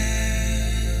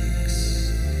cracks.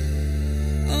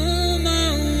 Oh, my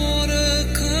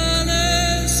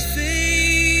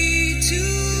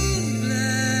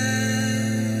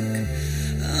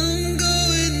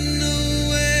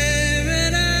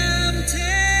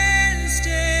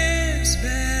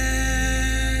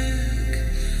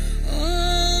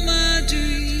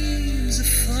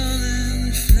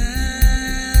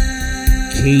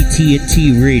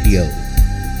KTNT Radio,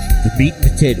 the Meat and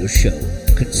Potato Show,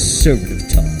 conservative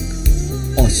talk,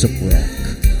 awesome rock.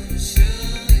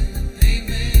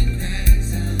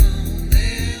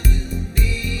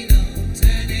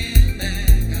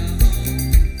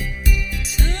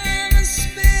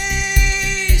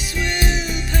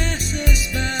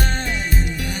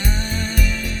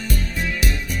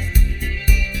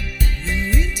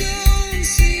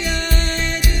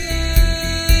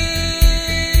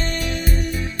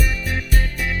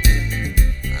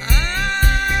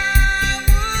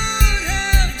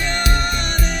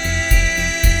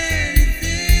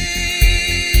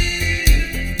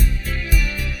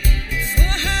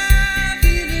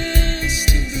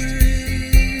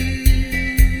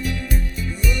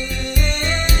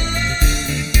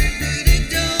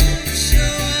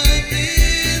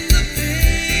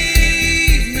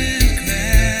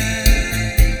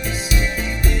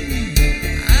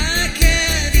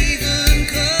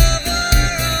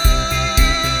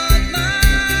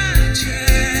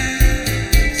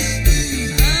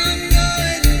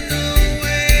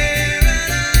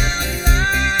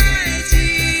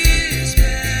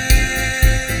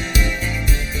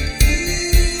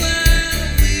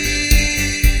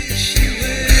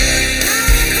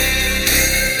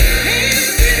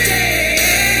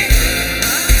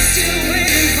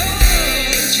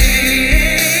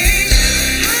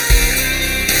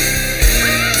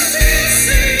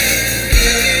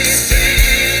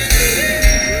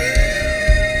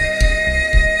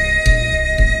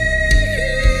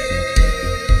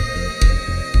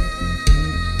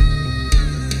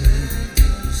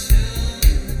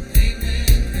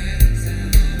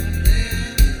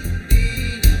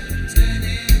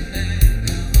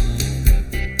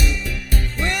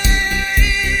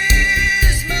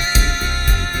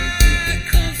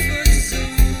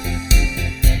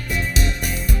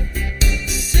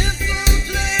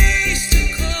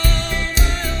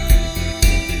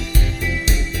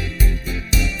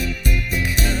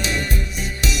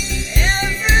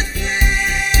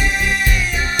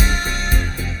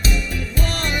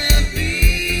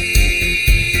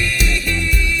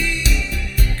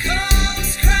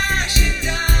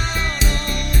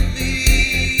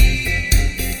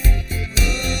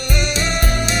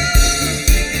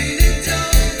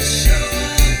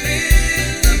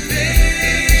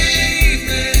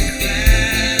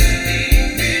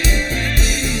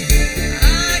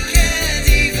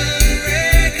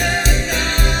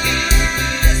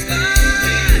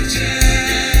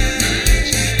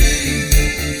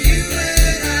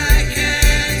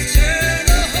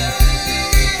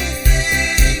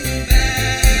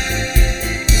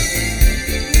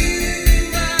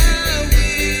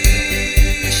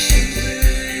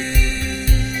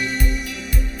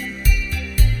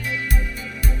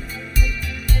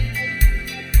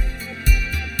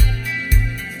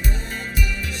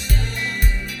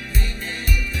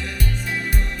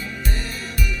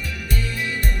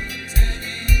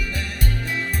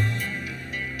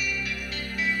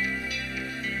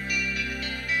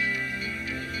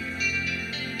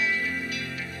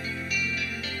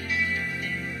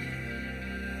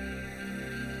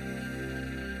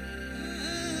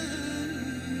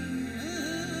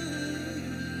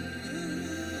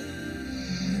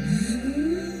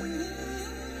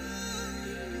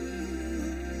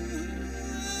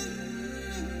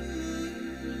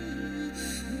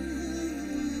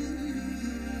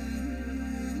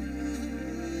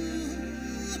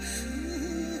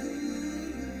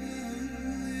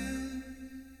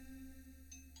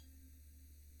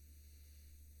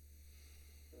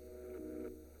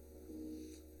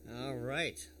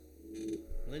 right.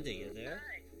 Linda, you there?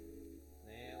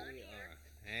 There we are.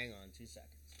 Hang on 2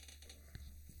 seconds.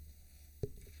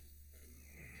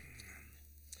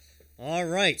 All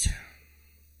right.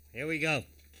 Here we go.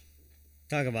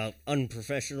 Talk about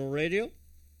unprofessional radio.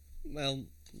 Well,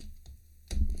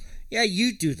 yeah,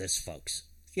 you do this, folks.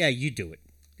 Yeah, you do it.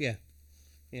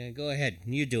 Yeah, go ahead.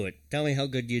 You do it. Tell me how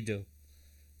good you do.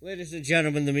 Ladies and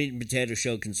gentlemen, the Meat and Potato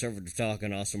Show, conservative talk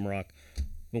and awesome rock.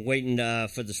 Been waiting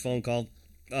for this phone call.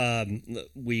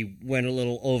 We went a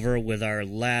little over with our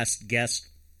last guest.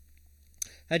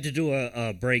 Had to do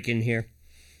a break in here.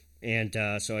 And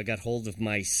so I got hold of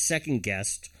my second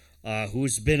guest,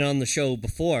 who's been on the show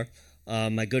before,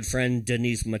 my good friend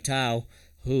Denise Matau,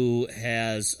 who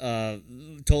has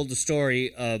told the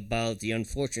story about the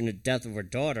unfortunate death of her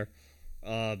daughter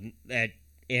at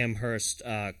Amherst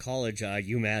College,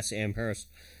 UMass Amherst,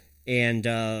 and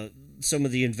some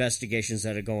of the investigations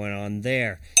that are going on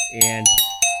there. And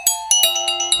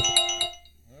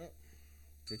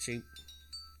did she?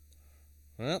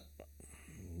 Well,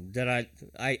 did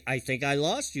I think I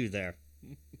lost you there.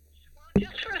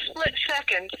 Just for a split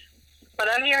second, but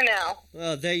I'm here now.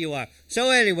 Well, there you are. So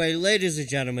anyway, ladies and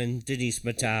gentlemen, Denise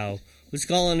Matau, who's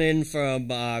calling in from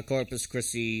Corpus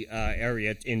Christi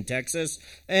area in Texas,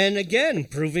 and again,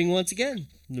 proving once again,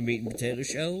 the Meat and Potato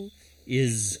Show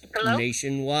is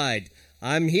nationwide.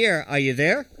 I'm here. Are you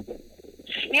there?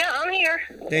 Yeah, I'm here.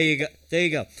 There you go. There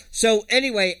you go. So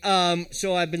anyway,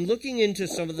 so I've been looking into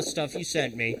some of the stuff you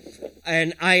sent me,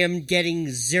 and I am getting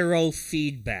zero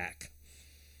feedback.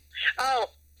 Oh,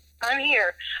 I'm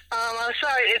here. I'm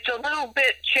sorry. It's a little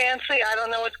bit chancy. I don't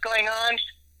know what's going on.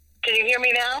 Can you hear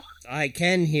me now? I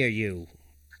can hear you.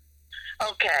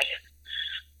 Okay.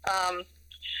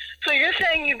 So you're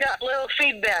saying you got little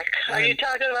feedback. Are you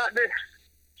talking about the...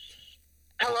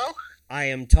 Hello? I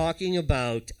am talking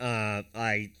about,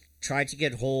 I tried to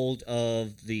get hold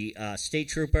of the state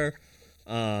trooper.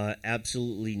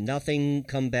 Absolutely nothing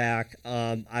come back.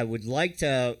 I would like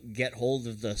to get hold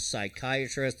of the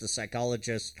psychiatrist, the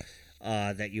psychologist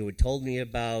that you had told me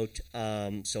about.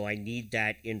 So I need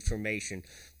that information.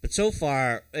 But so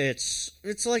far,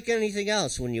 it's like anything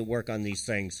else when you work on these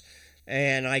things.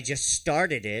 And I just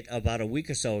started it about a week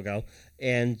or so ago.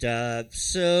 And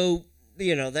so,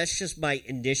 you know, that's just my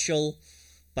initial,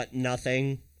 but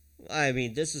nothing. I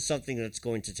mean, this is something that's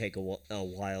going to take a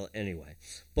while anyway.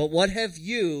 But what have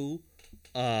you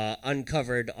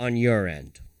uncovered on your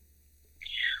end?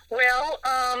 Well,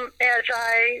 as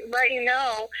I let you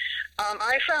know,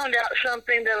 I found out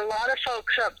something that a lot of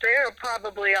folks up there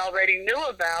probably already knew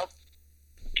about,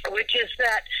 which is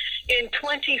that in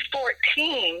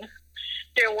 2014,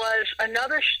 there was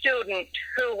another student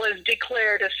who was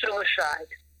declared a suicide.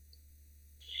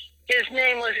 His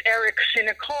name was Eric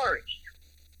Sinakori.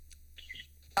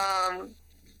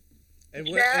 And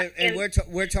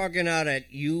we're talking out at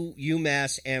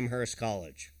UMass Amherst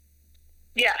College.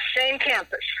 Yes, same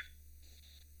campus.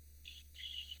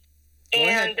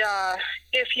 And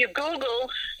if you Google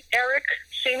Eric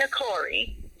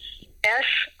Sinakori,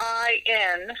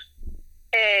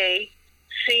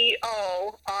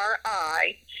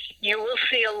 Sinakori, you will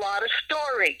see a lot of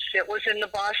stories. It was in the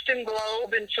Boston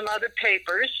Globe and some other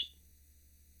papers.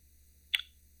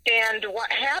 And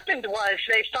what happened was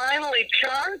they finally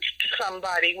charged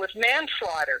somebody with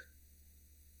manslaughter.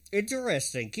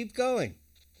 Interesting. Keep going.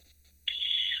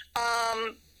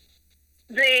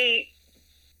 The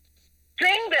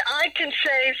thing that I can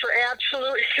say for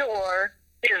absolute sure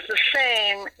is the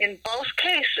same in both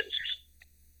cases.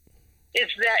 Is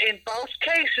that in both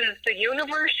cases, the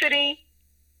university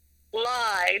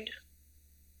lied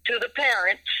to the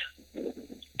parents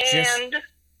and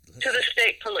to the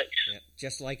state police. Yeah,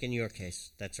 just like in your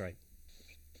case. That's right.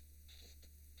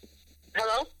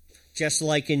 Hello? Just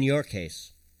like in your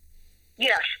case.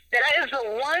 Yes. That is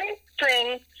the one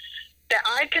thing that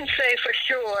I can say for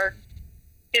sure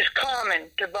is common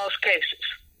to both cases.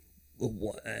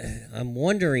 I'm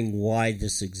wondering why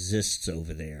this exists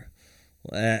over there.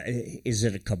 Is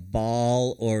it a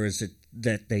cabal, or is it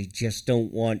that they just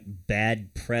don't want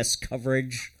bad press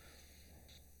coverage?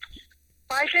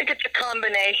 I think it's a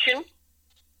combination.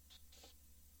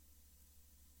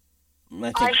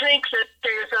 I think that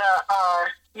there's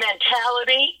a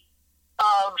mentality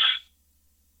of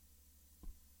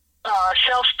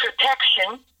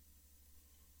self-protection,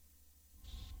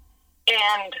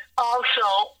 and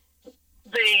also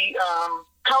the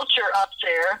culture up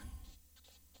there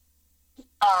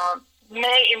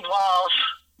may involve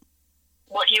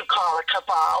what you call a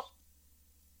cabal.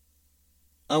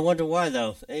 I wonder why,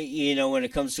 though. You know, when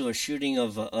it comes to a shooting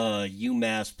of a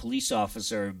UMass police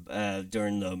officer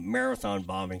during the marathon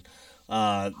bombing,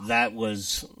 that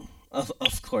was,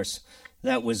 of course,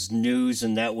 that was news,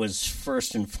 and that was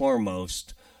first and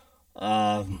foremost.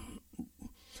 And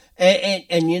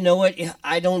you know what?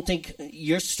 I don't think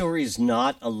your story is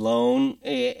not alone.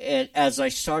 As I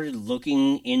started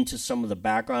looking into some of the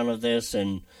background of this,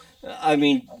 and I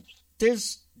mean,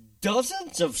 there's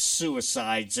dozens of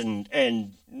suicides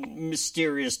and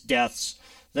mysterious deaths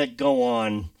that go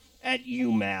on at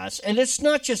UMass. And it's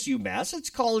not just UMass, it's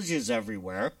colleges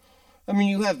everywhere. I mean,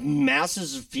 you have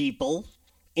masses of people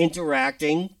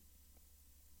interacting.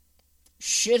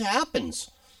 Shit happens,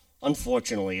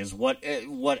 unfortunately, is what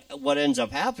ends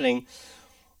up happening.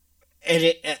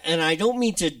 And I don't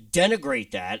mean to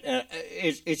denigrate that.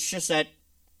 It's just that,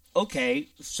 okay,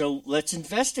 so let's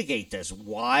investigate this.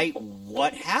 Why?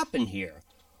 What happened here?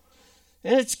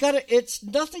 And it's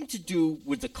nothing to do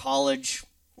with the college.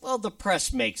 Well, the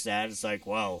press makes that. It's like,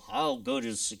 well, how good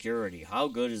is security? How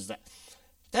good is that?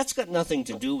 That's got nothing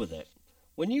to do with it.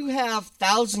 When you have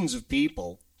thousands of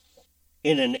people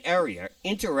in an area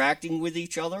interacting with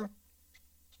each other,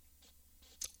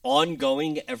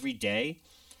 ongoing every day.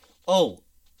 Oh,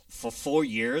 for 4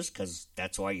 years, because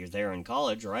that's why you're there in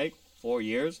college, right? 4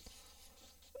 years.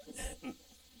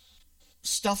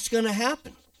 Stuff's going to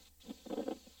happen.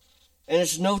 And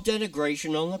it's no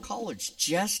denigration on the college.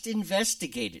 Just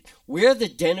investigate it. Where the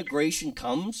denigration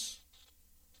comes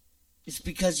is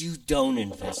because you don't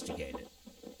investigate it.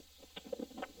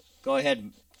 Go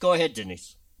ahead,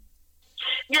 Denise.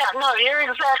 Yeah, no, you're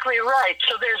exactly right.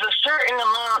 So there's a certain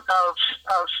amount of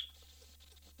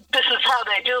this is how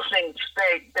they do things.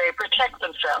 They protect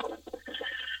themselves.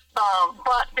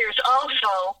 But there's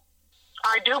also,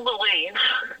 I do believe,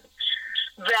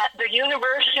 that the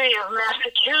University of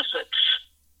Massachusetts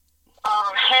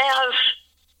has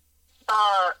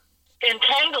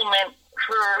entanglement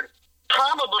for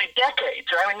probably decades.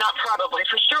 I mean, not probably,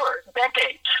 for sure,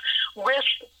 decades, with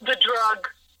the drug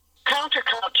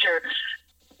counterculture,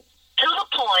 to the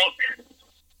point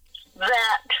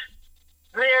that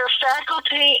their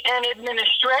faculty and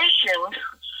administration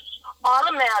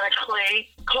automatically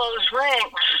close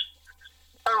ranks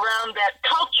around that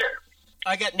culture.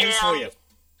 I got news for you.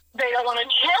 They don't want to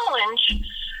challenge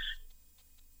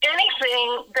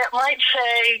anything that might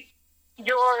say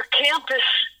your campus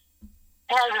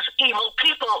has evil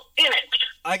people in it.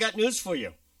 I got news for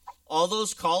you. All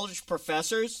those college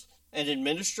professors and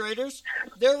administrators,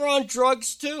 they're on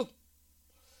drugs too.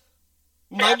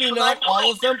 Maybe not all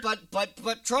of them,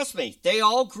 but trust me, they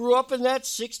all grew up in that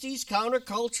 60s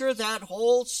counterculture, that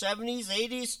whole 70s,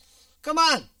 80s. Come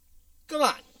on.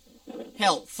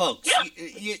 Hell, folks,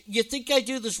 you think I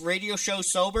do this radio show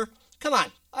sober? Come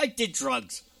on, I did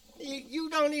drugs. You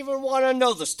don't even want to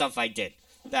know the stuff I did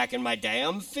back in my day.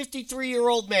 I'm a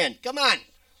 53-year-old man. Come on.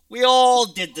 We all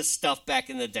did this stuff back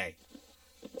in the day.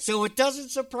 So it doesn't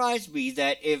surprise me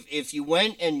that if you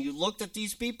went and you looked at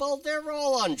these people, they're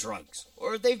all on drugs.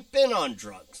 Or they've been on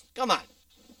drugs. Come on.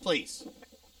 Please.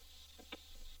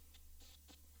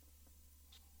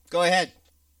 Go ahead.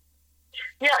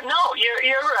 Yeah, no,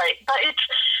 you're right. But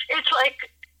it's like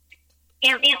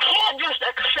you can't just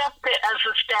accept it as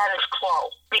a status quo,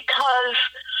 because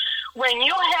when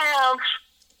you have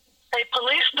a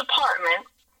police department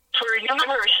for a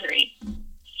university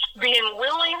being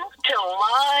willing to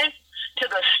lie to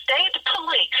the state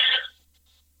police,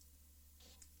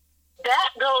 that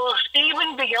goes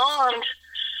even beyond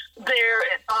their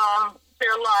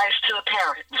lies to the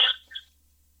parents.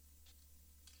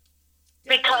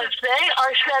 Because they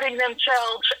are setting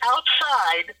themselves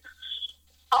outside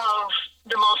of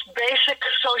the most basic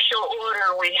social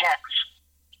order we have.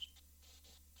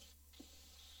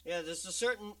 Yeah, there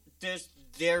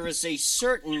is a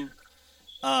certain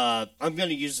I'm going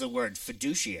to use the word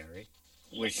fiduciary,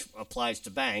 which applies to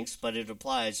banks, but it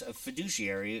applies a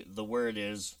fiduciary. The word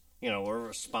is, a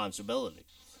responsibility.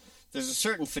 There's a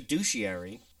certain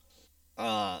fiduciary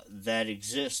that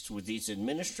exists with these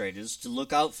administrators to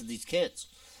look out for these kids.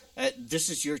 This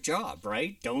is your job,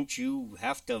 right? Don't you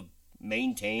have to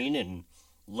maintain and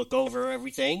look over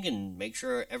everything and make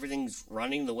sure everything's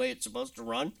running the way it's supposed to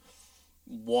run?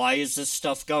 Why is this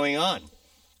stuff going on?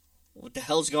 What the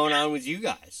hell's going on with you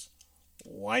guys?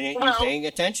 Why aren't you paying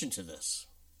attention to this?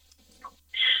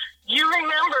 You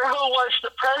remember who was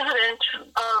the president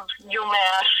of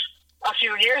UMass a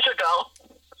few years ago?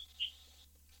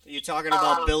 Are you talking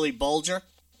about Billy Bulger?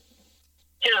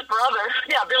 His brother,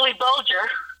 Billy Bulger.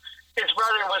 His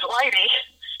brother was Whitey.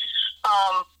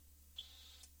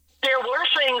 There were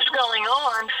things going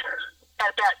on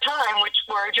at that time which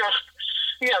were just,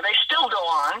 they still go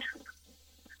on.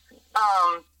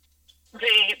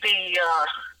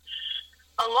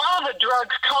 A lot of the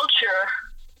drugs culture,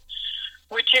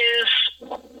 which is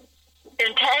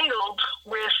entangled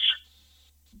with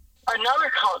another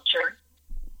culture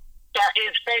that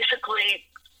is basically,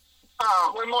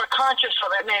 we're more conscious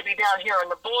of it maybe down here on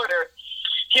the border,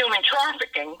 human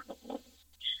trafficking.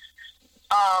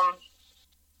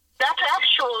 That's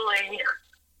actually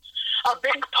a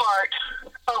big part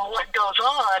of what goes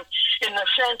on, in the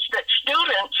sense that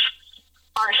students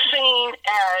are seen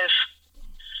as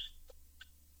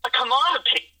a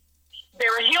commodity.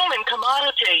 They're a human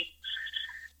commodity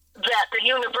that the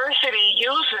university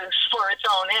uses for its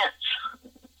own ends.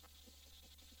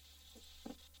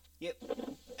 Yep.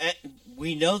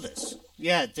 We know this.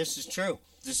 Yeah, this is true.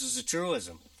 This is a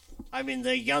truism. I mean,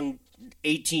 the young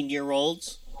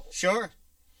 18-year-olds, sure,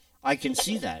 I can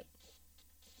see that.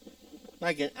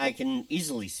 I can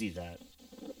easily see that.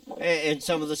 And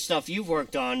some of the stuff you've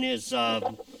worked on is,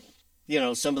 some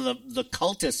of the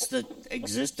cultists that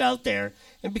exist out there.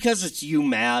 And because it's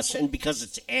UMass and because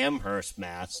it's Amherst,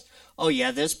 Mass. Oh,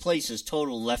 yeah, this place is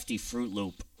total lefty Fruit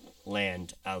Loop.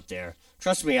 land out there.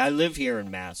 Trust me, I live here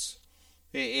in Mass.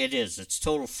 It is. It's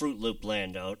total Fruit Loop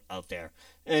land out there.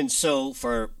 And so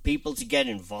for people to get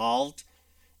involved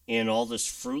in all this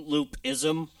Fruit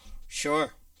Loop-ism,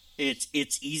 sure, it's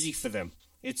easy for them.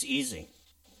 It's easy.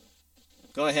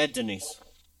 Go ahead, Denise.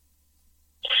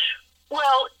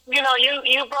 Well, you know,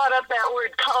 you brought up that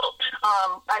word cult.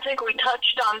 I think we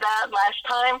touched on that last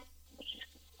time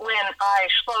when I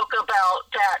spoke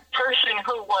about that person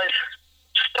who was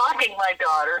stalking my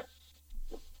daughter,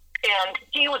 and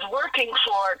he was working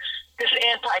for this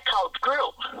anti-cult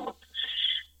group.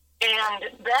 And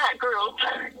that group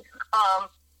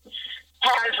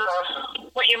has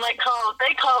what you might call,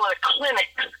 they call it a clinic.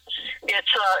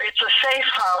 It's a safe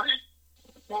house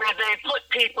where they put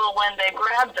people when they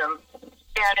grab them,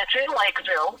 and it's in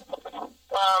Lakeville.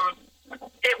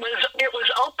 It was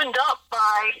opened up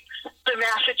by the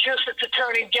Massachusetts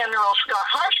Attorney General Scott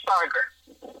Harshbarger,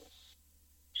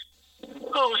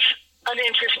 who's an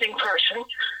interesting person,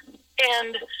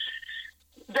 and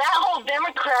that whole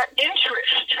Democrat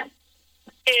interest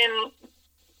in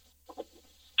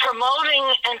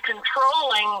promoting and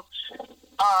controlling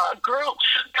groups,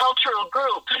 cultural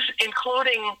groups,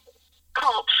 including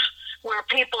cults, where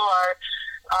people are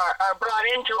brought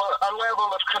into a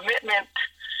level of commitment,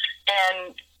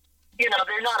 and you know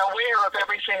they're not aware of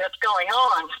everything that's going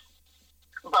on.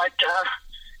 But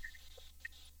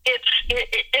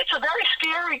it's a very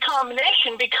scary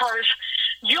combination because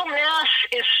UMass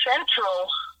is central,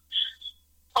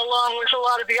 along with a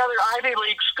lot of the other Ivy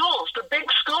League schools. The big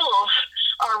schools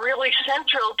are really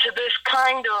central to this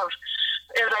kind of,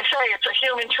 as I say, it's a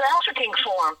human trafficking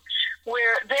form,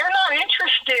 where they're not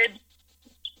interested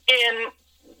in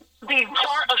being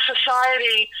part of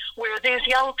society where these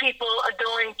young people are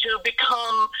going to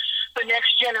become the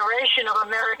next generation of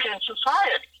American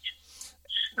society.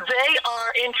 They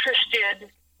are interested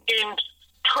in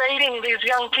trading these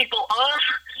young people off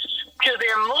to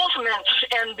their movements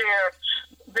and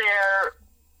their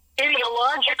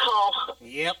ideological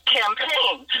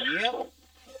campaigns.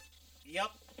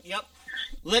 Yep.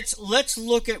 Let's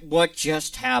look at what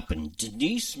just happened.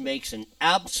 Denise makes an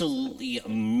absolutely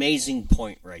amazing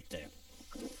point right there.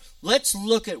 Let's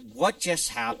look at what just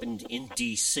happened in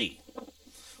D.C.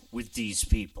 with these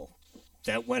people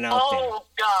that went out there. Oh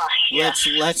gosh! Yes.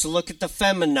 Let's look at the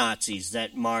feminazis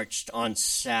that marched on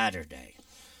Saturday.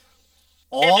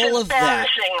 All of that.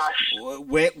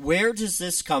 Where does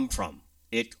this come from?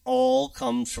 It all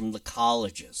comes from the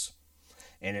colleges.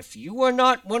 And if you are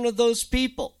not one of those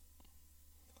people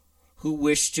who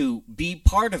wish to be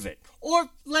part of it, or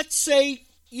let's say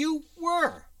you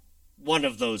were one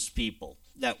of those people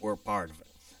that were part of it,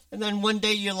 and then one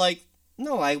day you're like,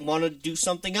 no, I want to do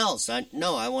something else. I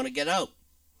want to get out.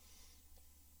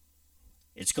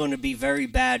 It's going to be very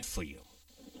bad for you.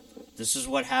 This is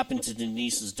what happened to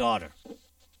Denise's daughter.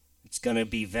 It's going to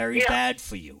be very bad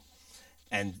for you.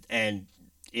 And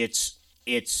it's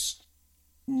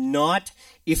not,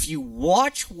 if you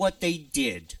watch what they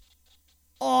did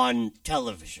on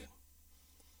television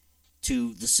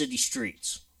to the city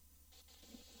streets,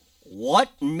 what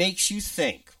makes you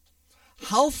think?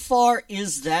 How far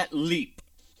is that leap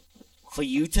for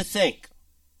you to think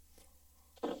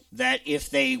that if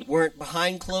they weren't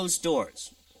behind closed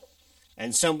doors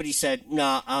and somebody said,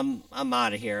 "No, I'm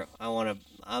out of here.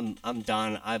 I'm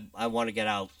done. I want to get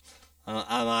out.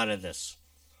 I'm out of this."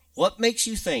 What makes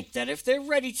you think that if they're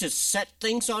ready to set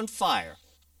things on fire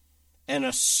and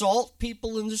assault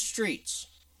people in the streets,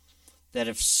 that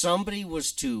if somebody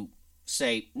was to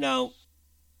say, "No,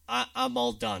 I'm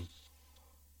all done,"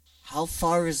 how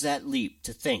far is that leap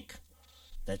to think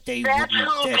that they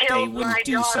wouldn't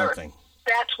do something?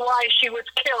 That's why she was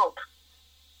killed.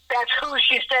 That's who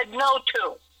she said no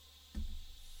to.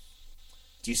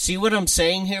 Do you see what I'm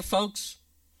saying here, folks?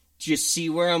 Do you see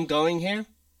where I'm going here?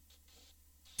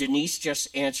 Denise just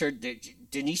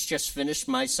finished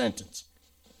my sentence.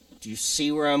 Do you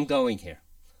see where I'm going here?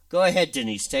 Go ahead,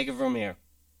 Denise. Take it from here.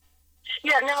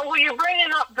 Yeah, now, were you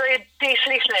bringing up the DC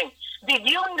thing? Did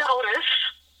you notice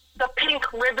the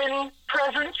pink ribbon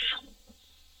presence?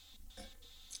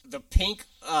 The pink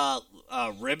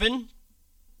ribbon?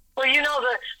 Well, you know,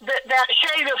 that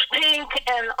shade of pink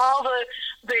and all the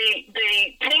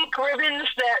pink ribbons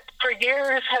that for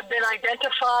years have been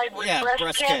identified with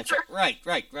breast cancer. Right.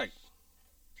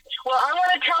 Well, I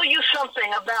want to tell you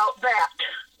something about that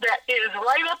is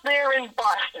right up there in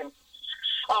Boston.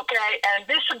 Okay, and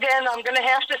this again, I'm going to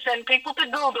have to send people to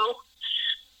Google.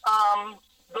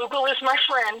 Google is my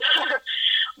friend.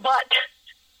 But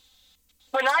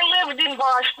when I lived in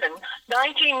Boston,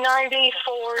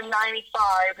 1994,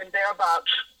 95, and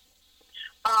thereabouts,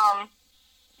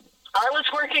 I was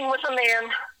working with a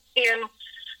man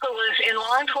who was in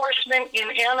law enforcement in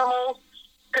animal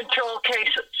control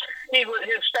cases.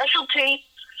 His specialty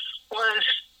was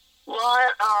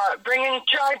bringing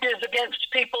charges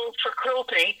against people for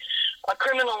cruelty,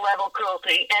 criminal level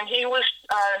cruelty, and he was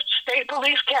a state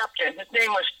police captain. His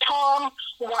name was Tom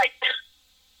White.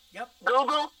 Yep.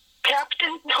 Google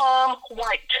Captain Tom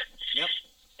White. Yep.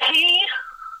 He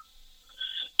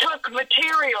took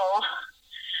material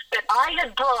that I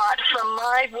had brought from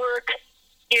my work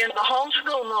in the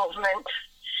homeschool movement,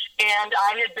 and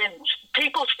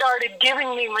people started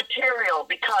giving me material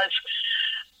because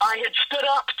I had stood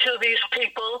up to these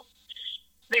people,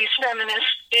 these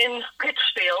feminists in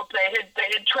Pittsfield. They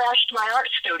had trashed my art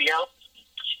studio,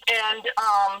 and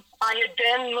I had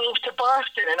then moved to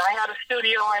Boston, and I had a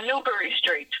studio on Newbury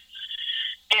Street.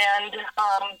 And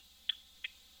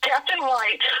Captain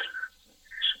White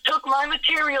took my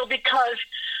material because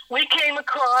we came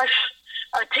across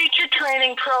a teacher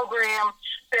training program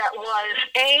that was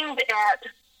aimed at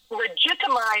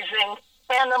legitimizing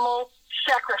animal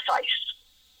sacrifice.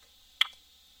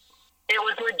 It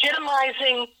was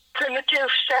legitimizing primitive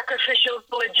sacrificial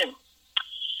religion.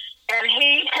 And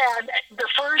he had the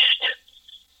first,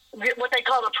 what they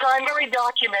call the primary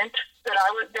document that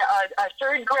a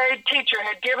third grade teacher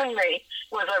had given me,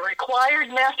 was a required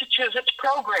Massachusetts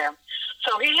program.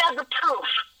 So he had the proof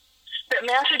that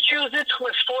Massachusetts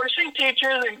was forcing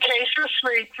teachers in K through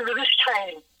 3 through this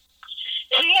training.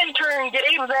 He in turn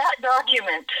gave that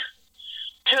document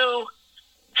to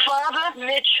Father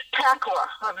Mitch Pacwa,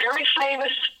 a very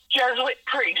famous Jesuit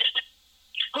priest,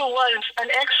 who was an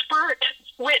expert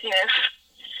witness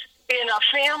in a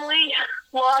family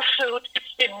lawsuit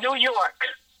in New York,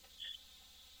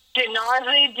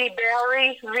 Denazzi,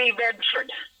 DeBarry v.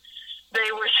 Bedford.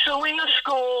 They were suing a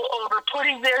school over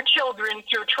putting their children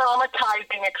through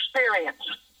traumatizing experience.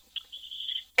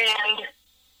 And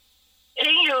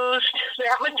he used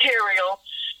that material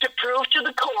to prove to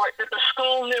the court that the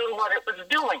school knew what it was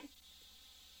doing,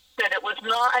 that it was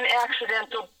not an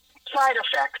accidental side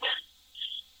effect.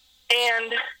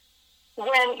 And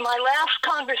when my last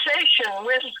conversation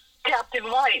with Captain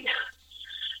White,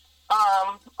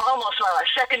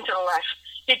 second to the last,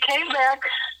 he came back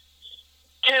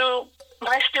to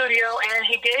my studio and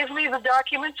he gave me the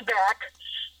documents back,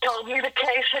 told me the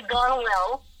case had gone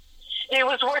well. He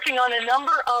was working on a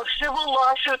number of civil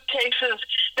lawsuit cases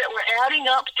that were adding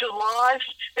up to laws.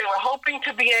 They were hoping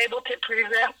to be able to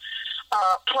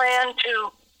plan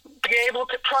to be able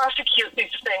to prosecute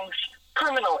these things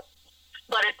criminally.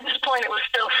 But at this point, it was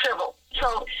still civil.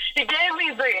 So he gave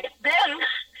me then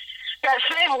that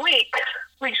same week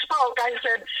we spoke, I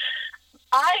said,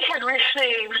 I had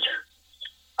received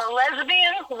a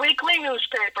lesbian weekly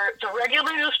newspaper. It's a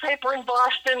regular newspaper in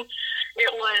Boston.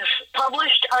 It was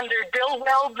published under Bill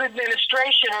Weld's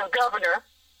administration as governor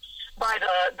by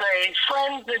the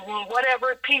Friends and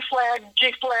whatever, P-Flag,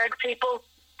 G-Flag people.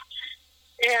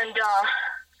 And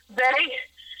they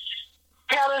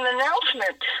had an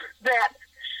announcement that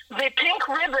the Pink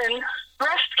Ribbon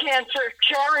Breast Cancer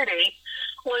Charity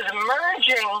was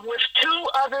merging with 2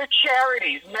 other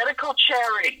charities, medical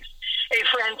charities, a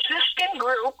Franciscan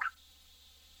group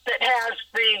that has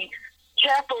the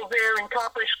chapel there in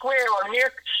Copley Square, or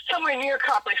somewhere near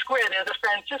Copley Square. There's a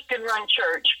Franciscan-run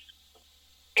church,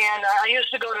 and I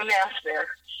used to go to Mass there.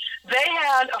 They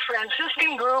had a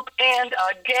Franciscan group and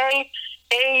a gay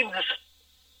AIDS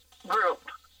group.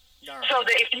 Right. So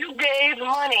that if you gave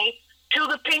money to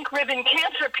the Pink Ribbon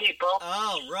Cancer people,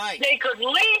 they could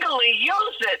legally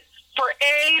use it for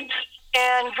AIDS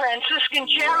and Franciscan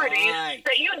charities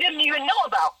that you didn't even know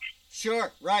about.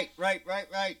 Sure, right.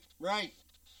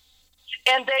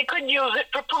 And they could use it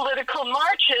for political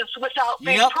marches without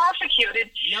being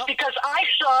prosecuted, because I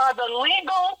saw the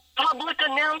legal public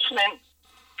announcement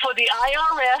for the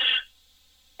IRS,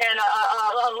 and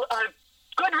a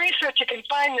good researcher can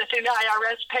find this in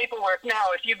IRS paperwork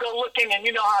now. If you go looking and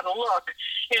you know how to look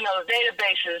in those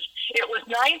databases, it was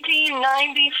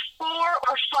 1994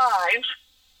 or 5,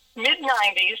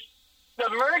 mid-90s, the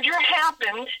merger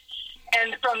happened,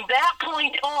 and from that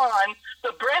point on,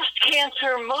 the breast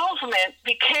cancer movement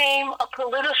became a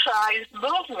politicized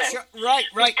movement. Sure, right.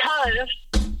 Because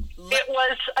it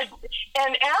was,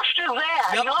 and after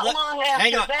that, long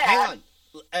after that... Hang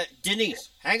on. Denise,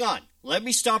 hang on. Let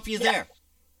me stop you there.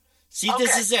 See,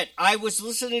 this is it. I was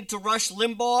listening to Rush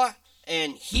Limbaugh,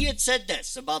 and he had said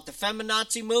this about the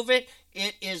feminazi movement.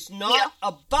 It is not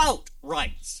about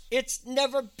rights. It's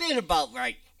never been about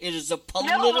right. It is a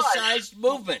politicized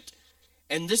movement.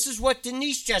 And this is what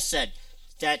Denise just said,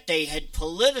 that they had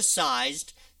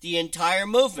politicized the entire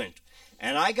movement.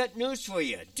 And I got news for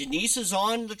you. Denise is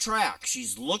on the track.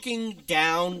 She's looking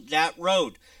down that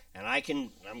road. And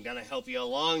I'm going to help you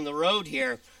along the road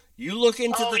here. You look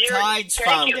into the Tides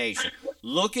Foundation.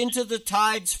 Look into the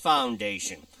Tides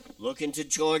Foundation. Look into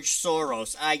George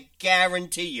Soros. I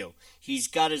guarantee you, he's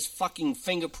got his fucking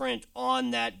fingerprint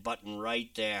on that button right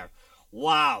there.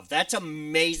 Wow, that's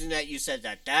amazing that you said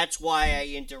that. That's why I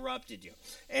interrupted you.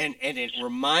 And it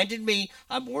reminded me,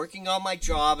 I'm working on my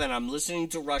job, and I'm listening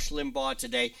to Rush Limbaugh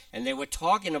today, and they were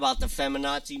talking about the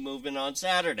feminazi movement on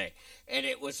Saturday. And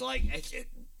it was like,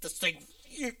 this thing,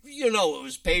 you know it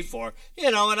was paid for,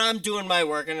 and I'm doing my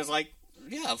work, and it's like,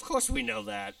 yeah, of course we know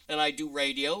that. And I do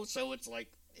radio, so it's like,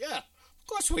 yeah, of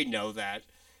course we know that.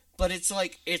 But it's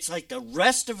like the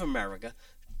rest of America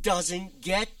doesn't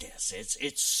get this.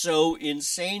 It's so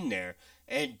insane there.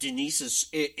 And Denise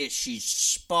she's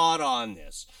spot on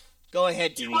this. Go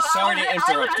ahead, Denise. Well, Sorry to interrupt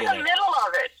you. I was in the middle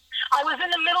of it. I was in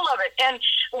the middle of it. And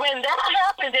when that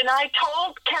happened, and I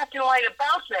told Captain White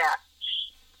about that,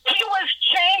 he was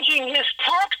changing his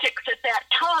tactics at that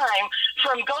time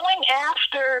from going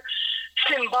after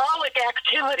symbolic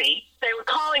activity. They were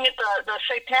calling it the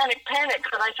satanic panic,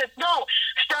 but I said, no,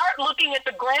 start looking at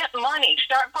the grant money.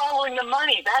 Start following the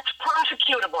money. That's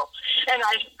prosecutable. And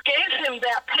I gave him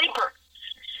that paper.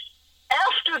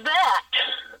 After that,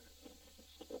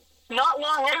 not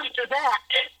long after that,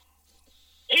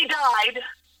 he died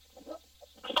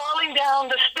falling down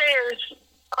the stairs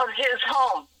of his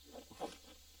home.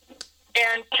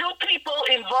 And two people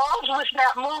involved with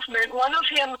that movement, one of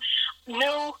them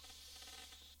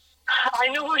I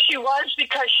knew who she was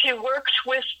because she worked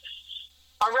with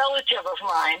a relative of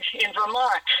mine in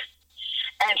Vermont,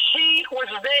 and she was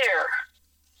there.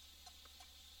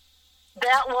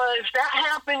 That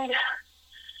happened,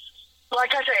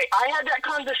 like I say, I had that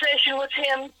conversation with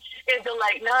him in the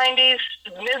late 90s,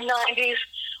 mid-90s.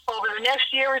 Over the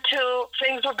next year or two,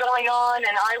 things were going on,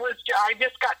 and I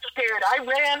just got scared. I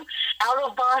ran out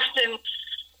of Boston.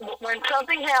 When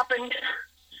something happened,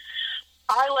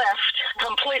 I left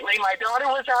completely. My daughter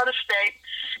was out of state,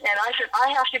 and I said, I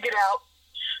have to get out.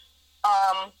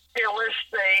 There was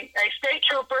a state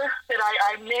trooper that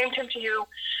I named him to you.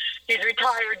 He's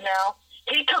retired now.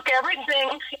 He took everything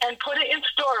and put it in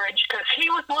storage because he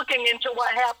was looking into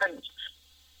what happened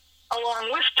along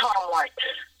with Tom White.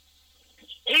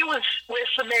 He was with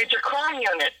the Major Crime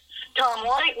Unit. Tom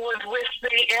White was with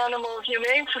the Animal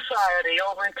Humane Society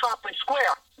over in Copley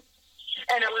Square.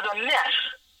 And it was a mess.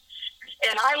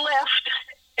 And I left,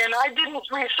 and I didn't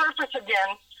resurface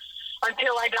again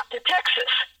until I got to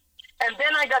Texas. And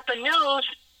then I got the news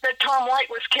that Tom White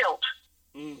was killed.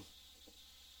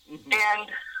 Mm-hmm. And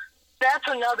that's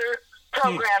another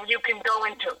program you can go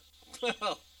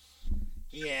into.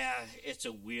 Yeah, it's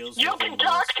a wheels. You can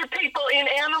talk to people in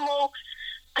animal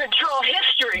control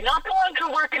history, not the ones who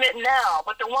work in it now,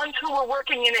 but the ones who were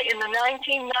working in it in the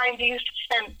 1990s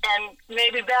and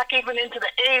maybe back even into the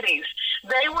 80s.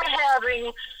 They were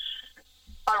having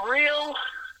a real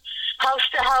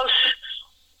house-to-house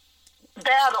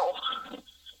battle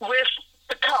with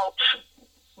the cult,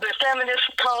 the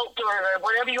feminist cult, or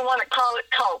whatever you want to call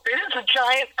it, cult. It is a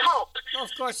giant cult. Oh,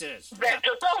 of course it is. That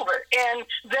took over. And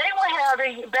they were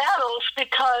having battles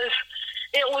because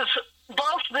it was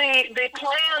both the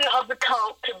plan of the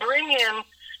cult to bring in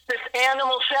this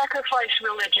animal sacrifice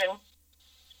religion,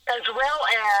 as well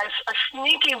as a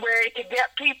sneaky way to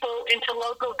get people into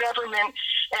local government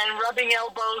and rubbing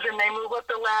elbows, and they move up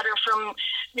the ladder from,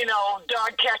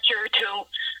 dog catcher to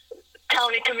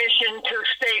county commission to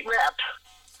state rep.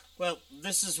 Well,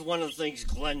 this is one of the things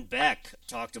Glenn Beck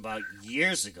talked about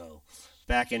years ago,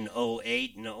 back in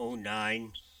 2008 and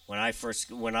 2009, when I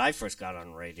first got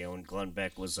on radio, and Glenn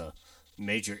Beck was a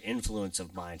major influence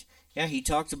of mine. Yeah, he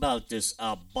talked about this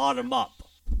bottom up,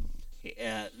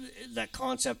 that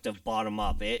concept of bottom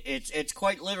up. It's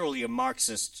quite literally a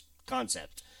Marxist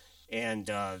concept, and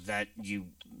that you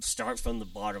start from the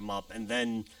bottom up, and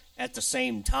then at the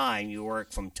same time you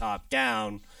work from top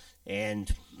down,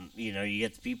 and you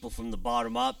get the people from the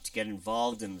bottom up to get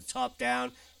involved in the top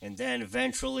down, and then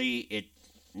eventually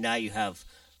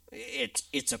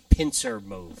it's a pincer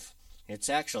move. It's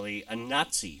actually a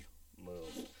Nazi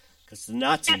move, because the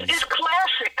Nazis... It's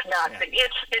classic Nazi. Yeah.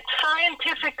 It's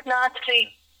scientific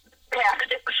Nazi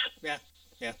tactics. Yeah.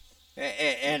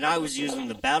 And I was using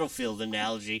the battlefield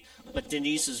analogy, but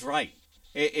Denise is right.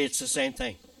 It's the same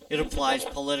thing. It applies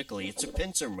politically. It's a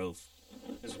pincer move,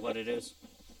 is what it is.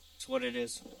 It's what it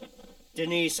is.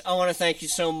 Denise, I want to thank you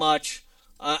so much.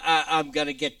 I'm going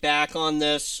to get back on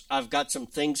this. I've got some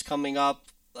things coming up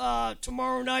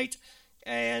tomorrow night,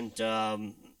 and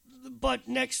but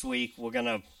next week we're going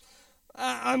to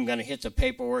I'm going to hit the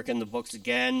paperwork and the books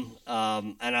again.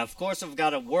 And, of course, I've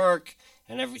got to work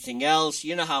and everything else.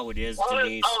 You know how it is,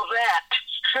 Denise. Oh,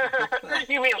 that.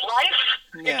 You mean life?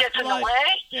 Yeah, it gets in life. the way?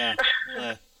 Yeah.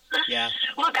 Yeah.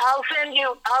 Look, I'll send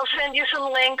you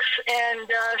some links and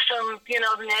some,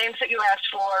 the names that you asked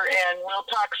for, and we'll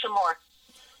talk some more.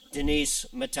 Denise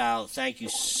Matau, thank you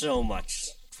so much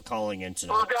for calling in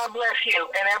today. Well, God bless you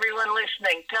and everyone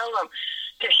listening. Tell them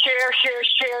to share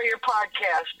your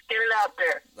podcast. Get it out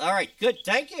there. All right, good.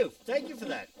 Thank you. Thank you for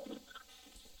that.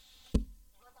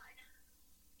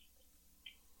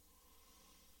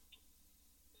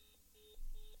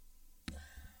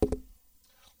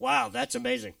 Wow, that's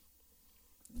amazing.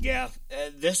 Yeah,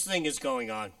 this thing is going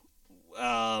on.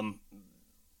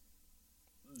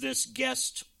 This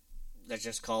guest that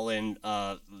just called in,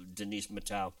 Denise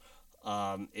Matau,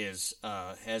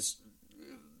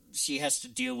 she has to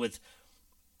deal with.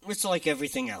 It's like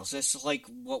everything else. It's like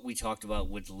what we talked about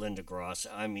with Linda Gross.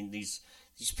 I mean, these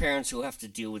parents who have to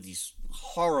deal with these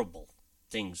horrible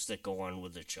things that go on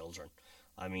with their children.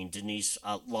 I mean, Denise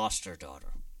lost her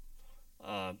daughter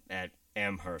at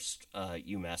Amherst,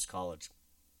 UMass College.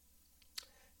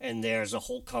 And there's a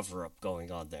whole cover-up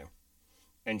going on there.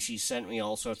 And she sent me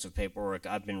all sorts of paperwork.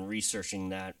 I've been researching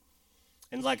that.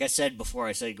 And like I said before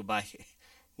I say goodbye,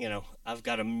 I've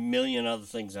got a million other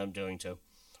things I'm doing too.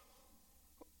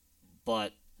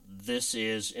 But this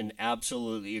is an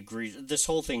absolutely egregious... This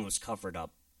whole thing was covered up.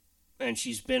 And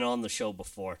she's been on the show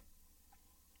before.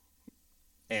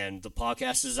 And the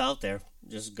podcast is out there.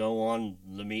 Just go on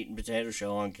the Meat and Potato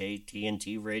Show on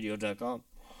KTNTradio.com.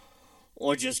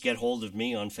 Or just get hold of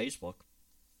me on Facebook.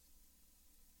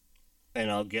 And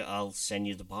I'll send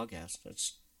you the podcast.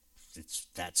 It's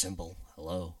that simple.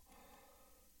 Hello.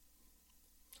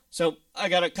 So, I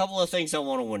got a couple of things I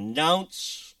want to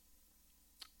announce.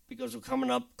 Because we're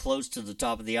coming up close to the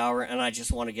top of the hour. And I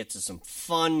just want to get to some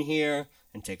fun here.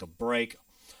 And take a break.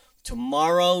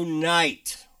 Tomorrow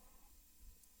night...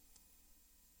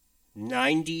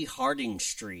 90 Harding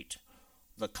Street,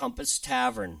 the Compass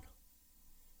Tavern.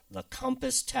 The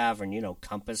Compass Tavern,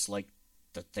 compass like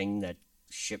the thing that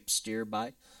ships steer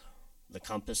by. The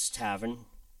Compass Tavern,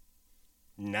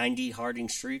 90 Harding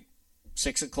Street,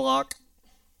 6 o'clock.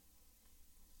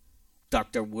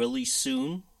 Dr. Willie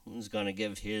Soon is going to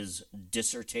give his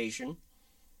dissertation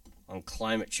on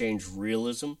climate change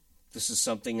realism. This is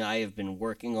something I have been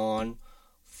working on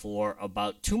for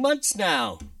about 2 months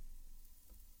now.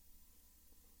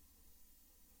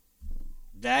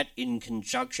 That in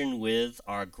conjunction with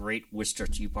our Great Worcester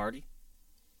Tea Party.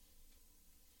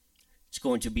 It's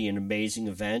going to be an amazing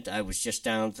event. I was just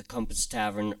down at the Compass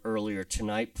Tavern earlier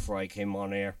tonight before I came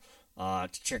on air to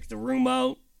check the room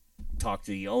out, talk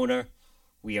to the owner.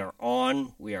 We are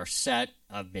on. We are set.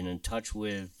 I've been in touch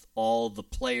with all the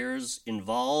players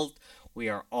involved. We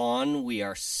are on. We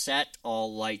are set.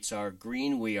 All lights are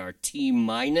green. We are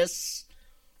T-minus.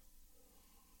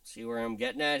 See where I'm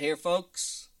getting at here,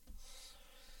 folks?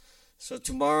 So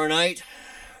tomorrow night,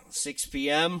 6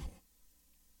 p.m.,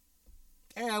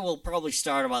 we'll probably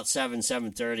start about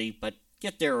 7:30, but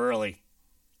get there early.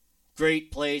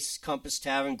 Great place, Compass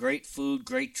Tavern, great food,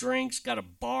 great drinks, got a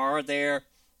bar there,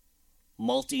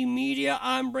 multimedia.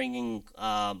 I'm bringing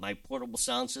my portable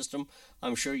sound system.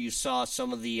 I'm sure you saw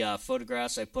some of the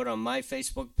photographs I put on my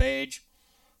Facebook page.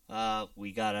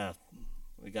 We got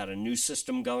a new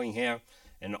system going here,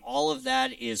 and all of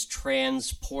that is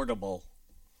transportable.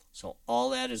 So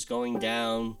all that is going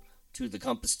down to the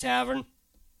Compass Tavern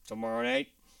tomorrow night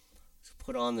to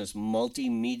put on this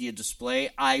multimedia display.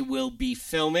 I will be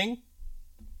filming.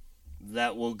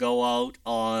 That will go out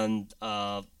on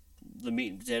the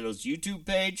Meat and Potatoes YouTube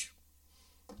page,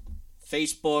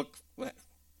 Facebook.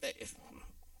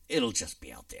 It'll just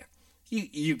be out there.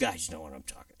 You guys know what I'm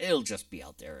talking. It'll just be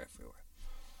out there everywhere.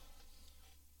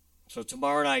 So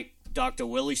tomorrow night, Dr.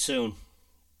 Willie Soon.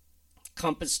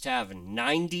 Compass Tavern,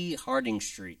 90 Harding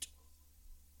Street.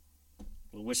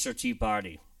 The Worcester Tea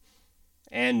Party.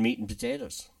 And Meat and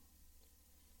Potatoes.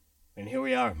 And here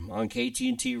we are on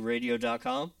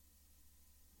KTNTradio.com.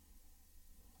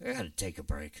 I gotta take a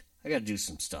break. I gotta do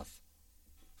some stuff.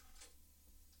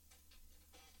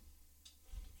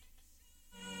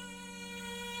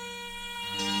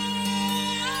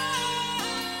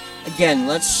 Again,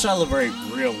 let's celebrate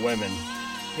real women.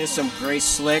 Here's some Grace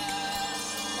Slick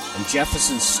and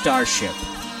Jefferson Starship.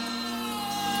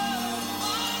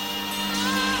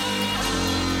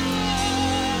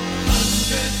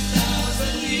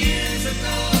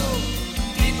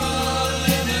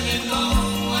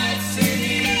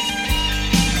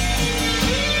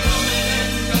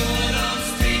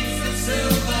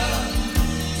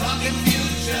 Talking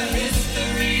future history.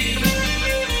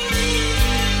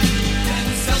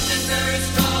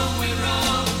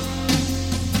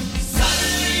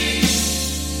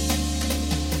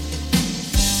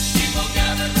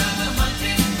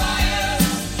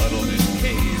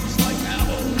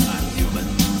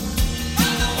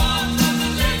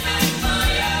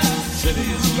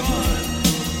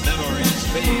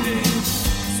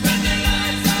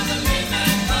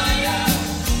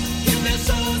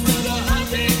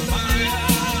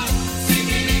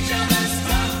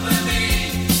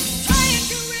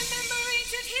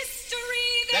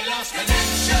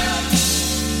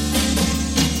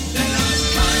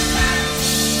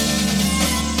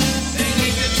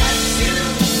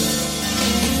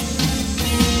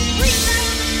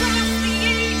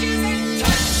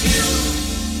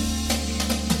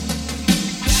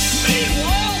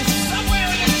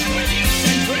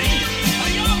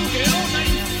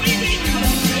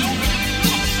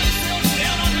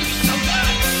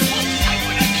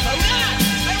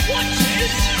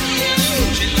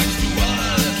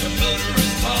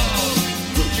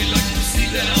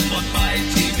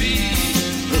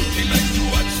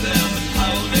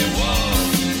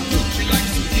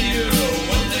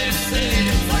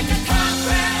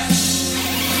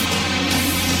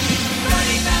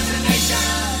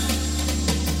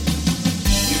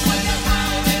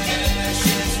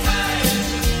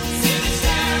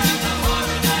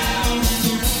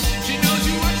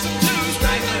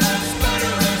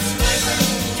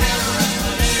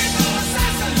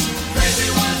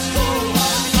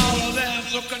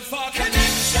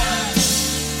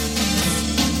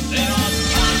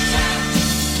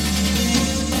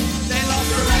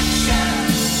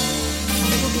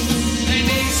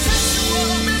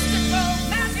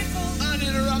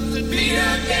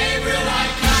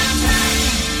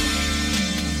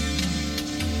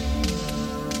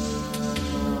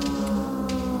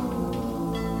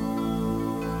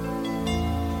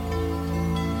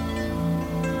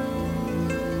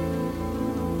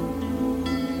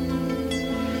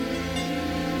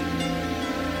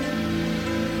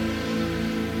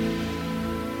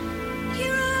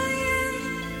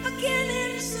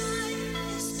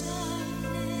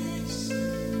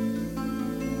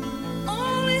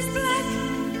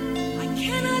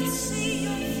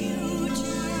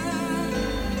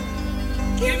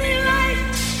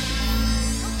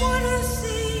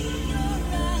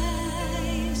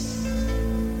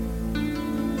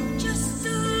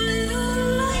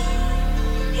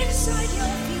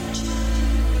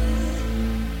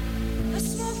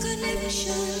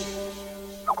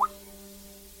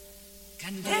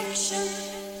 Connection.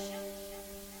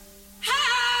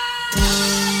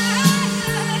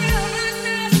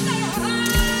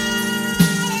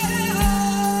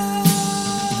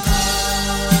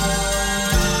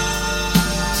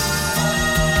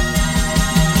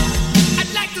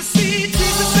 I'd like to see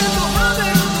Jesus and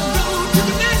Muhammad on the road to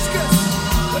Damascus.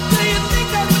 What do you think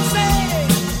they would say?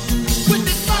 With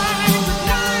the fire with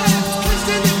knives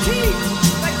twisting their teeth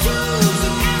like Jews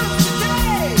and Arabs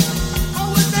today. Or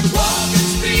with that walk and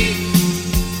speak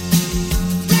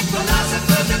like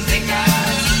philosophers and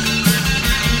thinkers.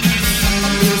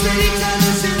 Amusing each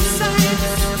other's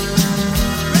insights,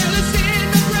 relishing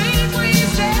the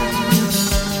brainwaves there.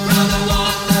 Round the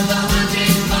warmth of the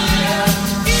hunting fire,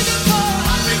 even for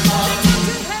hungry folks,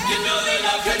 you know they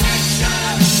love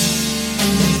connection,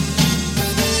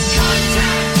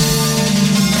 contact,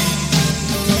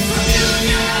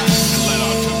 communion. Let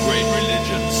our two great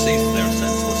religions cease their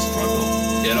senseless struggle.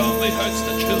 It only hurts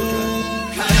the children.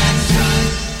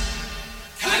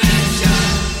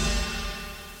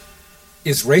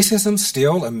 Is racism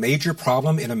still a major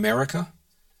problem in America?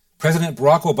 President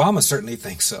Barack Obama certainly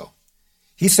thinks so.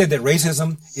 He said that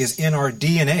racism is in our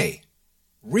DNA.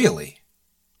 Really?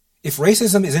 If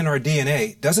racism is in our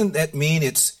DNA, doesn't that mean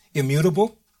it's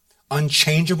immutable,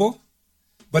 unchangeable?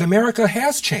 But America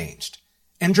has changed,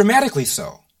 and dramatically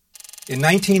so. In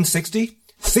 1960,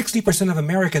 60% of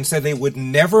Americans said they would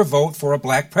never vote for a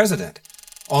black president.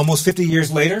 Almost 50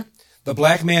 years later, the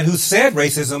black man who said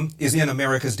racism is in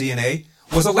America's DNA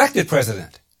was elected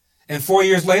president, and 4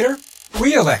 years later,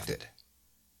 re-elected.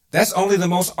 That's only the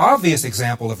most obvious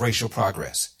example of racial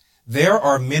progress. There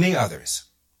are many others.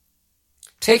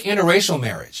 Take interracial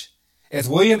marriage. As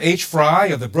William H. Fry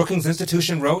of the Brookings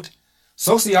Institution wrote,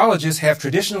 sociologists have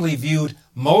traditionally viewed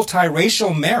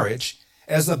multiracial marriage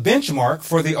as a benchmark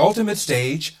for the ultimate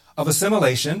stage of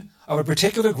assimilation of a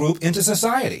particular group into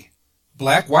society.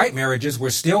 Black-white marriages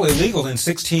were still illegal in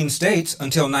 16 states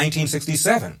until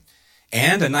 1967,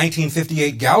 and a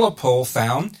 1958 Gallup poll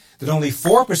found that only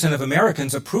 4% of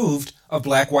Americans approved of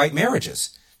black-white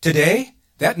marriages. Today,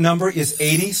 that number is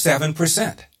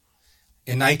 87%.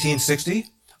 In 1960,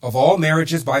 of all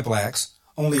marriages by blacks,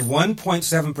 only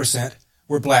 1.7%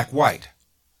 were black-white.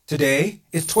 Today,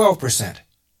 it's 12%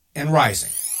 and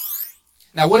rising.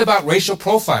 Now, what about racial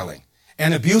profiling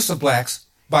and abuse of blacks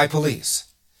by police?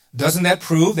 Doesn't that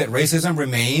prove that racism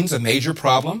remains a major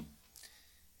problem?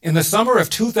 In the summer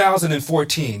of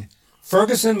 2014,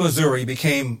 Ferguson, Missouri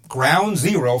became ground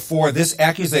zero for this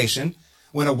accusation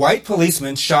when a white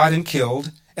policeman shot and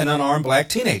killed an unarmed black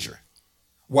teenager.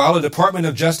 While a Department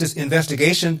of Justice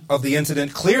investigation of the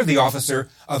incident cleared the officer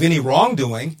of any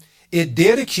wrongdoing, it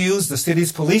did accuse the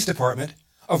city's police department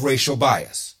of racial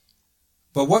bias.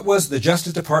 But what was the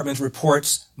Justice Department's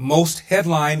report's most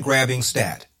headline-grabbing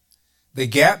stat? The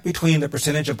gap between the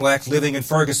percentage of blacks living in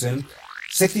Ferguson,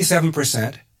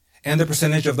 67%, and the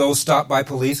percentage of those stopped by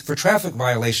police for traffic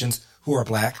violations who are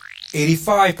black,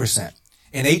 85%,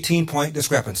 an 18-point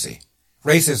discrepancy.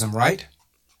 Racism, right?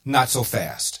 Not so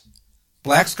fast.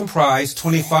 Blacks comprise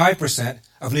 25%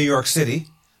 of New York City,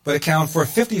 but account for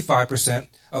 55%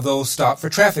 of those stopped for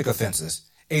traffic offenses,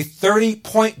 a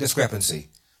 30-point discrepancy,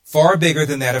 far bigger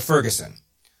than that of Ferguson.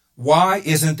 Why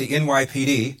isn't the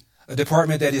NYPD, a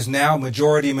department that is now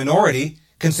majority-minority,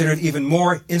 considered even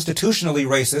more institutionally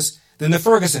racist than the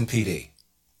Ferguson PD?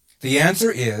 The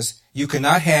answer is you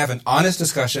cannot have an honest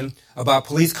discussion about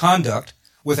police conduct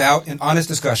without an honest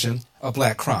discussion of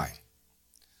black crime.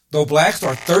 Though blacks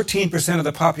are 13% of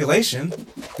the population,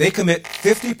 they commit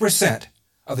 50%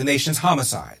 of the nation's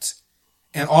homicides.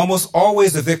 And almost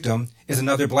always the victim is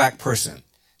another black person,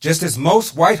 just as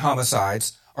most white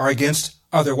homicides are against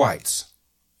other whites.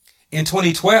 In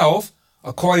 2012,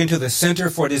 according to the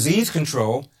Center for Disease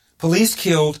Control, police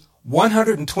killed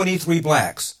 123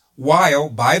 blacks, while,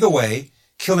 by the way,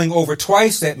 killing over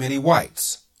twice that many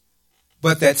whites.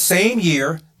 But that same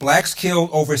year, blacks killed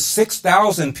over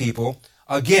 6,000 people,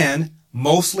 again,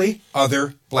 mostly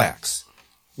other blacks.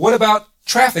 What about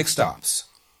traffic stops?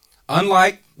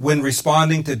 Unlike when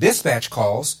responding to dispatch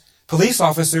calls, police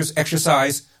officers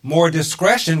exercise more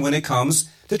discretion when it comes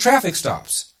to traffic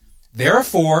stops.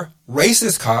 Therefore,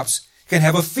 racist cops can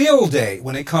have a field day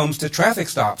when it comes to traffic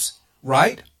stops,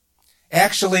 right?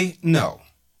 Actually, no.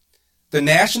 The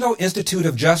National Institute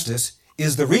of Justice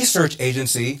is the research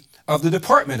agency of the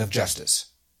Department of Justice.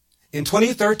 In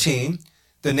 2013,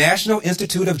 the National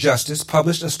Institute of Justice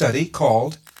published a study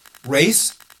called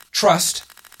Race, Trust,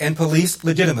 and Police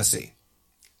Legitimacy.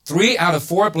 3 out of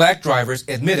 4 black drivers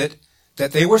admitted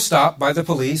that they were stopped by the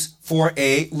police for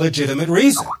a legitimate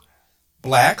reason.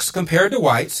 Blacks, compared to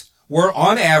whites, were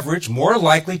on average more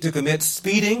likely to commit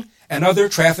speeding and other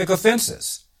traffic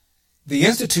offenses. The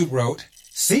Institute wrote,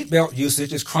 seatbelt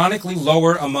usage is chronically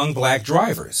lower among black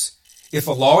drivers. If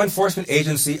a law enforcement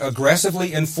agency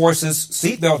aggressively enforces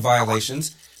seatbelt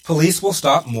violations, police will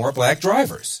stop more black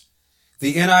drivers.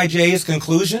 The NIJ's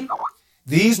conclusion?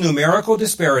 These numerical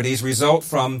disparities result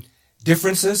from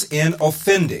differences in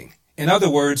offending. In other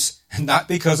words, not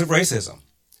because of racism.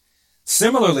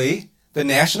 Similarly, the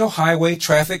National Highway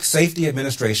Traffic Safety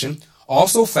Administration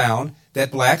also found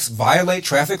that blacks violate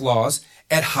traffic laws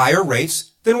at higher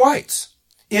rates than whites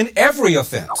in every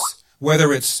offense,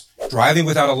 whether it's driving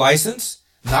without a license,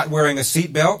 not wearing a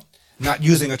seatbelt, not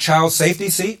using a child safety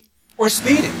seat, or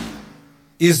speeding.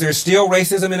 Is there still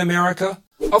racism in America?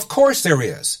 Of course there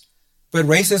is. But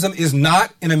racism is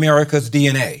not in America's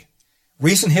DNA.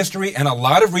 Recent history and a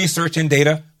lot of research and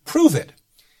data prove it.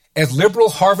 As liberal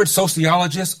Harvard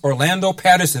sociologist Orlando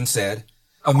Patterson said,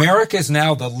 America is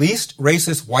now the least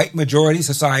racist white majority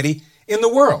society in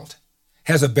the world,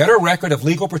 has a better record of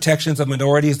legal protections of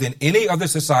minorities than any other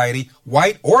society,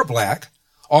 white or black,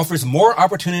 offers more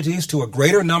opportunities to a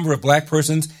greater number of black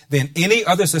persons than any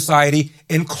other society,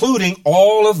 including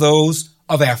all of those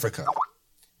of Africa.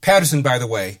 Patterson, by the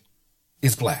way,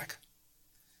 is black.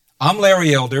 I'm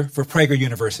Larry Elder for Prager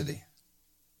University.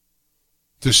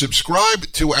 To subscribe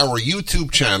to our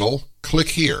YouTube channel, click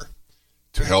here.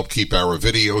 To help keep our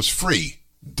videos free,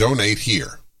 donate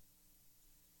here.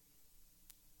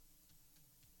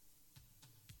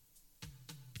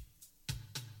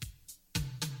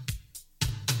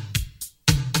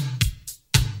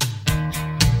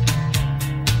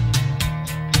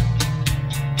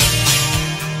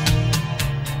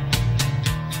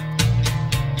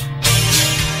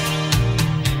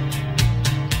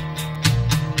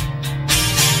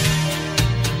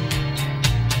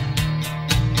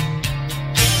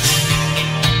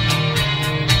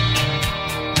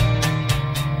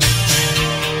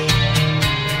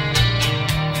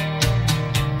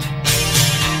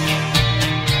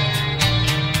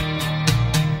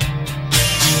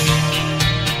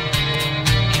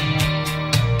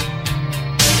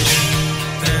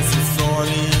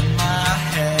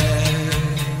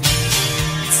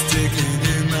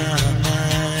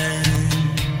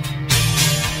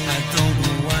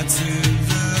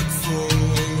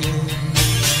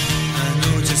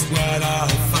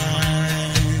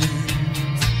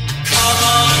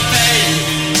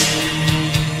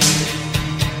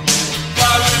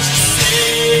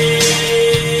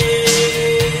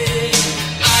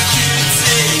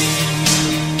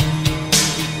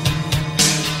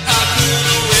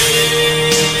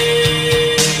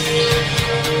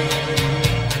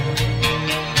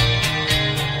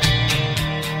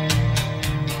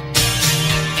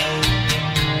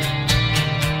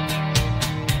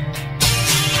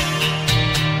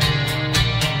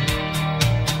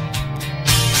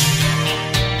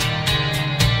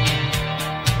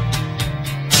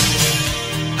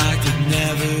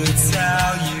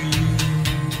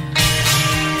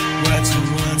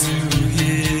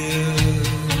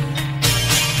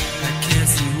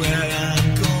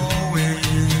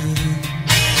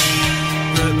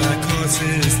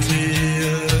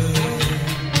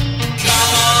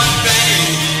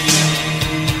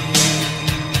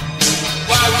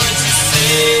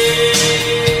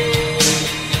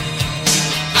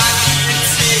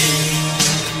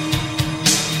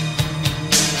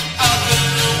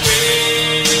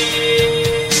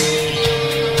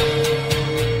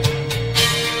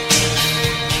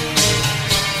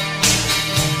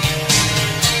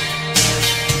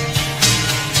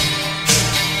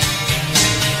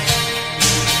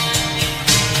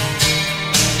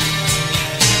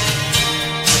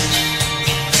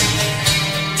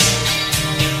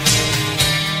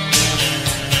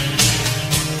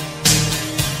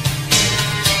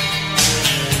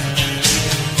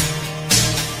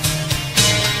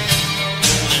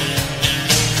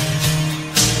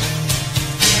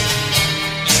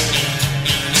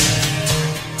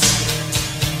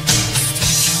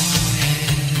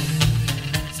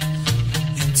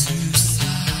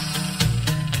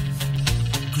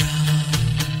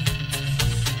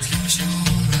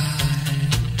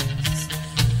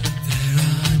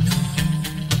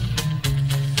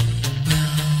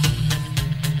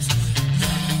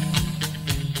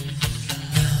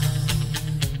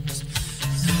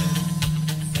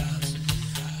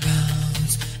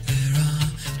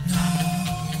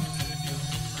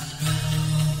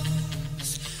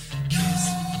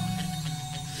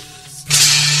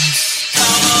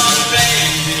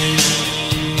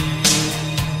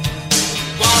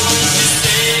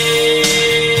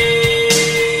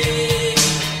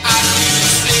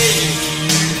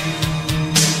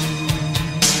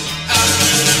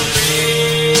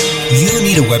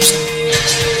 need a website.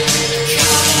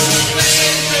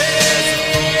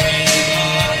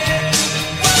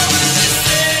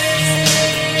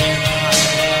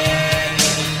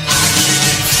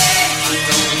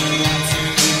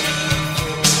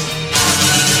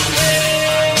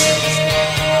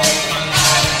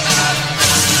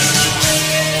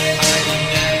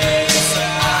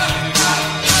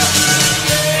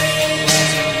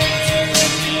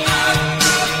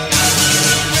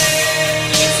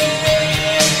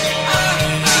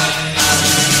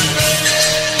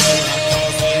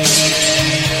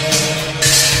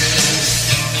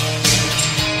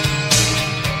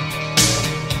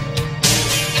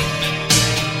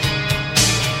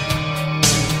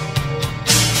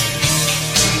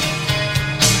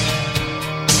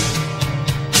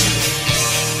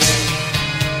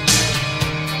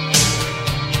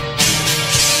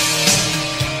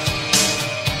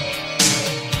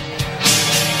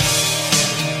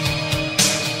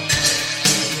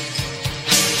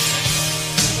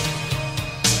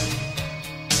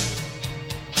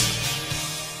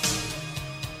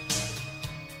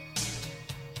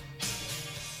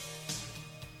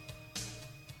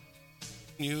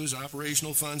 Use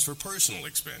operational funds for personal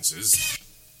expenses.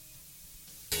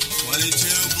 22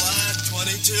 black,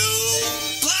 22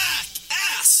 black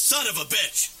ass, son of a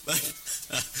bitch.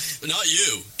 Not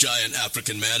you, giant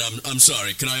African man. I'm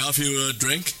sorry. Can I offer you a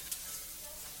drink?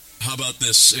 How about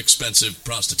this expensive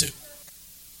prostitute?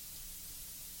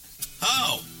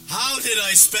 How did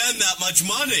I spend that much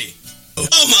money?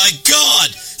 Oh my God!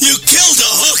 You killed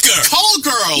a hooker! Call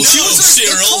girls! No,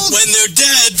 Cyril. When they're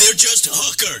dead, they're just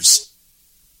hookers.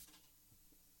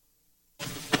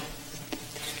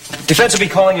 Defense will be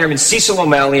calling Airman Cecil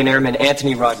O'Malley and Airman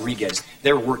Anthony Rodriguez.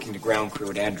 They're working the ground crew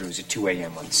at Andrews at 2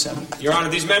 a.m. on the 7th. Your Honor,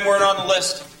 these men weren't on the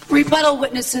list. Rebuttal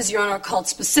witnesses, Your Honor, called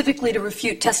specifically to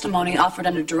refute testimony offered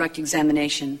under direct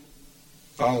examination.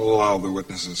 I'll allow the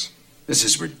witnesses. This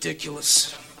is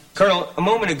ridiculous. Colonel, a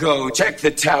moment ago, check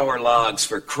the tower logs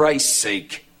for Christ's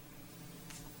sake.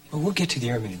 Well, we'll get to the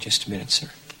airman in just a minute, sir.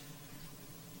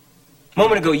 A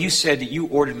moment ago, you said that you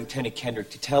ordered Lieutenant Kendrick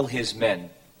to tell his men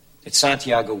that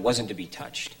Santiago wasn't to be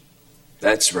touched.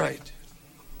 That's right.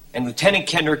 And Lieutenant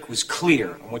Kendrick was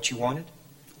clear on what you wanted?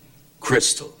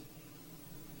 Crystal.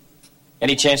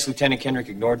 Any chance Lieutenant Kendrick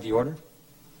ignored the order?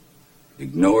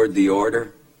 Ignored the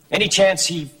order? Any chance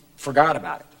he forgot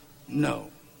about it? No.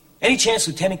 Any chance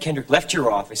Lieutenant Kendrick left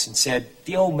your office and said,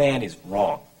 the old man is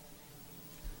wrong?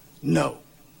 No.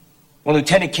 When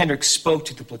Lieutenant Kendrick spoke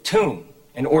to the platoon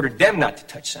and ordered them not to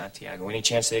touch Santiago, any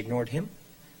chance they ignored him?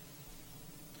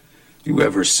 You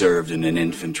ever served in an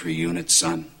infantry unit,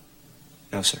 son?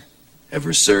 No, sir.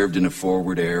 Ever served in a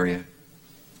forward area?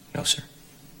 No, sir.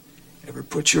 Ever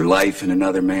put your life in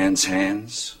another man's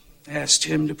hands? Asked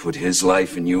him to put his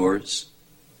life in yours?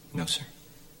 No, sir.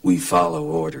 We follow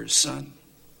orders, son.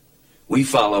 We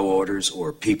follow orders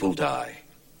or people die.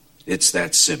 It's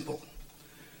that simple.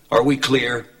 Are we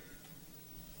clear?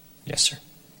 Yes, sir.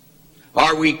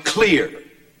 Are we clear?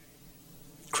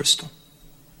 Crystal.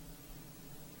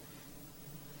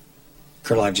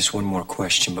 Colonel, I have just one more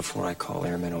question before I call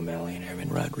Airman O'Malley and Airman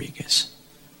Rodriguez.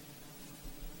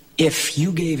 If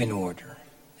you gave an order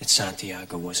that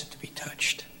Santiago wasn't to be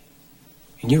touched,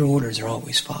 and your orders are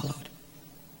always followed,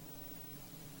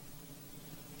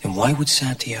 then why would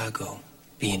Santiago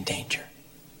be in danger?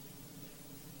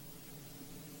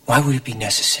 Why would it be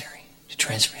necessary to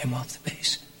transfer him off the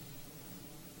base?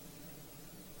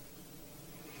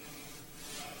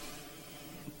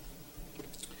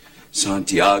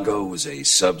 Santiago was a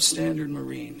substandard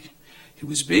Marine. He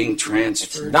was being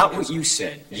transferred... That's not what you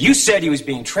said. You said he was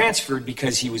being transferred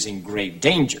because he was in grave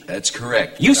danger. That's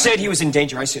correct. You said he was in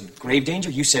danger. I said grave danger.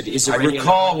 You said, is there any...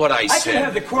 recall what I said. I can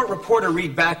have the court reporter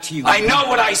read back to you. I know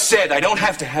what I said. I don't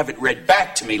have to have it read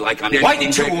back to me like I'm... Why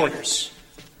did you orders?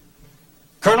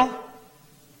 Colonel?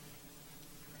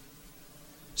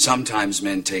 Sometimes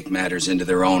men take matters into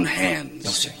their own hands.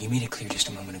 No, sir. You made it clear just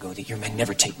a moment ago that your men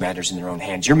never take matters in their own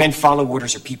hands. Your men follow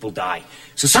orders or people die.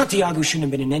 So Santiago shouldn't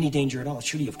have been in any danger at all,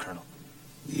 should he have, Colonel?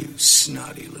 You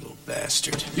snotty little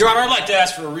bastard. Your Honor, I'd like to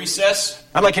ask for a recess.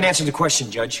 I'd like an answer to the question,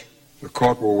 Judge. The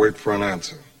court will wait for an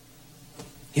answer.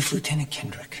 If Lieutenant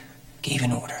Kendrick gave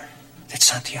an order that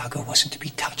Santiago wasn't to be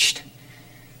touched,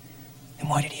 then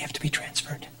why did he have to be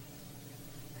transferred?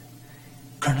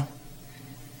 Colonel?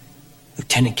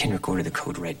 Lieutenant Kendrick ordered the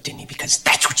code red, didn't he? Because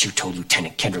that's what you told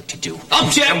Lieutenant Kendrick to do.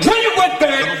 Object! And when it went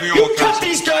bad, you cut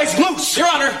these guys loose! Your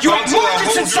Honor! You had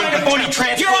markers inside a bony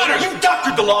transporter! Your Honor! You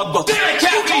doctored the logbook! Damn it,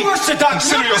 Captain! You coerced the doctor!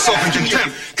 Consider yourself in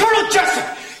contempt! Colonel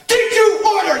Jessup! Did you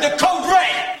order the code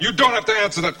red? You don't have to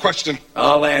answer that question.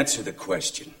 I'll answer the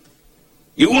question.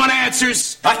 You want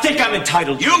answers? I think I'm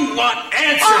entitled. You want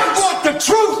answers? I want the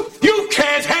truth! You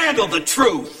can't handle the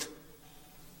truth!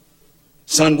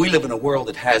 Son, we live in a world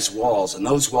that has walls, and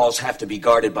those walls have to be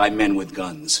guarded by men with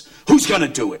guns. Who's gonna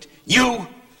do it? You?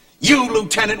 You,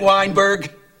 Lieutenant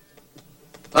Weinberg?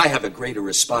 I have a greater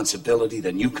responsibility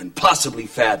than you can possibly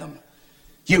fathom.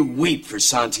 You weep for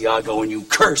Santiago and you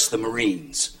curse the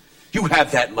Marines. You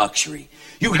have that luxury.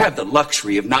 You have the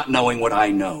luxury of not knowing what I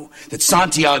know, that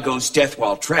Santiago's death,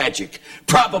 while tragic,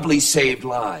 probably saved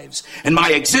lives, and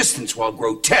my existence, while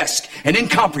grotesque and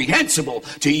incomprehensible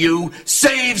to you,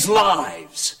 saves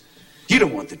lives. You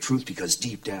don't want the truth because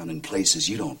deep down in places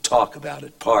you don't talk about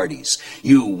at parties,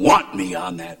 you want me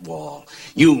on that wall.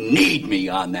 You need me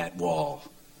on that wall.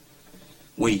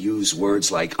 We use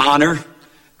words like honor,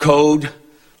 code,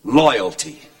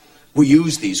 loyalty. We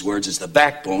use these words as the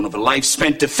backbone of a life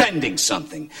spent defending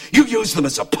something. You use them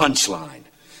as a punchline.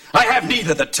 I have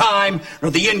neither the time nor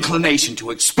the inclination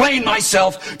to explain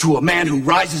myself to a man who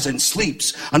rises and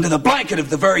sleeps under the blanket of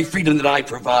the very freedom that I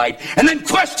provide, and then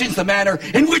questions the manner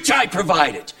in which I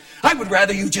provide it. I would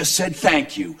rather you just said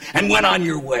thank you and went on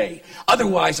your way.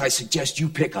 Otherwise, I suggest you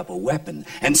pick up a weapon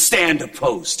and stand a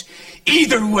post.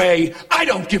 Either way, I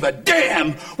don't give a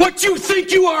damn what you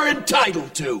think you are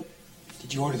entitled to.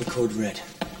 Did you order the code red?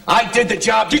 I did the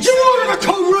job. Did you order the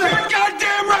code red? You're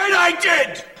goddamn right I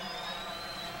did!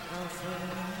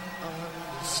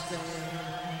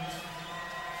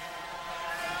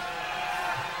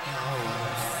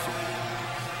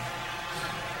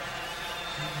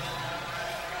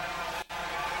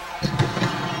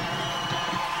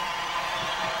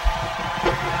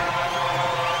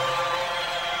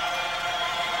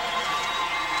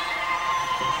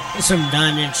 Some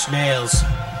 9 Inch Nails.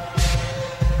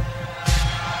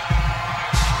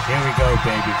 Here we go,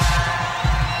 baby.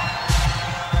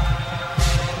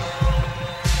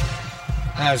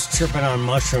 I was tripping on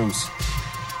mushrooms.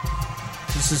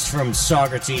 This is from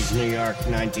Socrates, New York,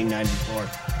 1994.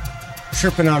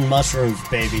 Tripping on mushrooms,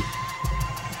 baby.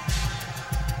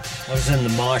 I was in the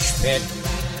mosh pit.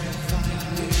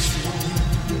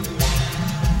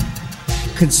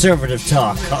 Conservative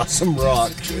talk, awesome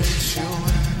rock.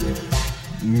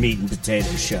 Meat and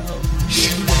potato show.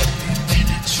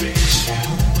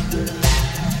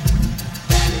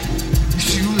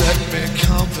 You let me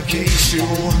complicate you.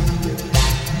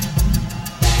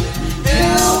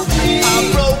 Help me. I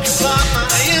broke apart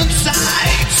my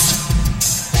insides.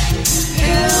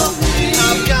 Help me.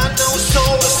 I've got no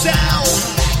soul to sound.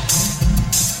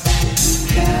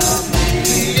 Help me.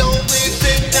 The only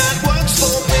thing that works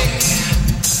for me.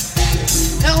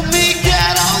 Help me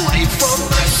get away from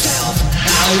myself.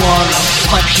 I wanna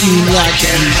fuck you like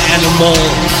an animal.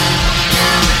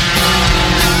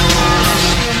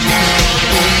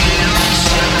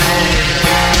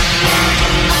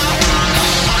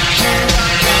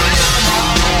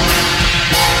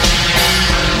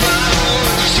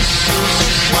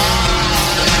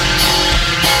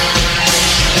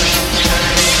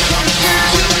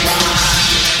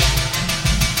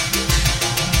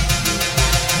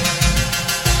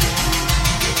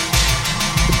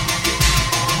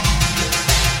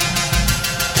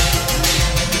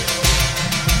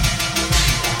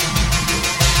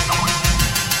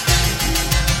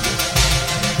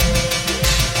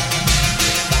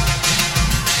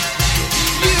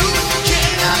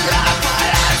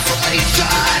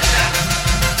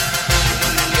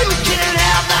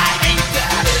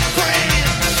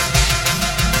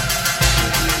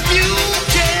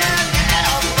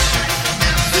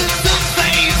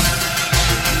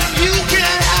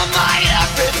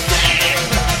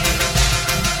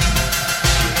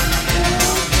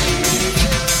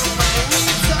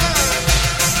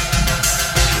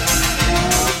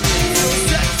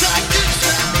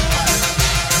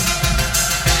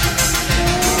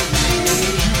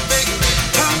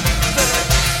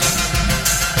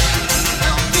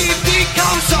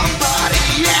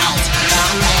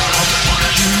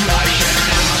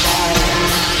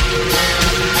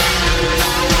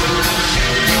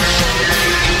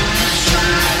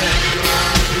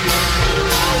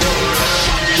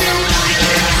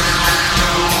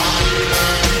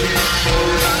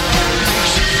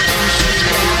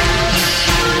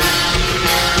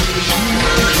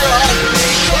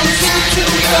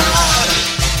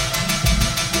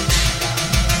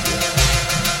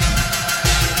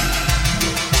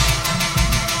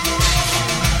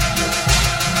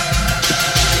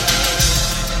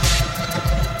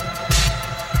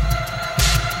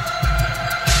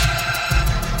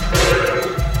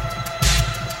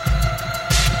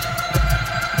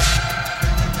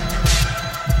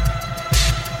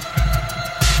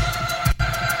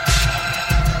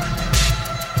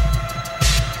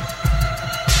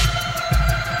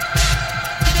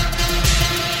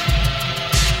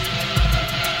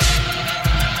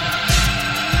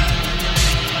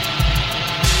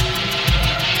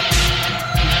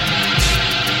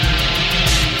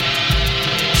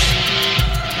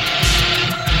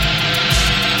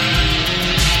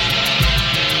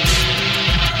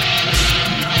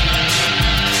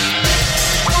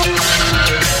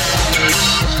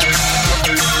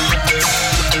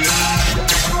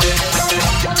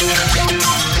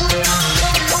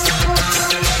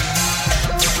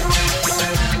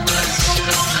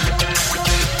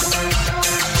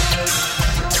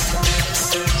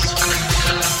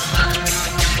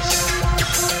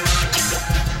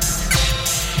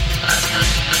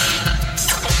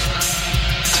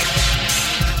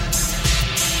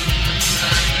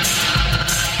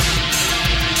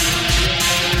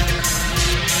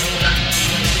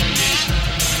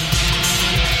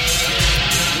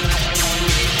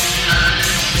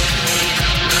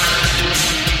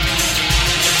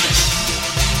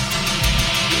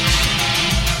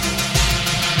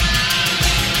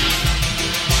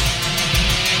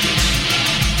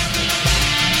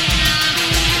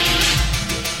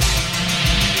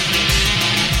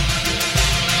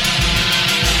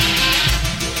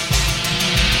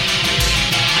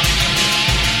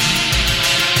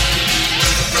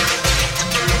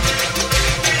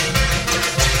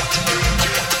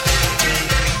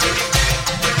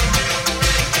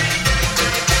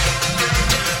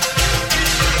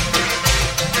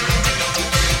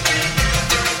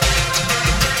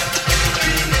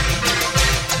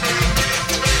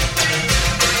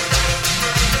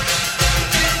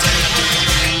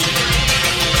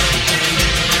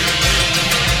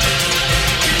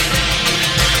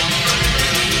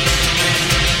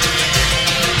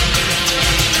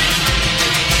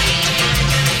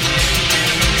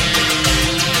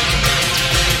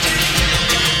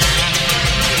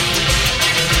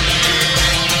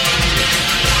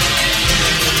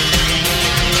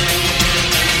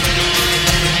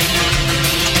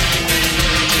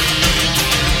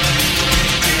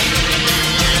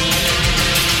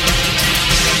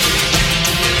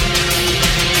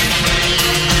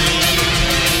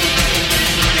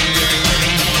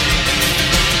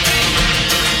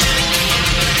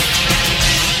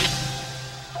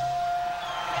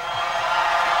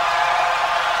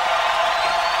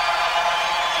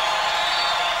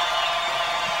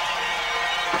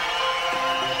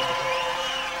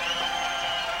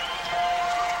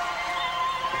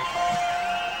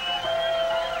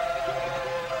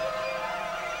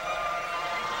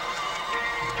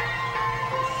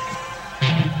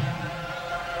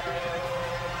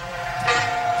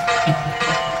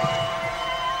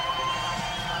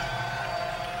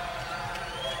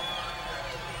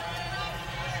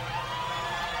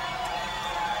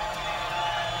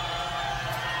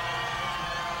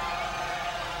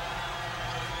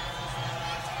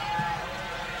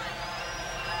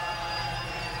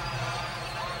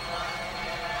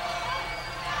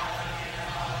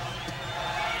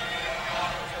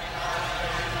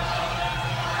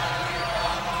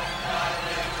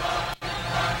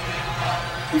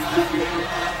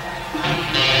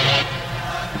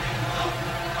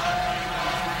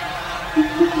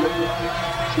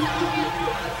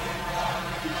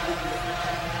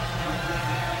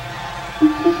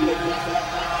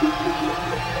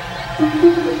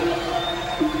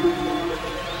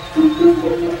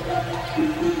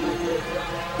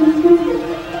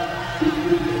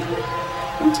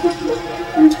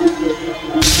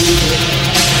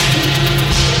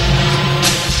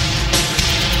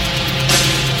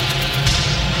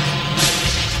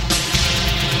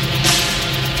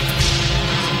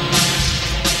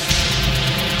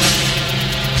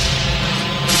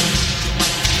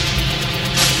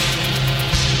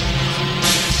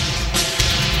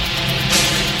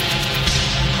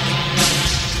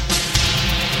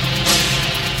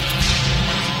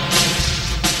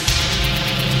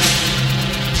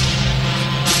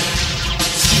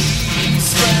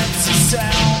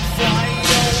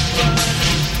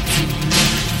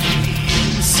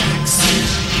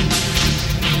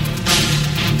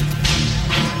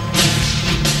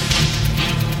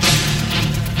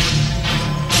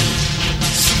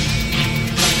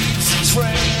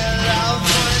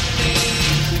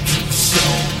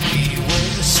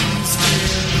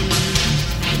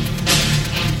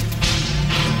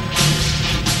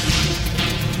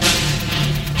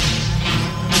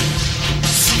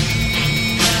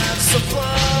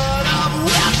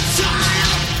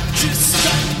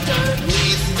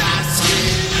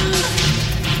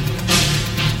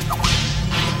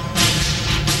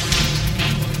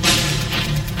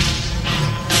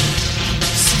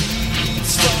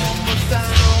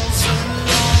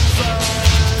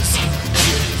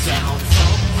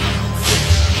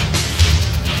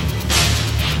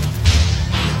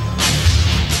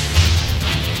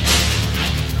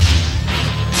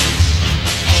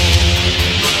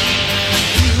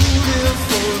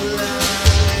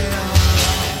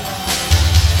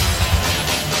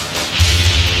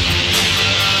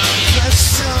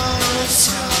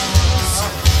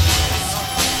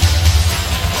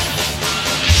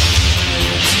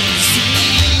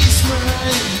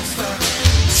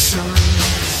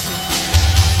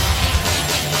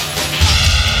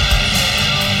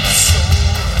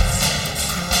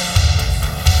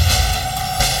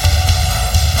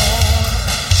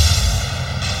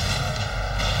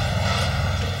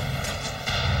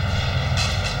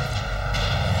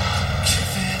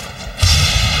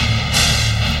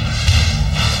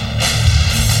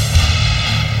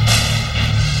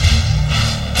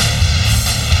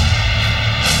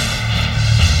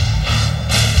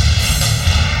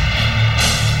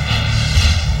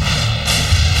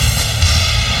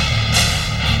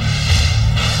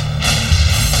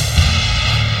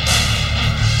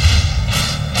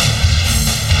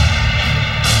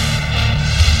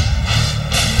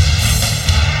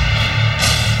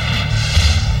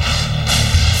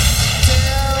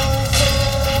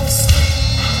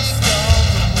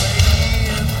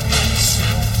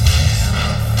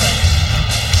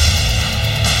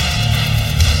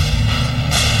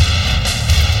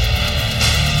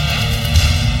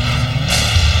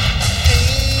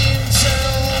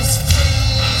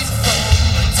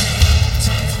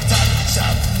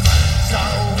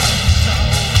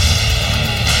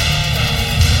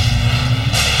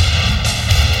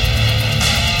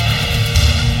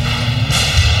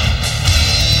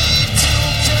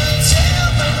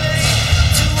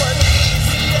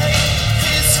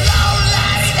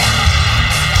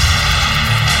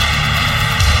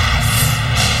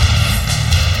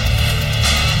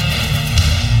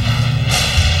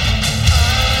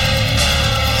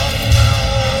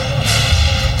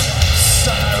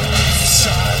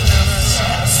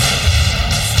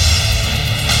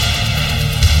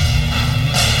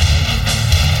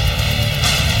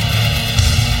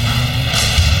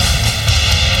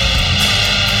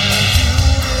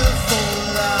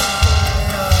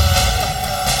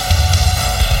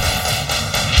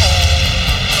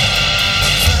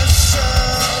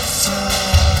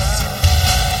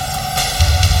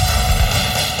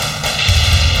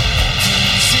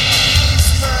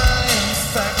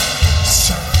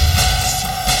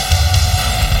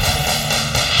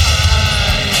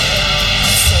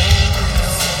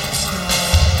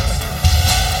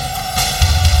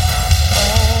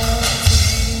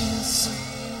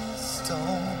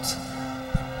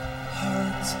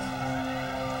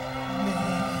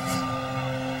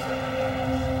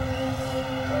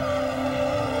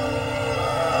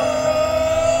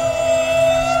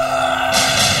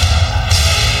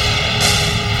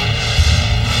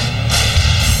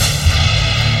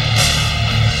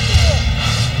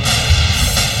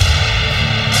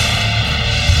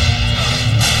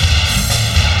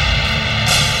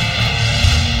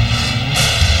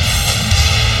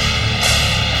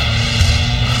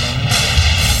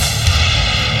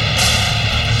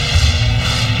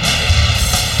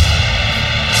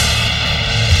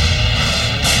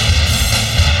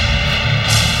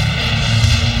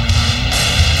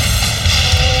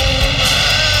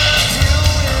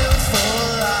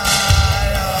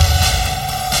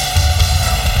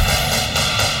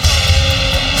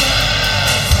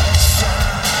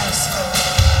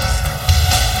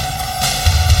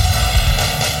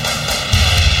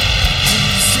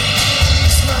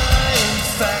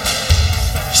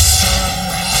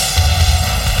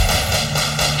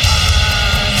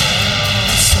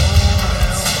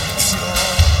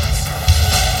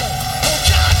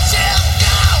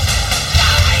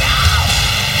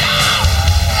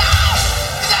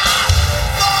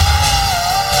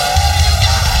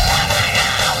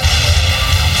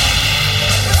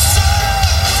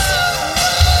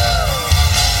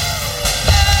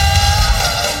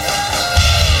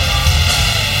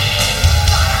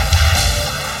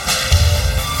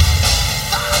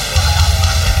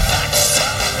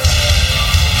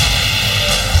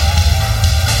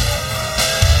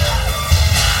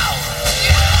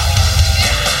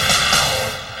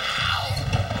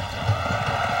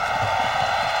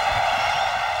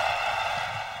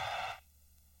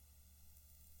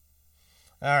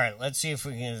 let's see if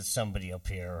we can get somebody up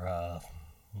here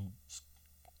who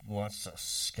wants to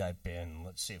Skype in.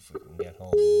 Let's see if we can get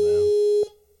hold of them.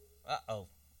 Uh-oh.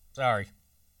 Sorry.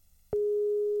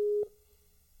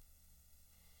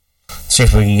 See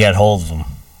if we can get hold of them.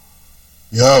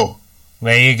 Yo.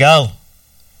 There you go.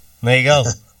 There you go.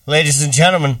 Ladies and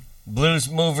gentlemen,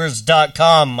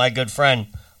 bluesmovers.com, my good friend,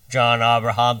 John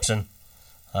Abrahamson.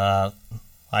 I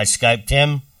Skyped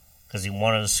him because he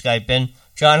wanted to Skype in.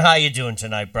 John, how you doing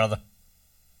tonight, brother?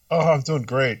 Oh, I'm doing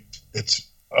great. It's,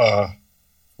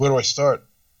 where do I start?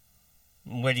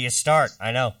 Where do you start?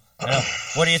 I know.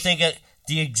 What do you think of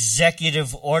the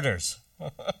executive orders?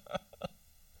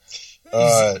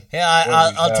 I'll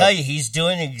tell you, he's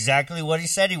doing exactly what he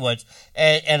said he was.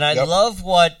 And I love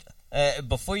what,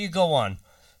 before you go on,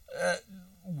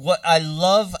 what I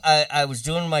love, I was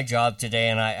doing my job today,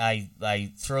 and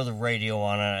I throw the radio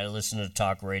on and I listen to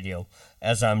talk radio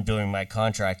as I'm doing my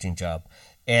contracting job.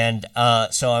 And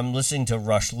so I'm listening to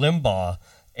Rush Limbaugh,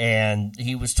 and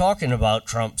he was talking about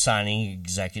Trump signing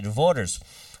executive orders.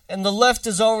 And the left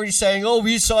is already saying, oh,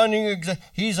 he's signing,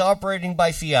 he's operating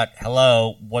by fiat.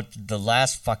 Hello, what did the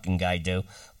last fucking guy do?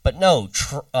 But no,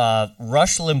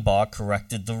 Rush Limbaugh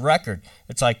corrected the record.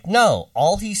 It's like, no,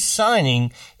 all he's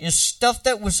signing is stuff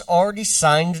that was already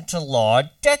signed into law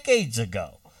decades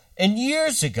ago and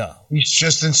years ago. He's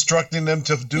just instructing them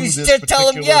to do this particular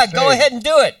tell them, yeah, thing. Go ahead and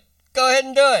do it. Go ahead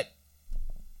and do it.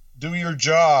 Do your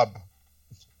job.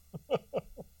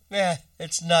 Yeah,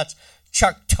 it's nuts.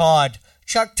 Chuck Todd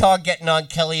getting on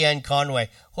Kellyanne Conway.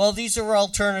 Well, these are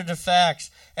alternative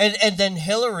facts. And then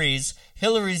Hillary's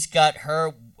got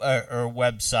her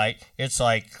website. It's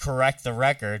like, correct the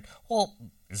record. Well,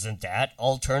 isn't that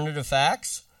alternative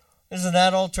facts? Isn't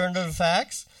that alternative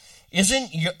facts?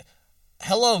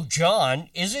 Hello, John,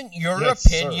 isn't your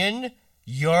opinion sir.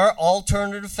 Your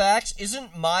alternative facts?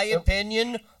 Isn't my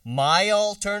opinion my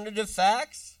alternative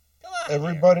facts? Come on.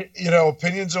 Everybody,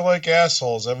 opinions are like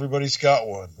assholes. Everybody's got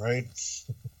one, right?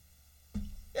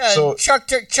 Yeah, so, Chuck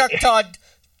Todd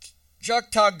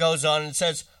goes on and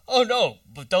says, oh, no,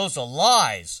 but those are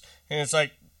lies. And it's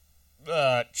like,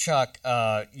 Chuck,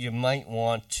 you might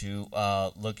want to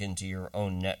look into your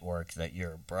own network that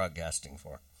you're broadcasting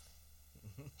for.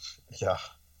 Yeah.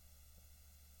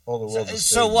 All the world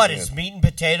so what, is Meat and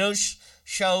Potatoes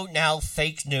show now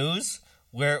fake news?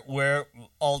 Where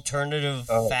alternative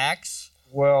facts?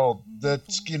 Well,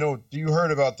 that's, you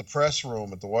heard about the press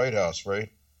room at the White House, right?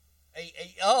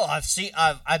 Oh,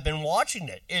 I've been watching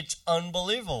it. It's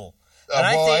unbelievable. And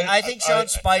I think Sean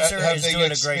Spicer is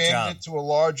doing a great job. Have they expanded it to a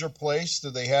larger place? Do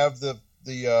they have the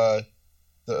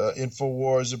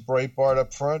InfoWars and Breitbart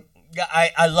up front? Yeah,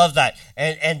 I love that.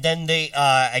 And then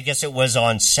I guess it was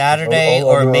on Saturday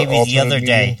or maybe the other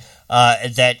day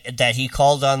that he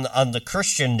called on the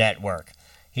Christian network.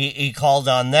 He called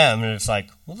on them, and it's like,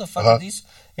 who the fuck are these?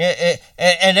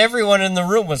 And everyone in the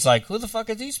room was like, who the fuck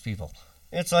are these people?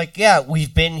 It's like, yeah,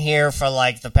 we've been here for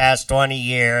like the past 20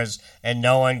 years, and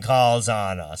no one calls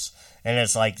on us. And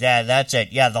it's like, that's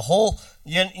it. Yeah, the whole,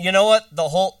 you know what?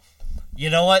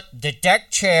 The deck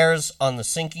chairs on the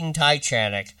sinking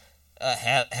Titanic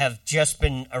have just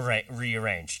been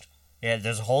rearranged. Yeah,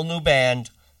 there's a whole new band.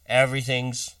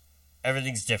 Everything's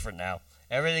different now.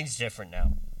 Everything's different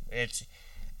now. It's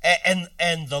and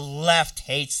the left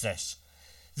hates this.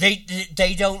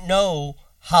 They don't know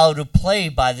how to play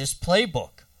by this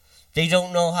playbook. They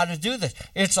don't know how to do this.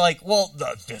 It's like, well,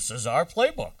 this is our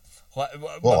playbook.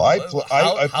 Well, I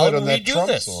played on that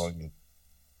Trump song.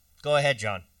 Go ahead,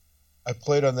 John. I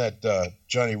played on that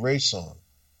Johnny Ray song.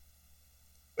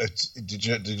 Did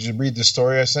you read the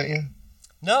story I sent you?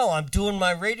 No, I'm doing my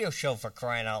radio show, for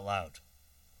crying out loud.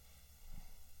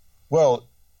 Well,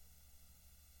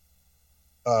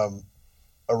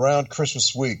 around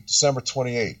Christmas week, December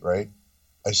 28th, right?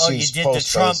 I see you did the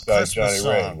Trump Christmas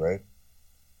song, Ray, right?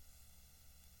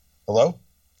 Hello?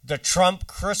 The Trump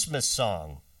Christmas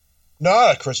song.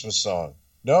 Not a Christmas song.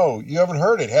 No, you haven't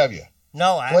heard it, have you?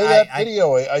 No, Play that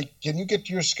video. Can you get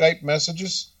your Skype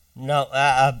messages? No,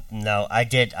 no, I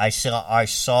did. I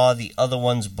saw the other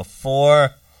ones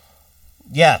before.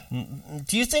 Yeah.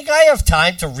 Do you think I have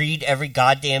time to read every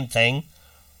goddamn thing?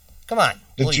 Come on,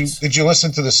 please. Did you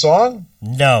listen to the song?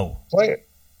 No. Play it.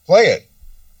 Play it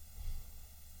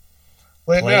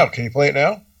now. Can you play it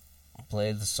now?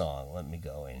 Play the song. Let me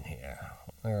go in here.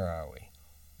 Where are we?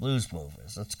 Blues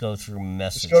Movers. Let's go through messaging.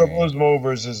 Let's go to Blues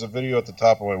Movers. There's a video at the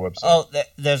top of my website. Oh,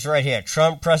 there's right here.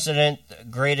 Trump President,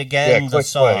 Great Again, the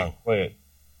song. Play it.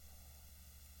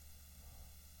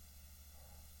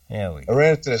 There we go. I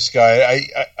ran into this guy.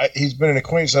 He's been an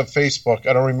acquaintance on Facebook.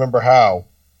 I don't remember how.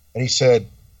 And he said,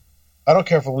 I don't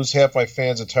care if I lose half my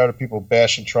fans. I'm tired of people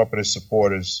bashing Trump and his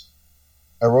supporters.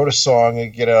 I wrote a song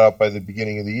and get it out by the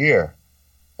beginning of the year.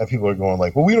 And people are going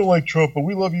like, well, we don't like Trump, but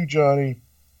we love you, Johnny.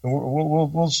 And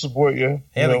we'll support you.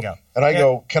 Here you we go. And I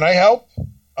go, can I help?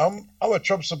 I'm a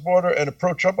Trump supporter and a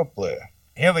pro-Trump player.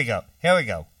 Here we go.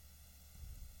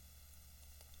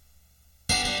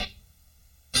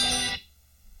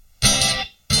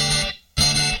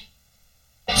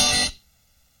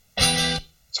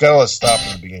 It's got to let stop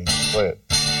in the beginning. Play it.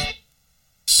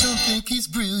 Some think he's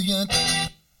brilliant.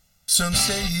 Some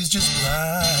say he's just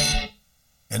bright.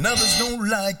 And others don't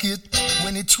like it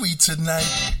when he tweets at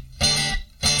night.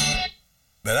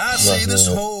 But I say this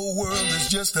whole world is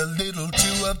just a little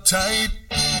too uptight.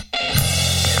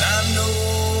 And I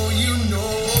know you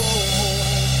know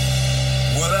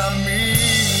what I mean.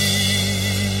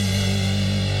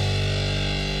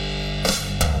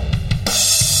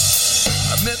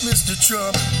 I met Mr.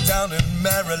 Trump down in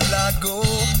Mar-a-Lago.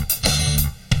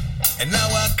 And now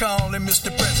I call him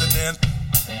Mr. President.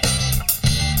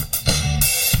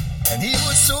 And he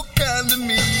was so kind to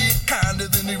me, kinder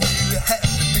than he really had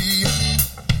to be.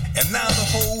 And now the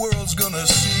whole world's gonna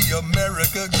see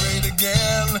America great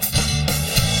again.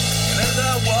 And as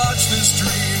I watch this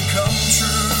dream come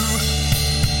true,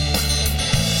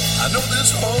 I know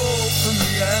there's hope for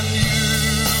me and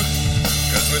you.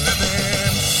 'Cause we're living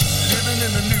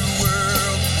in a new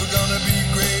world. We're gonna be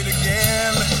great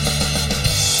again.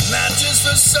 Not just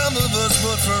for some of us,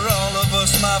 but for all of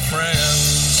us, my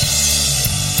friends.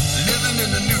 Living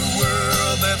in a new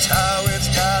world, that's how it's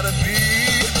gotta be.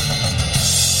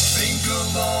 Think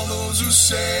of all those who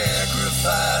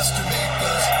sacrificed to make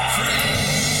us free.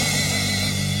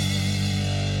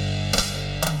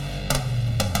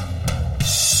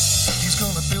 He's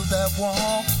gonna build that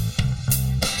wall.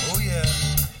 Oh yeah.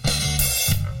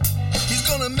 He's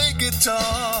gonna make it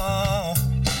tall.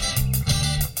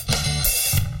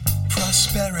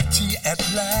 Prosperity at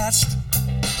last.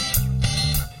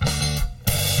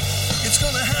 It's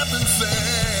gonna happen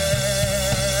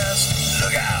fast.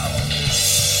 Look out.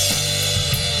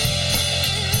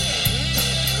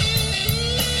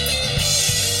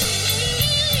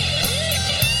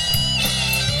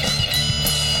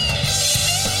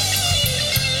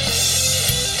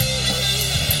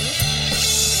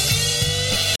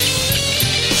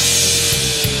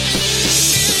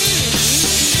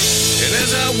 And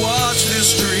as I watch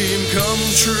this dream come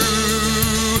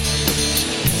true,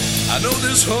 I know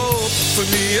there's hope for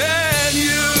me and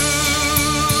you.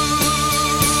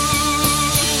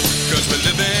 'Cause we're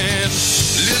living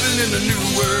in a new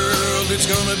world. It's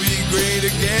gonna be great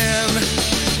again.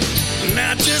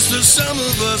 Not just for some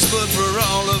of us, but for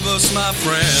all of us, my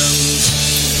friends.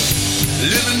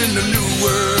 Living in a new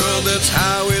world, that's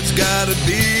how it's gotta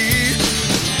be.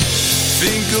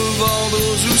 Think of all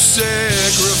those who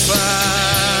sacrifice.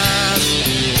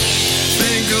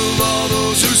 Think of all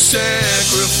those who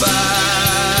sacrifice.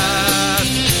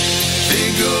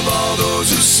 Think of all those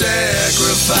who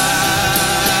sacrifice.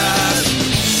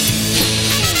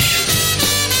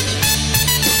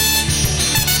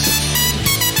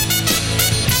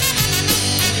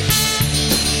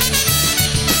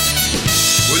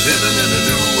 We're living in a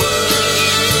new world.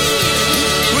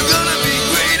 We're gonna be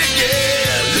great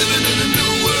again. Living in a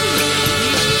new world.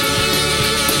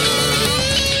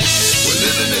 We're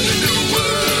living in a new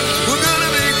world. We're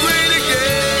gonna be great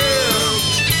again.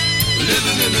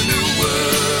 Living in a new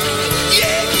world.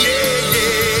 Yeah, yeah,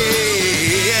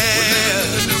 yeah. We're living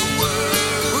in a new world.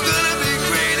 We're gonna be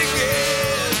great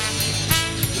again.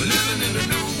 We're living in a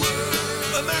new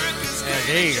world. America's great.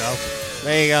 There you go.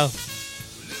 There you go.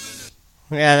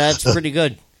 Yeah, that's pretty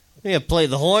good. You play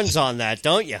the horns on that,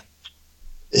 don't you?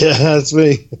 Yeah, that's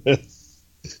me.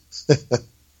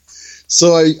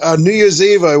 So on New Year's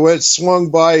Eve, I swung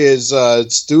by his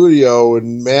studio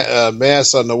in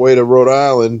Mass on the way to Rhode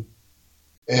Island,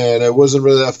 and it wasn't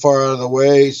really that far out of the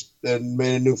way, and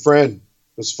made a new friend.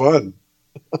 It was fun.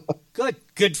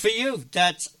 Good for you.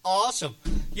 That's awesome.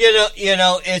 You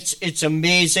know, it's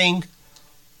amazing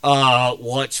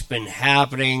what's been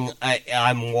happening.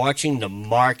 I'm watching the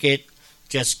market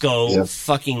just go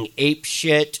fucking ape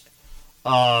shit.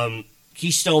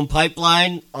 Keystone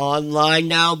Pipeline online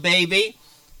now, baby.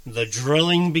 The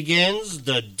drilling begins,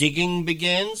 the digging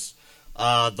begins,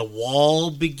 the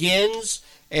wall begins,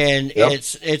 and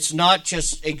it's not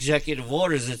just executive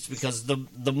orders. It's because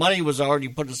the money was already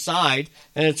put aside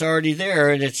and it's already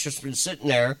there, and it's just been sitting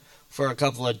there for a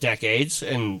couple of decades,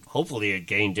 and hopefully it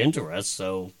gained interest.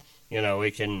 So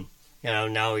we can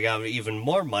now we got even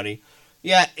more money.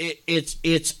 Yeah,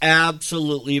 it's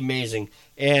absolutely amazing.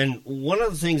 And one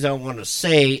of the things I want to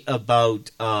say about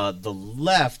the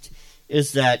left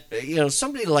is that,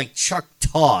 somebody like Chuck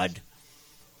Todd,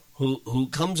 who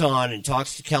comes on and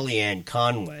talks to Kellyanne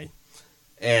Conway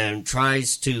and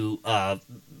tries to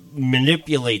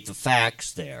manipulate the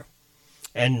facts there.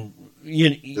 And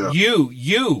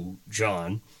you,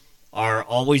 John, are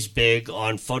always big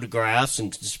on photographs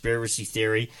and conspiracy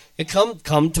theory. And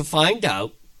come to find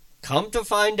out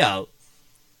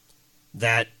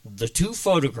that the two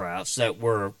photographs that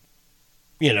were,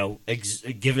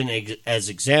 given as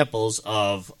examples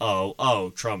of,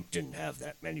 Trump didn't have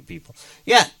that many people.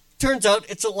 Yeah, turns out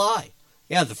it's a lie.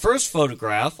 Yeah, the first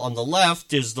photograph on the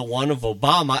left is the one of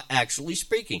Obama actually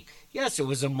speaking. Yes, it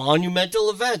was a monumental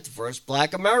event, the first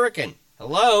black American.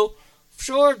 Hello?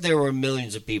 Sure, there were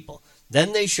millions of people.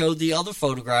 Then they showed the other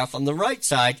photograph on the right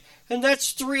side, and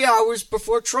that's 3 hours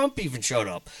before Trump even showed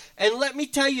up. And let me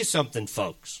tell you something,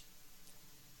 folks.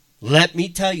 Let me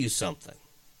tell you something.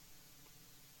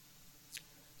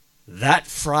 That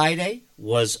Friday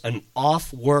was an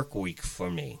off work week for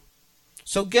me.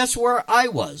 So guess where I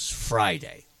was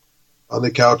Friday? On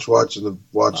the couch watching the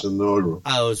inaugural.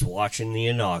 I was watching the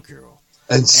inaugural.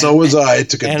 And so was I. I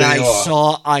took a day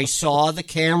off. I saw the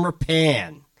camera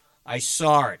pan. I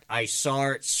saw it. I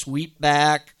saw it sweep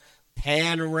back,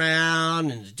 pan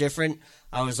around, and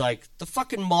I was like, the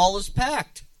fucking mall is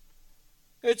packed.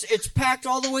 It's packed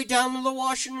all the way down to the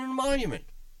Washington Monument.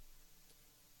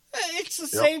 It's the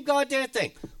same goddamn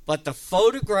thing. But the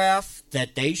photograph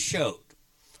that they showed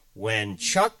when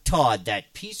Chuck Todd,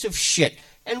 that piece of shit,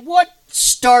 and what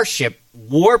starship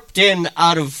warped in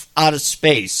out of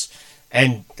space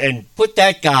and put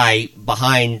that guy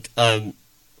behind a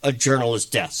journalist's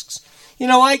desks.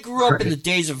 I grew up in the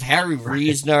days of Harry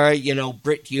Reasoner,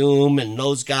 Britt Hume and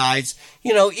those guys.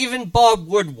 Even Bob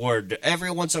Woodward,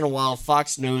 every once in a while,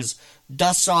 Fox News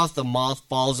dusts off the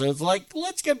mothballs and it's like,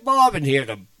 let's get Bob in here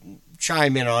to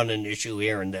chime in on an issue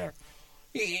here and there.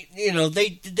 They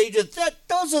did that.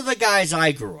 Those are the guys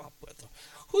I grew up with.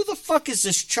 Who the fuck is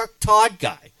this Chuck Todd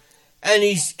guy? And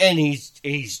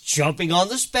he's jumping on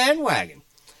this bandwagon.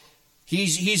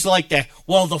 He's like that.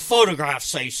 Well, the photographs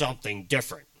say something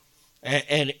different,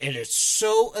 and it's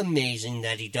so amazing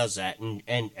that he does that.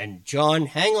 And John,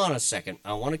 hang on a second.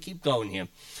 I want to keep going here.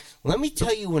 Let me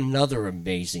tell you another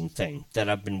amazing thing that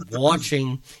I've been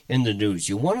watching in the news.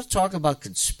 You want to talk about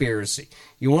conspiracy.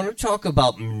 You want to talk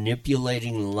about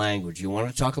manipulating language. You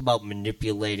want to talk about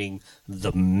manipulating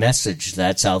the message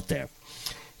that's out there.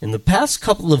 In the past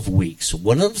couple of weeks,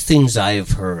 one of the things I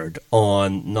have heard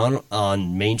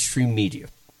on mainstream media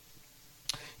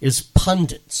is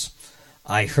pundits.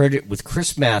 I heard it with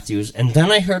Chris Matthews, and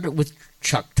then I heard it with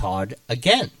Chuck Todd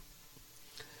again,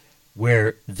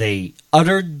 where they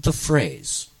uttered the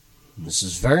phrase, and this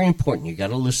is very important, you got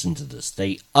to listen to this,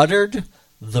 they uttered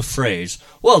the phrase,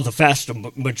 well, the vast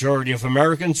majority of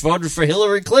Americans voted for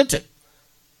Hillary Clinton.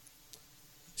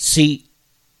 See,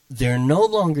 they're no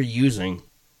longer using,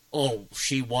 oh,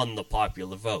 she won the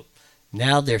popular vote.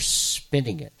 Now they're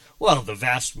spinning it. Well, the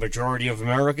vast majority of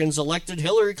Americans elected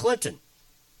Hillary Clinton.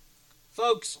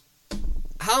 Folks,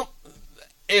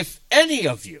 if any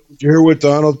of you... Did you hear what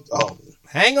Donald... Oh.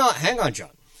 Hang on,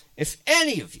 John. If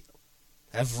any of you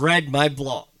have read my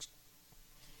blogs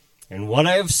and what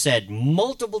I have said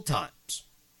multiple times,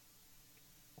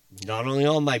 not only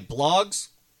on my blogs,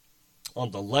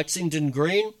 on the Lexington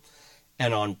Green,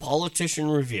 and on Politician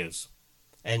Reviews,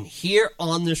 and here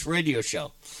on this radio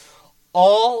show,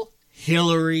 all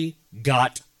Hillary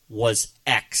got was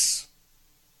X.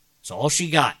 That's all she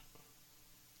got.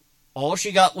 All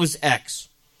she got was X.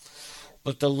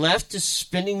 But the left is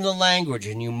spinning the language,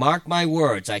 and you mark my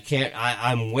words.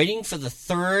 I'm waiting for the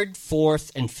third,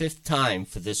 fourth, and fifth time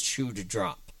for this shoe to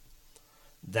drop.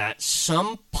 That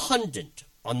some pundit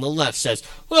on the left says,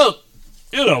 well,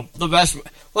 the vast,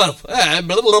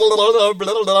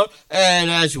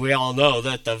 and as we all know,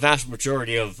 that the vast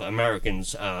majority of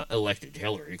Americans elected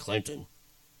Hillary Clinton.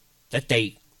 That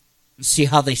they, see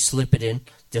how they slip it in?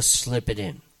 They'll slip it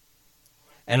in.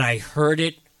 And I heard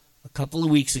it a couple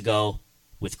of weeks ago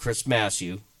with Chris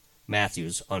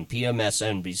Matthews on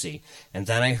PMSNBC, and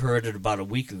then I heard it about a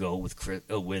week ago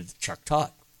with Chuck Todd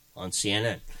on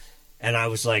CNN. And I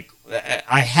was like,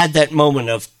 I had that moment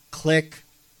of click.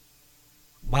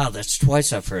 Wow, that's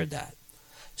twice I've heard that.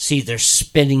 See, they're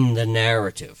spinning the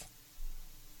narrative.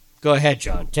 Go ahead,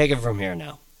 John. Take it from here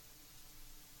now.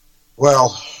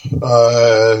 Well,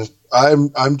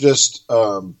 I'm just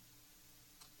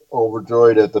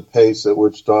overjoyed at the pace at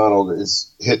which Donald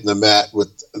is hitting the mat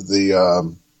with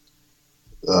the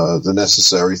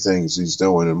necessary things he's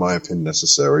doing. In my opinion,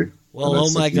 necessary. Well,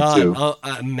 oh my God!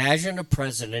 Imagine a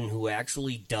president who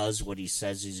actually does what he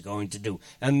says he's going to do.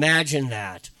 Imagine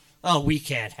that. Oh, we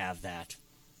can't have that.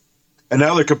 And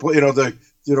now they're complete.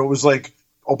 It was like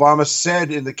Obama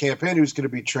said in the campaign he was going to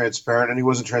be transparent, and he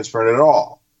wasn't transparent at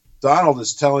all. Donald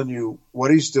is telling you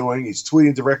what he's doing. He's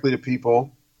tweeting directly to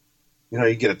people.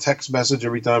 You get a text message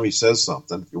every time he says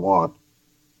something if you want.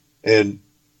 And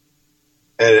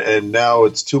now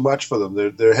it's too much for them.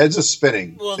 Their heads are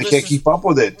spinning. Well, they can't keep up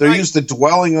with it. They're used to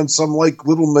dwelling on some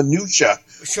little minutia,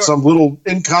 some little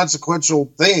inconsequential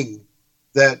thing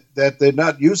that they're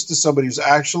not used to. Somebody who's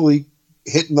actually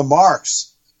hitting the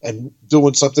marks and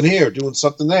doing something here, doing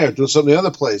something there, doing something the other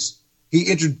place.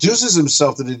 He introduces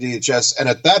himself to the DHS, and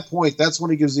at that point, that's when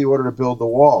he gives the order to build the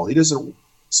wall. He doesn't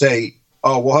say,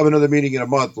 "Oh, we'll have another meeting in a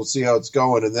month. We'll see how it's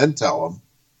going," and then tell them.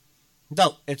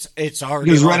 No, it's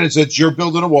already. Because Reddit says you're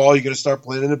building a wall. You're going to start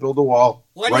planning to build a wall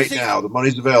now. The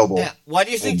money's available. Yeah. Why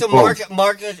do you think the market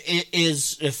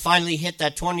is finally hit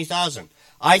that 20,000?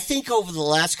 I think over the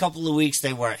last couple of weeks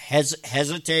they were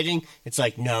hesitating. It's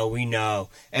like, no, we know.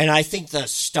 And I think the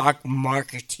stock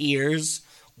marketeers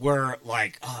were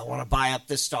like, oh, I want to buy up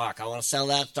this stock. I want to sell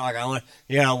that stock. I want,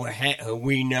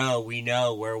 we know.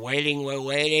 We're waiting,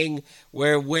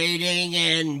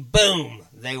 and boom,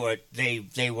 they were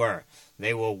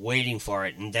waiting for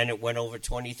it, and then it went over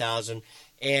 20,000.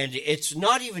 And it's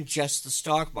not even just the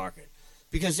stock market,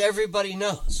 because everybody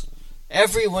knows,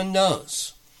 everyone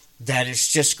knows that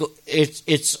it's just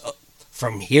it's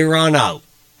from here on out,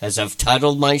 as I've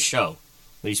titled my show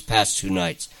these past 2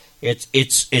 nights.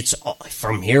 It's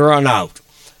from here on out.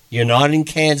 You're not in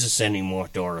Kansas anymore,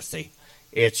 Dorothy.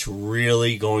 It's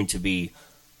really going to be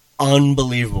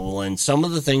unbelievable. And some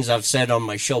of the things I've said on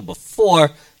my show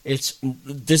before, this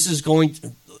is going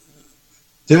to.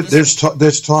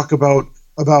 There's talk about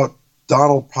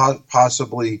Donald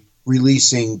possibly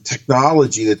releasing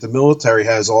technology that the military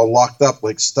has all locked up,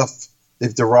 like stuff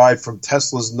they've derived from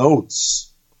Tesla's notes.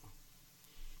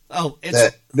 Oh,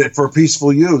 it's that for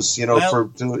peaceful use,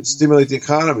 to stimulate the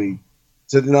economy,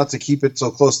 not to keep it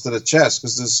so close to the chest,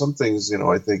 because there's some things,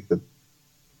 I think that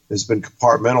has been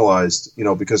compartmentalized,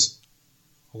 because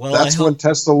that's when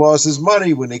Tesla lost his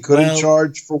money, when they couldn't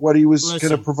charge for what he was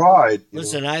going to provide.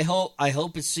 Listen, I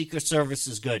hope his Secret Service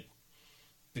is good,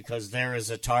 because there is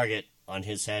a target on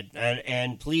his head.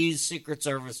 And please, Secret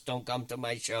Service, don't come to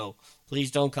my show.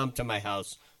 Please don't come to my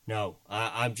house. No,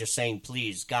 I'm just saying,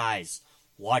 please, guys,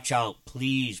 watch out.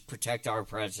 Please protect our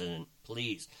president.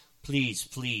 Please.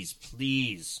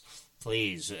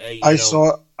 I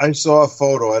saw a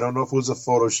photo. I don't know if it was a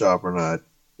Photoshop or not.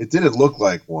 It didn't look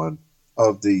like one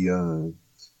of the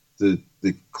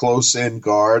close-in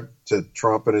guard to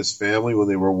Trump and his family when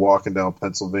they were walking down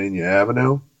Pennsylvania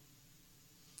Avenue.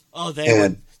 Oh,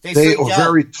 they were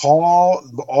very tall.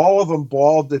 All of them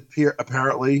bald,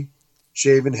 apparently,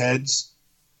 shaven heads,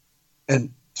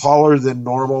 and taller than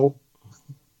normal.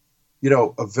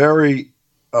 A very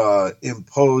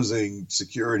imposing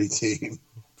security team.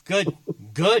 Good.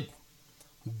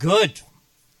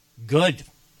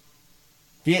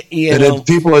 Yeah, then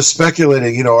people are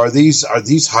speculating. Are these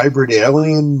hybrid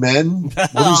alien men? What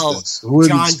is this? Who are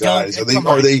these guys?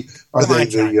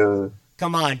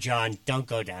 Come on, John. Don't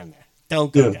go down there.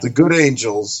 Don't go down. The good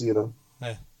angels.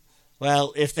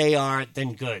 Well, if they are,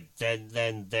 then good.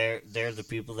 Then they're the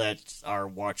people that are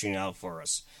watching out for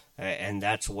us, and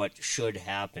that's what should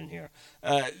happen here.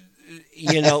 No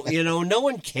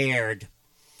one cared.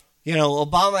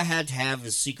 Obama had to have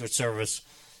his Secret Service,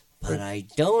 but I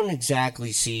don't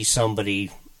exactly see somebody,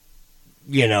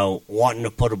 wanting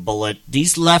to put a bullet.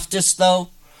 These leftists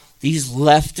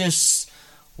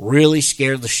really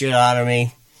scared the shit out of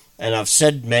me. And I've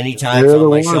said many times on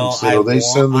my show,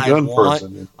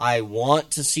 I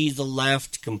want to see the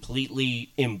left completely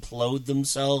implode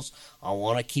themselves. I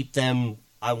want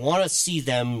to see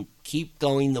them keep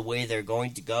going the way they're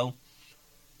going to go.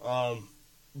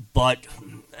 But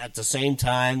at the same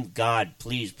time, God,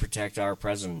 please protect our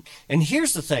president. And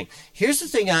here's the thing.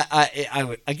 I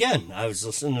was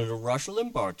listening to Rush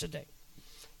Limbaugh today,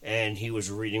 and he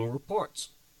was reading reports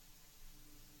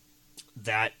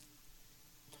that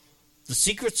the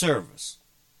Secret Service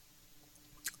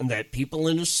and that people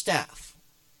in his staff,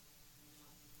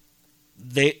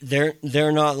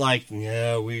 they're not like,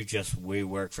 yeah, we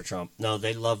work for Trump. No,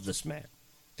 they love this man.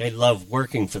 They love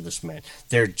working for this man.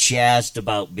 They're jazzed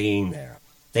about being there.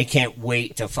 They can't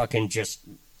wait to fucking just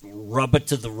rub it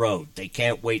to the road. They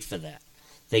can't wait for that.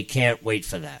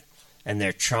 And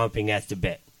they're chomping at the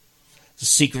bit. The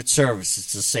Secret Service,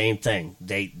 it's the same thing.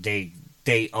 They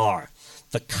are.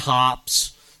 The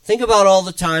cops. Think about all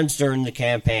the times during the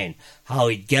campaign, how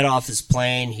he'd get off his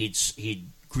plane, he'd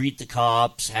greet the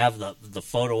cops, have the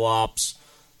photo ops,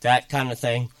 that kind of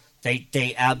thing.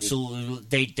 They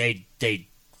absolutely they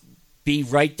be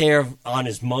right there on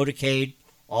his motorcade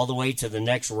all the way to the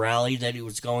next rally that he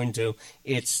was going to.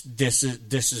 This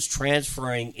is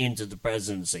transferring into the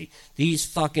presidency. These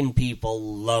fucking people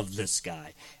love this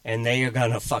guy, and they are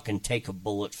gonna fucking take a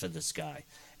bullet for this guy.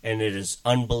 And it is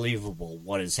unbelievable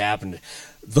what has happened.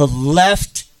 The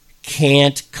left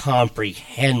can't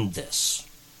comprehend this.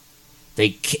 They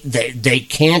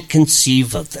can't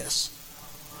conceive of this.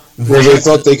 Well, they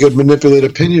thought they could manipulate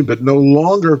opinion, but no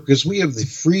longer, because we have the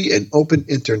free and open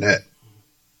internet.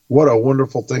 What a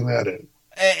wonderful thing that is.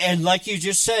 And like you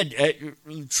just said,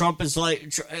 Trump is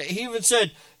like, he even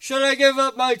said, should I give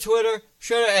up my Twitter?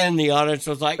 And the audience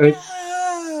was like,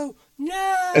 no.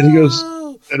 And he goes,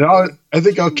 and I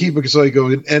think I'll keep it so I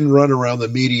go and run around the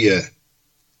media.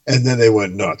 And then they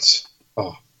went nuts.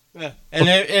 Oh. Yeah, and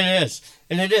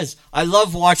it is. I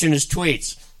love watching his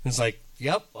tweets. It's like,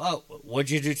 yep. Oh, what'd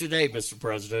you do today, Mr.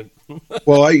 President?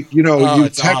 Well, you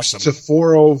text awesome. to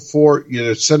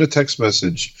 404. Send a text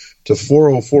message to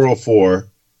 40404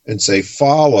 and say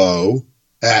follow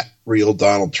at Real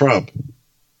Donald Trump.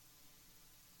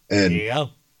 And there you go.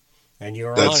 And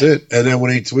you're that's on it. And then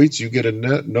when he tweets, you get a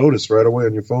notice right away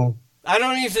on your phone. I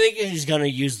don't even think he's going to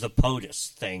use the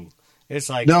POTUS thing. It's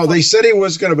like, no, they said he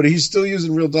was going to, but he's still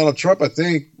using Real Donald Trump, I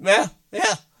think. Yeah,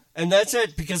 and that's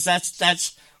it, because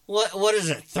that's what is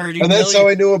it, 30 and that's million? how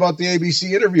I knew about the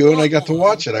ABC interview, and I got to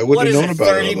watch it. I wouldn't have known about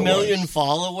 30 it. 30 million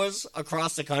followers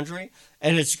across the country,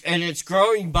 and it's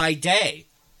growing by day.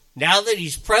 Now that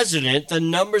he's president, the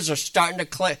numbers are starting to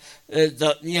click.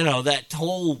 That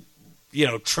whole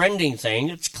trending thing,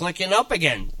 it's clicking up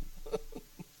again.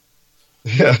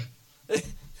 Yeah.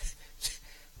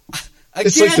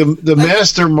 It's like the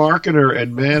master marketer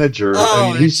and manager.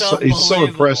 He's so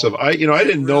impressive. I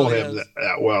didn't know him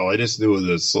that well. I just knew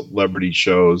the celebrity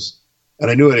shows,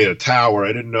 and I knew he had a tower.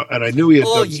 I didn't know, and I knew he had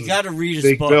done you some got to read his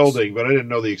big books. building, but I didn't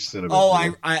know the extent of it.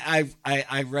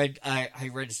 I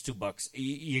read his 2 books.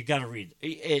 You got to read.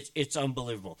 It's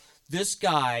unbelievable. This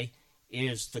guy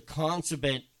is the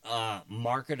consummate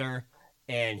marketer,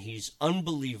 and he's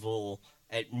unbelievable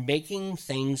at making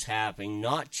things happen,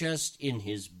 not just in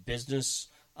his business,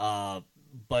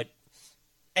 but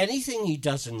anything he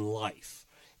does in life.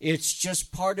 It's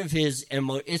just part of his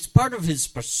it's part of his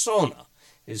persona,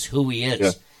 is who he is.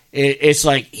 Yeah. It's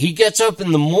like he gets up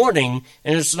in the morning,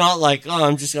 and it's not like, oh,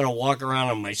 I'm just going to walk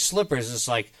around in my slippers. It's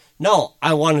like, no,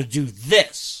 I want to do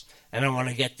this, and I want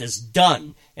to get this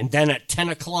done. And then at 10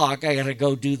 o'clock, I got to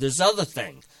go do this other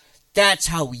thing. That's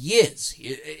how he is.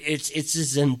 It's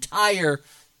his entire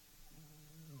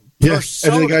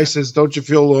persona. And the guy says, don't you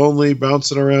feel lonely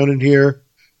bouncing around in here?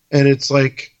 And it's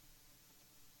like,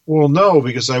 well, no,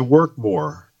 because I work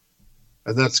more.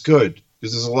 And that's good,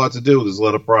 because there's a lot to do. There's a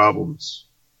lot of problems.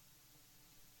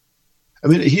 I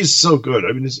mean, he's so good.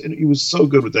 I mean, he was so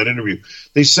good with that interview.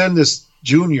 They send this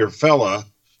junior fella,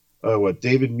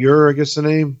 David Muir, I guess the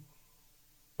name?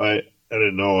 I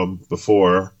didn't know him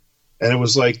before. And it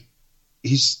was like,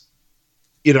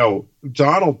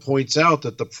 Donald points out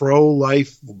that the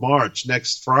pro-life march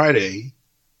next Friday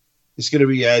is going to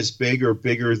be as big or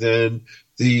bigger than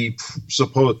the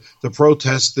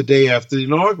protest the day after the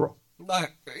inaugural.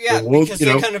 Because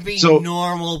they're going to be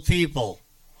normal people.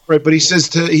 Right, but he says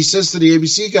to the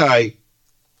ABC guy,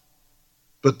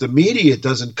 but the media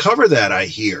doesn't cover that, I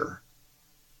hear.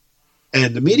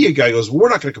 And the media guy goes, well, we're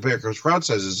not going to compare crowd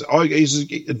sizes.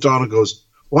 And Donald goes,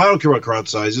 well, I don't care about crowd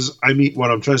sizes. I mean, what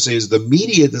I'm trying to say is the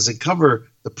media doesn't cover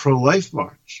the pro-life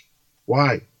march.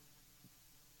 Why?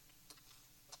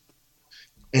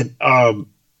 And I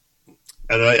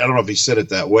don't know if he said it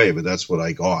that way, but that's what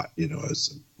I got.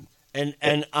 And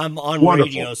I'm on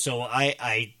radio, so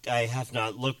I have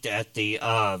not looked at the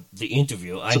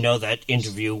interview. I know that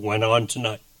interview went on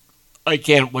tonight. I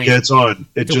can't wait. Yeah, it's on.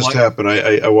 It just happened.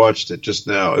 I watched it just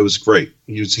now. It was great.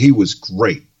 He was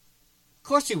great. Of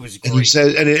course he was great. And he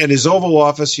said, and his Oval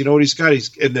Office, you know what he's got?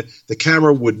 The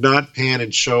camera would not pan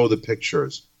and show the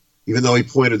pictures, even though he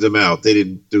pointed them out. They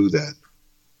didn't do that.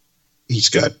 He's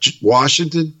got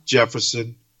Washington,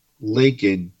 Jefferson,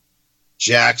 Lincoln,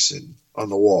 Jackson on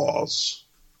the walls.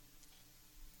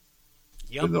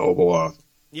 Yep. In the Oval Office.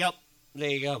 Yep. There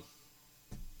you go.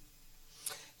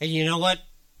 And you know what?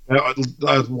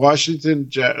 Washington,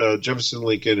 Jefferson,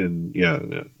 Lincoln,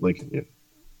 and Lincoln. Yeah.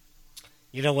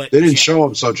 You know what? They didn't show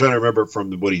him, so I'm trying to remember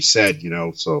from what he said.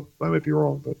 So I might be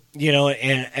wrong, but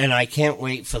and I can't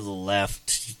wait for the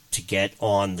left to get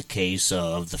on the case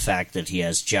of the fact that he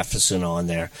has Jefferson on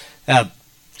there.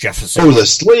 Jefferson. Oh, the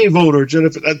slave owner,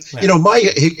 Jennifer. My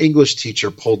English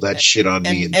teacher pulled that shit on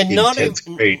me in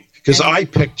 10th grade. because I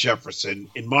picked Jefferson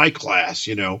in my class,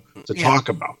 to talk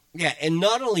about. Yeah, and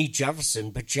not only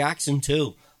Jefferson, but Jackson,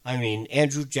 too. I mean,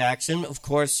 Andrew Jackson, of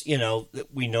course, we know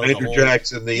Andrew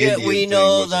Jackson, the Indian we thing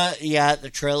know was the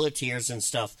Trail of Tears and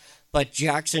stuff. But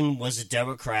Jackson was a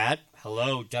Democrat.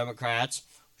 Hello, Democrats.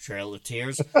 Trail of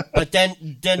Tears. But then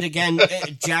again,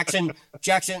 Jackson,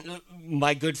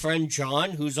 my good friend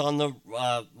John, who's on the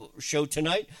show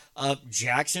tonight,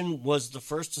 Jackson was the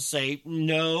first to say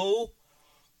no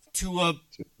to a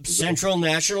Central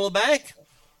National Bank.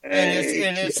 And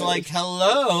it's like,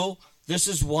 hello, this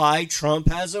is why Trump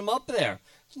has him up there.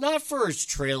 It's not for his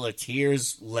Trail of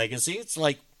Tears legacy. It's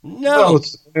like, no.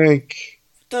 It's the bank.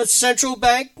 The central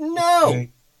bank, no.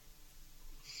 Okay.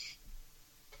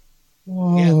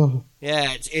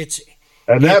 Yeah, it's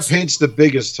and that paints the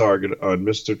biggest target on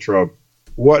Mr. Trump.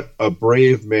 What a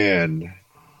brave man.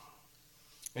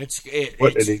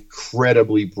 What an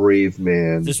incredibly brave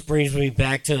man. This brings me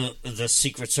back to the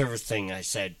Secret Service thing I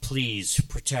said. Please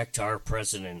protect our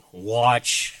president.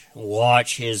 Watch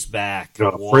his back.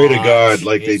 No, pray to God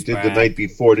like they did the night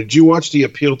before. Did you watch the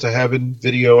Appeal to Heaven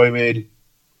video I made?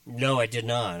 No, I did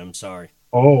not. I'm sorry.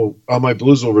 Oh, on my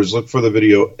Blues Overs, look for the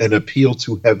video, An Appeal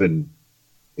to Heaven.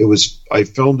 I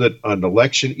filmed it on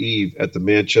election eve at the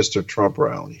Manchester Trump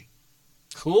rally.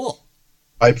 Cool.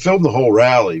 I filmed the whole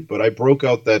rally, but I broke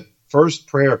out that first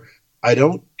prayer. I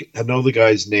don't know the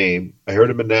guy's name. I heard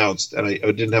him announced, and I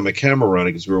didn't have my camera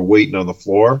running because we were waiting on the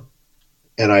floor.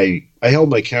 And I held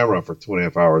my camera up for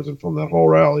 2.5 hours and filmed that whole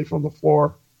rally from the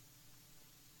floor.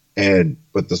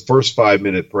 But the first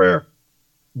 5-minute prayer,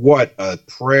 what a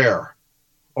prayer.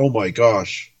 Oh my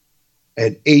gosh.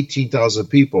 And 18,000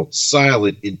 people,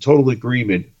 silent, in total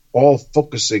agreement, all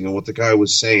focusing on what the guy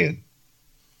was saying.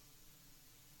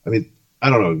 I mean, I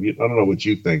don't know what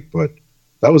you think, but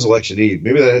that was election eve.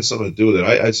 Maybe that had something to do with it.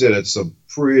 I'd say that's some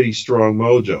pretty strong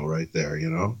mojo right there,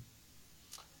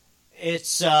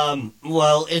 It's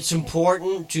it's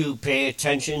important to pay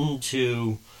attention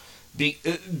to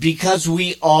because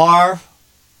we are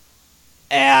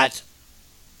at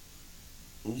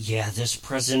this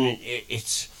president.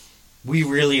 We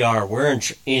really are. We're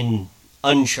in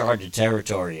uncharted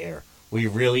territory here. We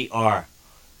really are,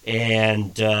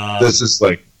 and this is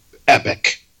like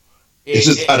epic.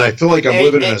 And I feel like I'm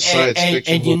living in a science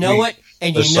fiction and you know movie what?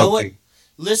 And or you know what? something.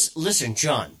 Listen,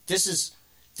 John. This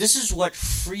is what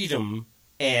freedom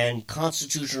and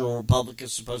constitutional republic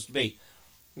is supposed to be.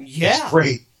 Yeah, That's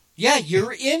great. Yeah,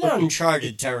 you're in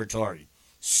uncharted territory.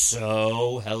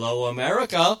 So, hello,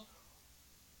 America.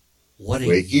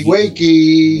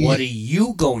 Wakey. What are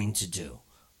you going to do?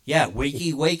 Yeah,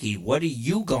 wakey. What are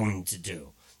you going to do?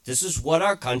 This is what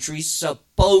our country's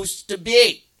supposed to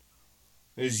be.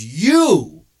 Is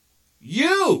you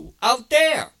out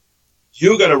there.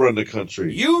 You got to run the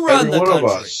country. You run Every the one country.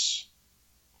 of us.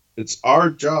 It's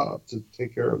our job to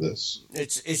take care of this.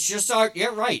 It's just our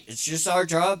right. It's just our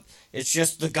job. It's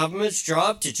just the government's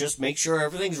job to just make sure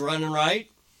everything's running right.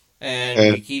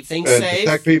 And we keep things safe.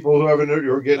 Protect people who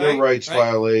are getting their rights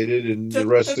violated and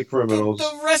arrest the criminals.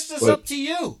 The rest is up to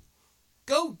you.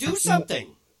 Go do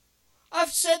something.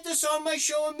 I've said this on my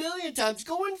show 1,000,000 times.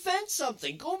 Go invent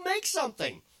something. Go make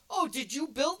something. Oh, did you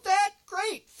build that?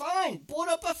 Great. Fine. Put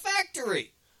up a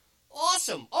factory.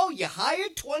 Awesome. Oh, you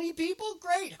hired 20 people?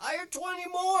 Great. Hire 20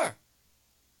 more.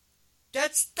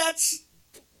 That's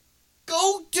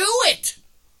go do it.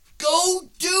 Go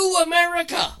do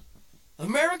America.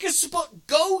 America's supposed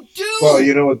go do. Well,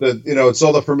 you know what? It's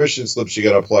all the permission slips you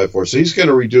got to apply for. So he's going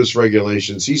to reduce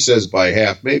regulations. He says by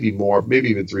half, maybe more, maybe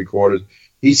even 3/4.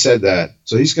 He said that.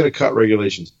 So he's going to cut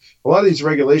regulations. A lot of these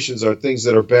regulations are things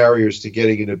that are barriers to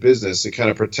getting into business to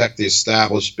kind of protect the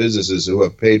established businesses who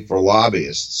have paid for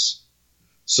lobbyists.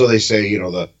 So they say,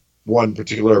 the one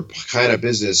particular kind of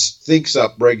business thinks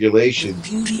up regulations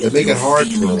that make it hard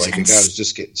for like a guy who's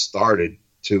just getting started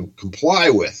to comply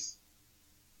with.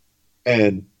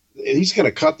 And he's going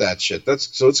to cut that shit.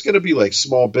 So it's going to be like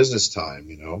small business time,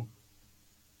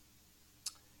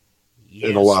 Yes.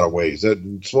 in a lot of ways.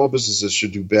 That small businesses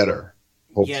should do better.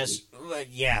 Hopefully. Yes,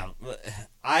 yeah.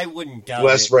 I wouldn't doubt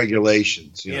less it.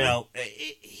 regulations.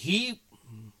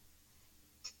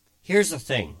 Here's the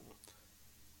thing.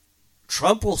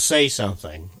 Trump will say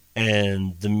something,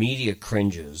 and the media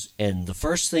cringes, and the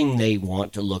first thing they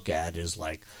want to look at is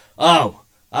like,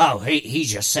 he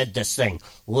just said this thing.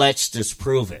 Let's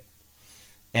disprove it.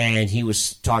 And he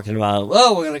was talking about,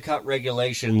 we're going to cut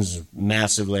regulations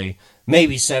massively,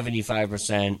 maybe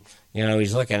 75%.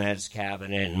 He's looking at his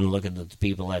cabinet and looking at the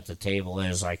people at the table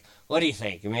and is like, what do you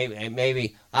think?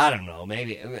 Maybe I don't know,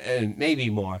 maybe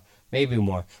more.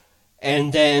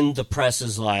 And then the press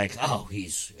is like, oh,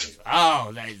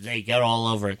 they get all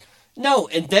over it. No,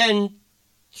 and then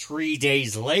 3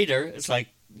 days later, it's like,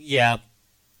 yeah,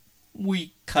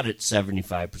 we cut it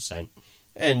 75%.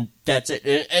 And that's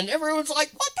it. And everyone's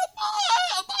like, what the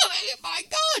fuck? Oh, my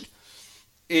God.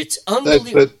 It's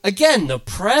unbelievable. Again, the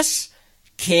press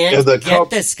can't get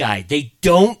this guy. They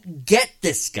don't get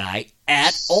this guy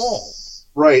at all.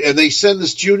 Right, and they send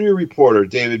this junior reporter,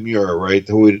 David Muir, right,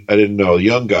 who I didn't know,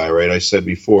 young guy, right, I said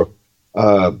before,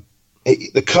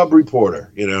 the Cub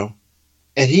reporter,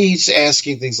 and he's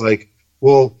asking things like,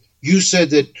 well, you said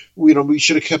that, we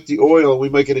should have kept the oil, we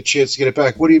might get a chance to get it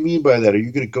back. What do you mean by that? Are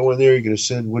you going to go in there, you're going to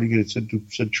send, what are you going to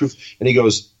send truth? And he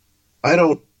goes, I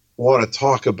don't want to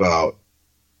talk about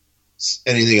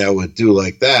anything I would do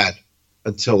like that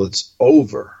until it's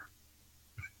over.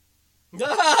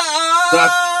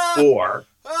 Not for.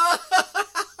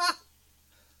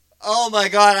 Oh my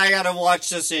God, I gotta watch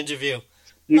this interview.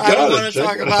 I don't want to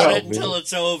talk about it until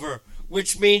it's over.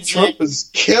 Which means Trump is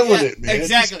killing it, man.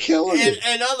 Exactly. He's killing it.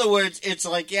 In other words, it's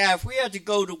like, if we had to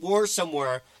go to war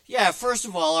somewhere, first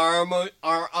of all,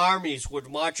 our armies would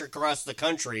march across the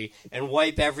country and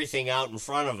wipe everything out in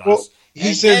front of us. Well,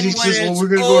 he says, well, we're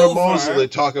going to go to Mosul. They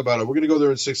talk about it. We're going to go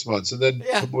there in 6 months. And then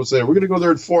we'll say, we're going to go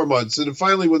there in 4 months. And then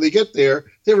finally, when they get there,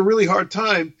 they have a really hard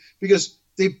time because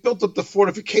they built up the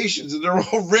fortifications and they're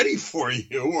all ready for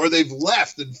you, or they've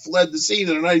left and fled the scene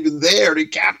and they're not even there to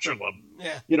capture them.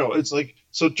 Yeah. It's like,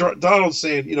 so Donald's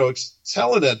saying,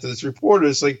 telling that to this reporter,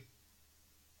 it's like,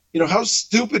 how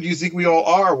stupid do you think we all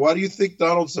are? Why do you think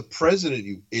Donald's the president,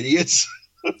 you idiots?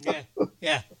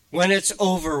 Yeah. When it's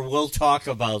over, we'll talk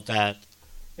about that.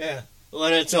 Yeah.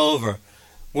 When it's over.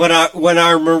 When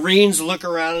our Marines look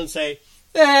around and say,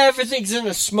 everything's in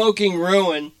a smoking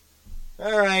ruin.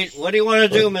 All right, what do you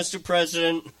want to do, Mr.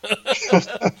 President?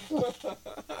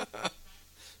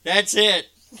 That's it.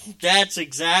 That's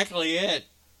exactly it.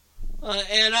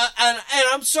 And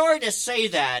I'm sorry to say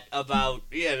that about,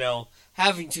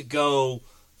 having to go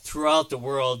throughout the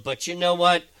world, but you know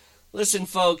what? Listen,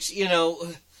 folks,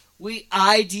 we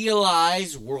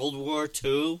idealize World War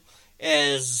II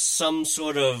as some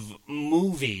sort of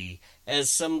movie,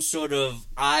 as some sort of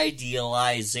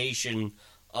idealization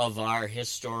of our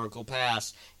historical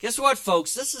past. Guess what,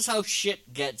 folks? This is how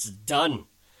shit gets done.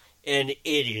 And it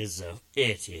is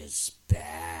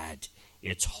bad.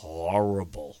 It's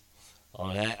horrible.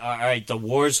 All right, the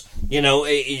wars,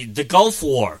 the Gulf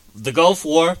War. The Gulf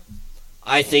War,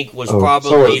 I think, was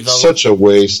probably such a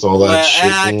waste, all that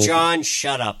shit. John,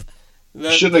 shut up.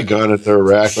 Shouldn't have gone into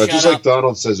Iraq. Just like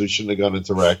Donald says we shouldn't have gone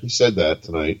into Iraq. He said that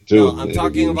tonight, too. No, I'm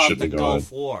talking about the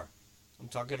Gulf War. I'm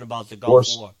talking about the Gulf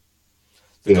War.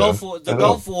 The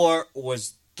Gulf War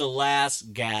was the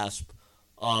last gasp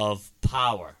of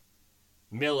power,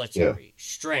 military,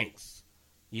 strength.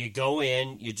 You go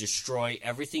in, you destroy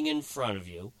everything in front of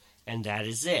you, and that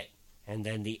is it. And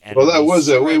then the enemy. Well, that was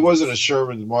it. It wasn't a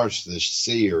Sherman's march to the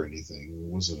sea or anything.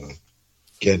 It wasn't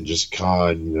Genghis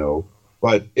Khan,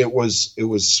 But it was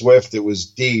swift. It was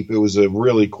deep. It was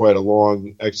really quite a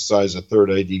long exercise. A third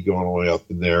AD going all the way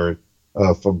up in there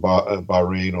from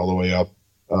Bahrain all the way up.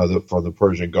 From the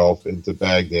Persian Gulf into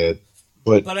Baghdad,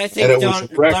 but I think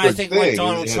what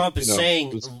Donald Trump is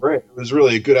saying it was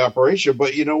really a good operation.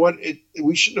 But you know what?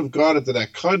 We shouldn't have gone into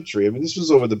that country. I mean, this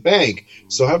was over the bank.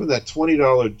 So having that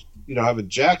 $20, having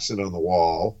Jackson on the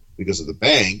wall because of the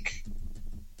bank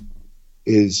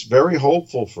is very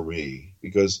hopeful for me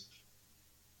because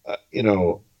I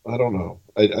don't know.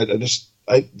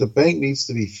 The bank needs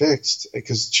to be fixed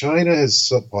because China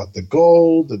has bought the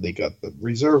gold and they got the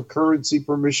reserve currency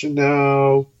permission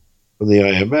now from the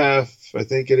IMF, I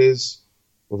think it is,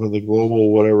 or from the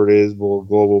global, whatever it is,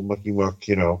 global mucky muck,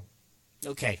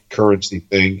 currency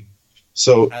thing.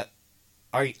 So,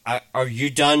 are you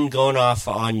done going off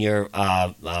on your,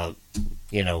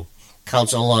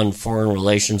 Council on Foreign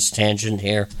Relations tangent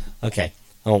here? Okay.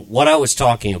 Oh, what I was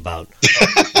talking about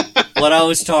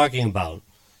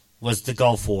was the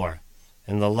Gulf War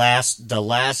and the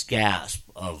last gasp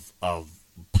of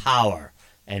power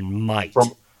and might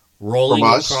rolling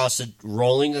across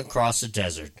the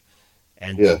desert,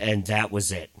 and that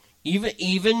was it.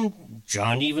 Even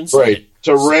John said it.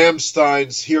 To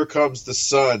Rammstein's "Here Comes the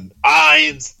Sun,"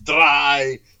 eins,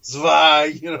 drei,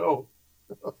 zwei,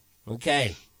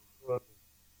 Okay.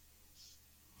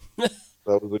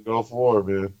 That was the Gulf War,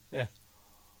 man. Yeah.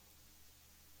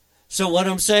 So what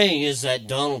I'm saying is that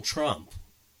Donald Trump,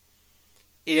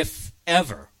 if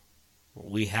ever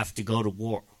we have to go to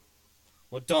war,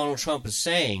 what Donald Trump is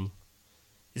saying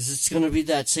is it's going to be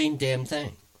that same damn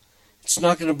thing. It's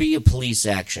not going to be a police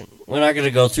action. We're not going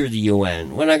to go through the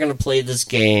UN. We're not going to play this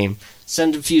game.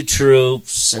 Send a few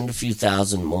troops, send a few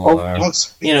thousand more.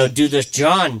 Do this.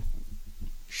 John,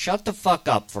 shut the fuck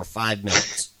up for 5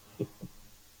 minutes.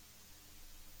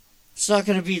 It's not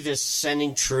going to be this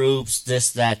sending troops,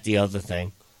 this, that, the other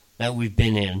thing that we've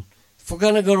been in. If we're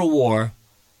going to go to war,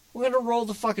 we're going to roll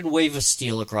the fucking wave of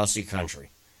steel across the country.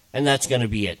 And that's going to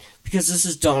be it. Because this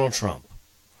is Donald Trump.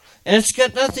 And it's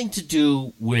got nothing to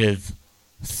do with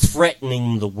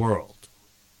threatening the world.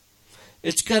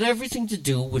 It's got everything to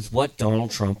do with what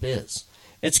Donald Trump is.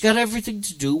 It's got everything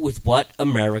to do with what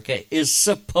America is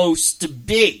supposed to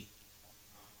be.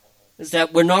 Is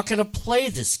that we're not going to play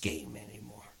this game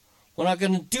anymore. We're not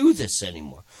going to do this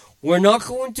anymore. We're not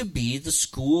going to be the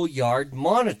schoolyard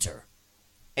monitor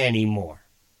anymore.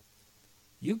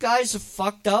 You guys have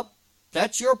fucked up.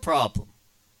 That's your problem.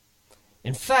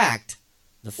 In fact,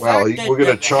 we're going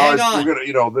to charge. We're going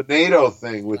to, the NATO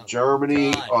thing with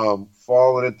Germany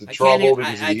falling into trouble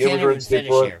because of the immigrants they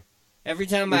put. Every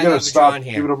time I have John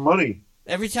here, giving them money.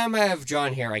 Every time I have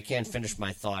John here, I can't finish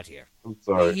my thought here. I'm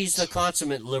sorry. He's the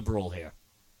consummate liberal here.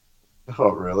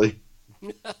 Oh, really?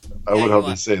 I would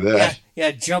hardly say that.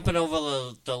 Yeah, jumping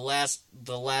over the last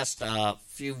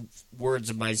few words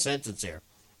of my sentence here.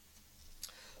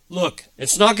 Look,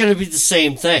 it's not going to be the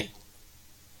same thing.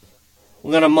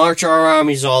 We're going to march our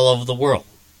armies all over the world.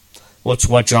 What's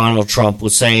what Donald Trump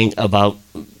was saying about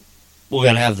we're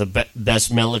going to have the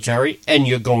best military and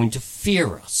you're going to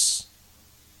fear us.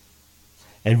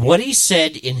 And what he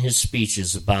said in his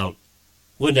speeches about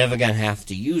we're never going to have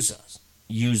to use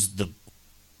the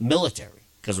military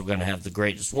because we're going to have the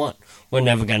greatest one. We're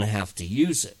never going to have to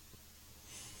use it.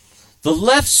 The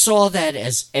left saw that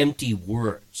as empty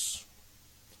words.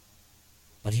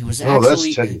 But he was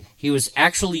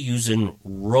actually using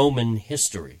Roman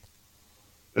history.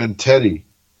 And Teddy.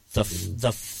 The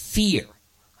fear.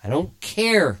 I don't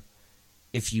care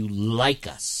if you like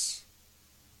us.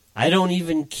 I don't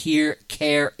even care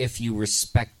if you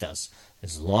respect us.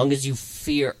 As long as you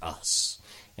fear us.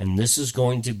 And this is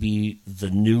going to be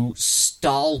the new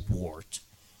stalwart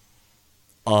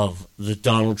of the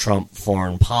Donald Trump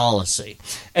foreign policy.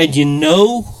 And you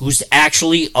know who's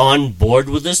actually on board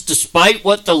with this, despite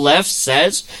what the left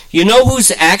says? You know who's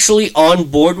actually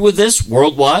on board with this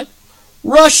worldwide?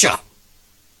 Russia.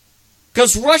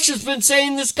 Because Russia's been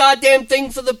saying this goddamn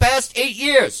thing for the past 8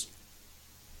 years.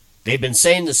 They've been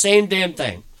saying the same damn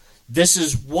thing. This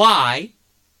is why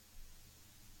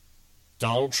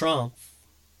Donald Trump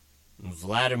and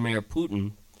Vladimir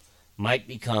Putin might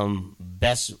become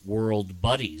best world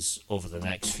buddies over the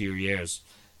next few years,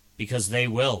 because they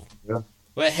will. Yeah.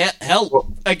 Well,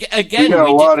 hell, again, we got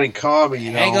a lot in common.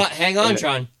 Hang on,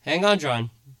 John.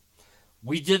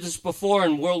 We did this before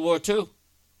in World War II.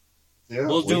 Yeah,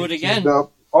 we'll do it again.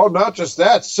 Oh, not just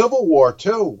that, Civil War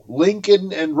too.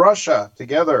 Lincoln and Russia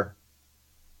together.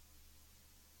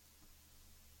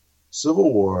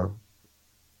 Civil War.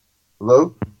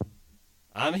 Hello?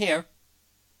 I'm here.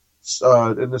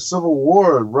 In the Civil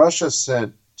War, Russia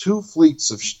sent 2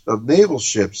 fleets of naval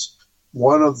ships,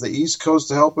 one of the East Coast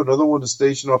to help, another one to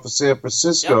station off of San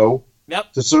Francisco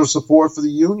to sort of support for the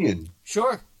Union.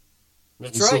 Sure.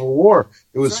 That's right. Civil War.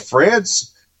 It was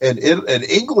France and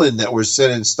England that were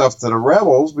sending stuff to the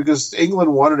rebels because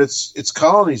England wanted its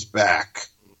colonies back.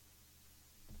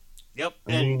 Yep.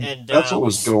 And that's what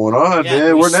was going on,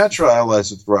 man. We're natural allies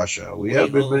with Russia. We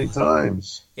have been many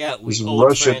times. Yeah, this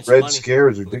Russian Red Scare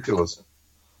is ridiculous.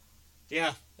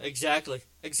 Yeah, exactly.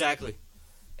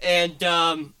 And,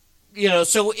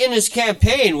 so in his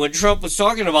campaign, when Trump was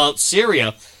talking about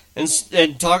Syria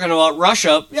and talking about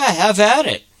Russia, have at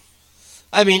it.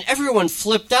 I mean, everyone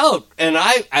flipped out. And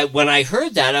I when I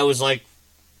heard that, I was like,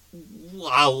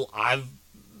 wow, I've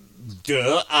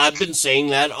been saying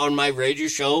that on my radio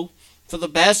show for the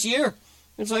past year.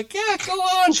 It's like, yeah, go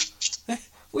on.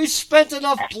 We've spent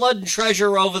enough blood and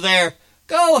treasure over there.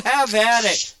 Go have at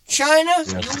it. China,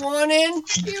 you want in?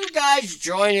 You guys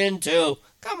join in too.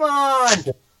 Come on.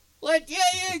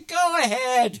 Go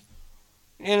ahead.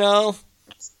 That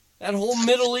whole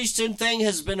Middle Eastern thing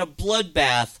has been a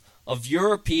bloodbath of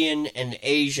European and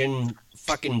Asian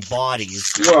fucking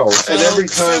bodies. Well, and every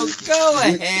time go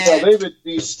ahead. They've been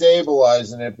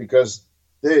destabilizing it because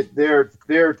they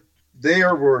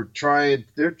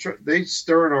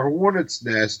stirring a hornet's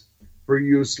nest for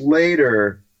use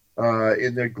later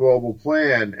in their global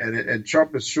plan, and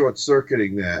Trump is short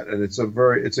circuiting that, and it's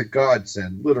a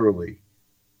godsend, literally.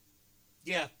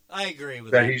 Yeah, I agree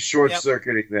with that. He's short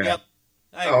circuiting that. Yep.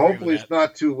 Hopefully it's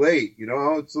not too late.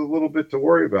 It's a little bit to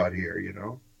worry about here.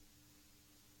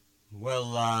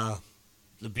 Well,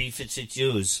 the beef it's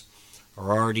yours.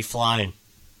 are already flying.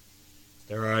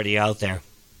 They're already out there.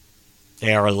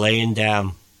 They are laying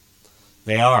down.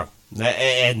 They are.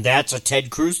 And that's a Ted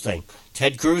Cruz thing.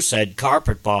 Ted Cruz said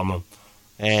carpet bomb them.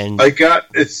 And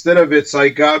instead of I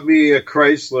got me a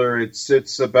Chrysler, it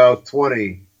sits about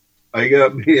 20. I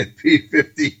got me a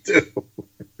P-52.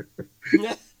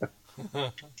 Yeah.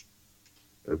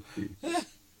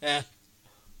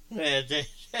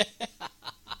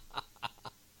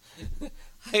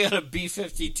 I got a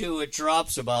B-52. It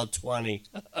drops about 20.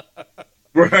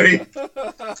 Right.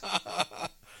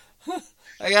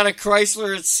 I got a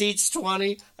Chrysler. It seats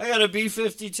 20. I got a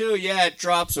B-52. Yeah, it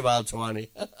drops about 20.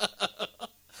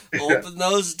 Open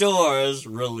those doors.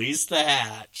 Release the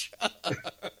hatch.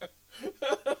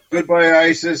 Goodbye,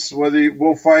 ISIS.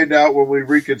 We'll find out when we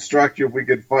reconstruct you if we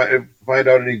can find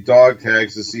out any dog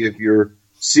tags to see if you're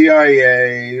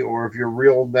CIA or if you're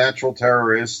real natural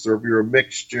terrorists or if you're a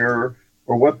mixture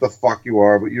or what the fuck you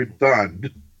are, but you're done.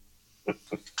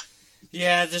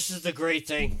 Yeah, this is the great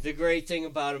thing. The great thing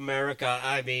about America,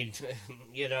 I mean,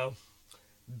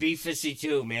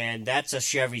 B-52, man, that's a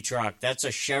Chevy truck. That's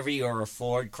a Chevy or a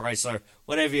Ford, Chrysler,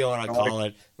 whatever you want to call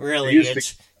it. Really,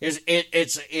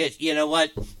 it's you know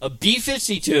what? A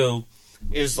B-52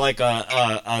 is like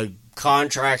a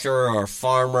contractor or a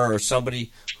farmer or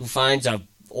somebody who finds a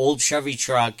old Chevy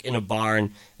truck in a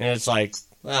barn, and it's like,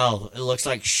 well, it looks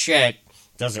like shit.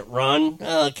 Does it run?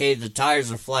 Okay, the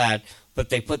tires are flat, but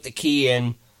they put the key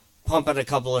in, pump it a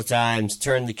couple of times,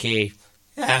 turn the key.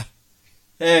 Yeah,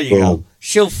 there you go.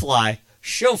 She'll fly.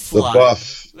 She'll fly. The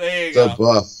buff. There you go.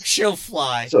 Buff. She'll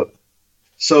fly.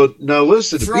 So now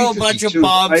listen. Throw a bunch of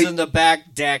bombs in the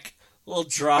back deck. We'll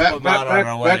drop them out on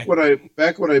our way.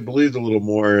 Back when I believed a little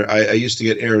more, I used to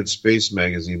get Air and Space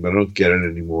magazine, but I don't get it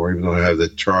anymore, even though I have the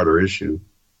charter issue.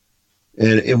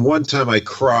 And one time I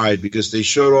cried because they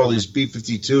showed all these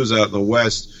B-52s out in the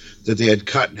West that they had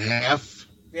cut in half.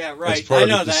 Yeah, right. As part of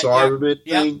the disarmament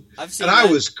thing. I've seen and I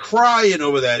was crying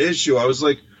over that issue. I was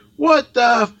like, what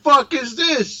the fuck is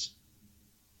this?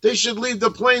 They should leave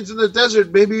the planes in the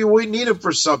desert. Maybe we need them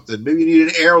for something. Maybe you need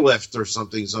an airlift or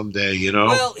something someday,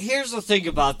 Well, here's the thing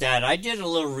about that. I did a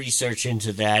little research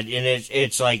into that, and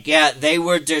it's like, yeah, they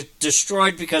were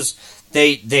destroyed because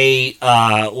they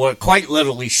were quite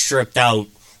literally stripped out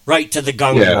right to the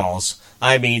gun walls.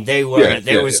 I mean, they were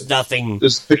there was nothing.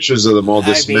 There's pictures of them all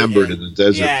dismembered in the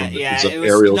desert from it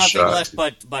was aerial nothing shot.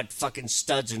 left but fucking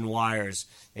studs and wires.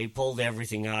 They pulled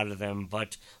everything out of them,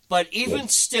 but even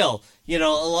still, a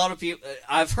lot of people,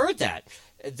 I've heard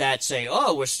that say,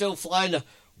 oh, we're still flying.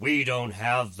 We don't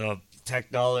have the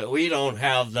technology. We don't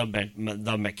have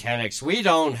the mechanics. We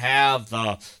don't have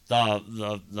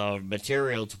the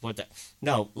material to put that.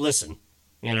 No, listen,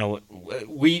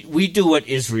 we do what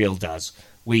Israel does.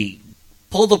 We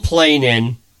pull the plane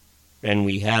in, and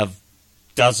we have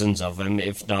dozens of them,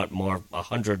 if not more,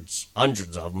 hundreds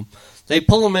of them. They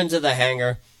pull them into the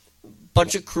hangar.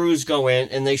 Bunch of crews go in,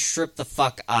 and they strip the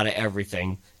fuck out of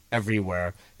everything,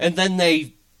 everywhere. And then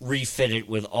they refit it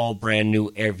with all brand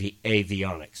new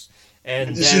avionics.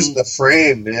 And this is the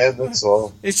frame, man. That's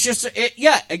all. It's just,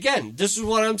 again, this is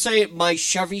what I'm saying, my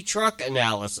Chevy truck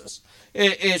analysis.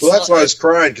 That's why I was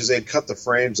crying, because they had cut the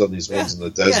frames on these ones in the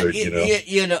desert,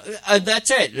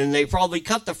 that's it. And they probably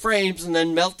cut the frames and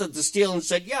then melted the steel and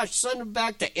said, yeah, send them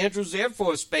back to Andrews Air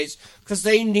Force Base, because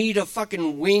they need a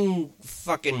fucking wing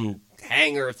fucking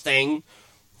hangar thing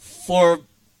for,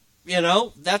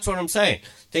 that's what I'm saying.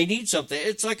 They need something.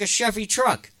 It's like a Chevy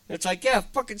truck. It's like, yeah,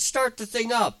 fucking start the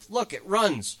thing up. Look, it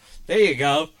runs. There you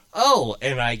go. Oh,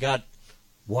 and I got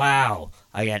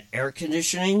air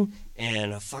conditioning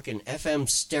and a fucking FM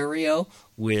stereo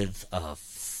with a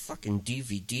fucking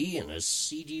DVD and a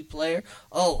CD player.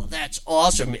 Oh, that's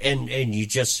awesome. And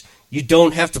you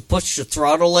don't have to push the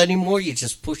throttle anymore. You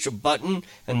just push a button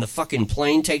and the fucking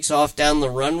plane takes off down the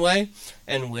runway.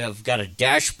 And we've got a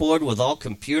dashboard with all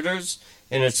computers.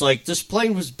 And it's like, this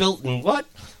plane was built in what?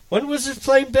 When was this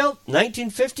plane built?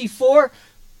 1954?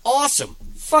 Awesome.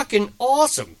 Fucking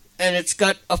awesome. And it's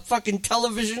got a fucking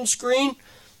television screen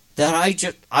that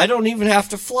I don't even have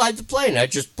to fly the plane. I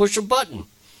just push a button.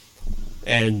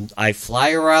 And I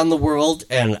fly around the world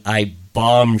and I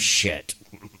bomb shit.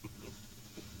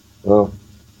 Oh.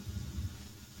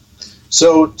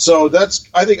 So that's,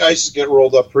 I think ISIS get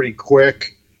rolled up pretty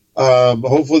quick.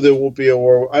 Hopefully there won't be a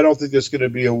war. I don't think there's going to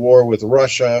be a war with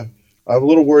Russia. I'm a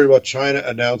little worried about China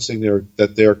announcing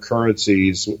that their currency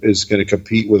is going to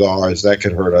compete with ours. That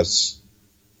could hurt us.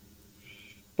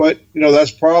 But,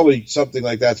 that's probably something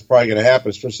like that's probably going to happen,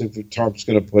 especially if Trump's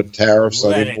going to put tariffs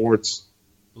on imports.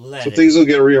 Things will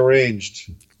get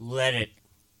rearranged. Let it.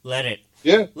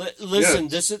 Yeah. Listen,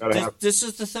 this is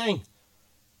the thing.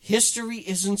 History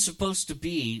isn't supposed to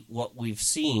be what we've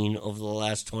seen over the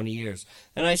last 20 years.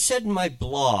 And I said in my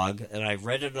blog, and I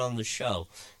read it on the show,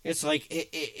 it's like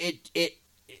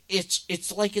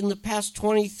it's like in the past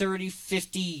 20, 30,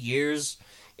 50 years,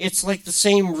 it's like the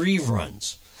same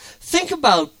reruns. Think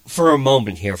about, for a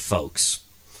moment here, folks,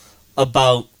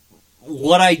 about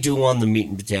what I do on the Meat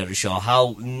and Potato Show,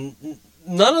 how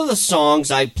none of the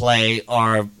songs I play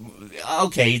are,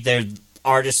 okay, they're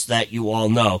artists that you all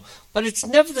know, but it's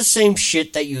never the same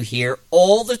shit that you hear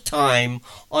all the time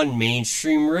on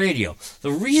mainstream radio.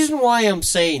 The reason why I'm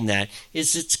saying that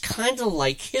is it's kind of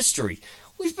like history.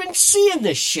 We've been seeing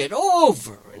this shit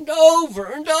over and over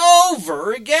and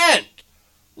over again.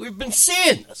 We've been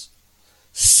seeing this.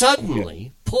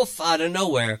 Suddenly, poof, out of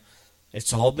nowhere,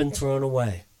 it's all been thrown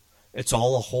away. It's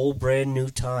all a whole brand new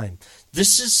time.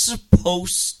 This is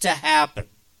supposed to happen.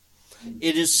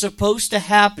 It is supposed to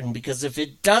happen because if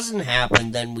it doesn't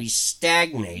happen, then we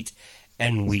stagnate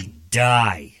and we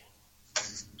die.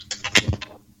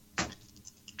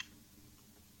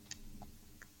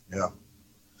 Yeah.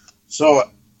 So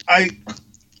I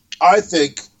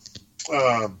think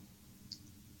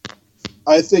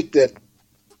that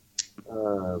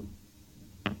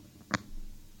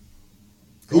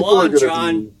people are going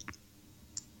to be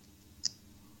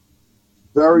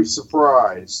very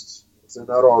surprised, if they're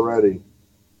not already,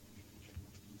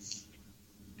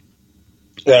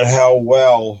 at how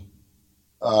well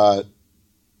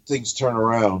things turn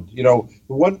around. You know,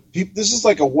 this is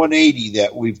like a 180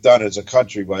 that we've done as a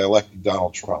country by electing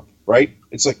Donald Trump, right?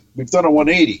 It's like we've done a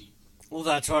 180. Well,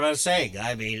 that's what I was saying.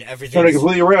 I mean, everything turning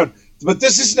completely around. But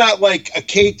this is not like a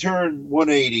K-turn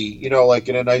 180, you know, like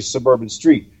in a nice suburban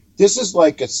street. This is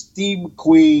like a Steam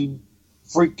Queen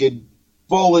freaking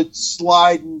bullet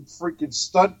sliding freaking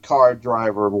stunt car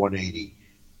driver 180.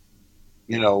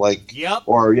 You know, like, yep.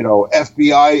 Or, you know,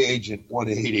 FBI agent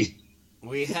 180.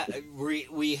 We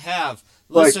have.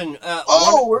 Listen.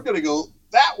 Like, we're going to go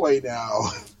that way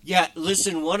now. Yeah,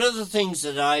 listen, one of the things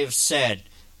that I have said,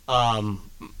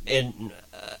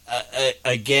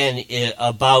 again,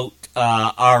 about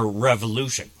our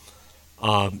revolution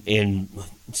in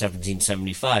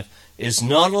 1775 is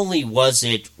not only was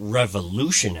it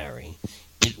revolutionary,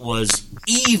 it was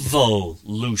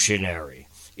evolutionary.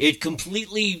 It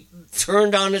completely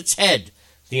turned on its head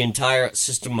the entire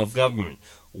system of government.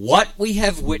 What we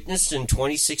have witnessed in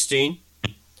 2016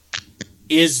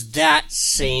 is that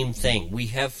same thing. We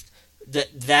have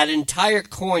that entire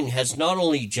coin has not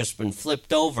only just been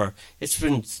flipped over, it's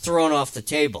been thrown off the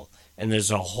table. And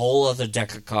there's a whole other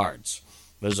deck of cards.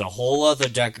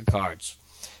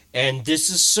 And this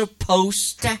is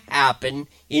supposed to happen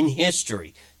in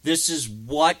history. This is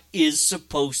what is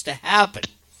supposed to happen.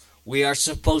 We are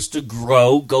supposed to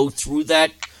grow, go through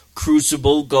that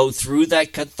crucible, go through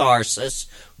that catharsis,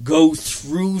 go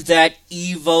through that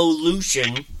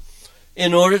evolution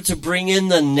in order to bring in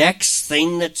the next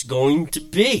thing that's going to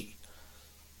be.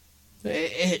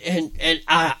 And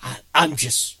I'm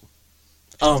just,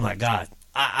 oh my God,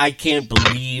 I can't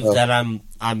believe that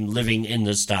I'm living in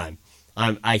this time.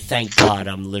 I thank God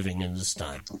I'm living in this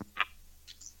time.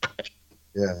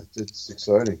 Yeah, it's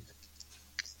exciting.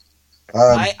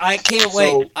 I can't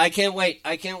wait. I can't wait.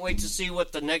 I can't wait to see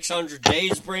what the next 100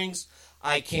 days brings.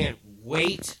 I can't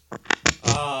wait.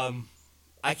 I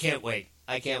can't wait.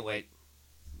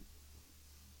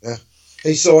 Yeah.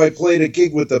 Hey, so I played a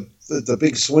gig with the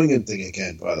big swinging thing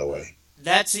again, by the way.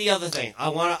 That's the other thing. I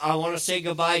want to say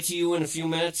goodbye to you in a few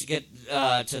minutes to get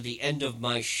to the end of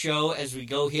my show. As we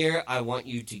go here, I want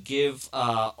you to give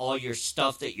all your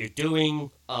stuff that you're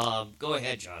doing. Go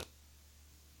ahead, John.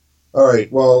 All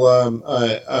right. Well,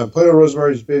 I played on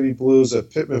Rosemary's Baby Blues at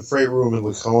Pittman Freight Room in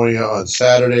Laconia on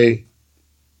Saturday.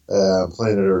 I'm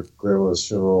playing at her grandmother's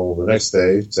funeral the next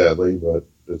day, sadly, but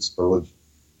it's a privilege.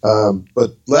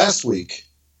 But last week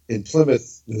in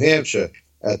Plymouth, New Hampshire,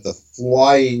 at the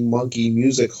Flying Monkey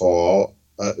Music Hall,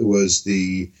 it was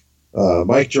the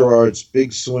Mike Gerard's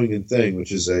Big Swingin' Thing,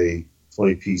 which is a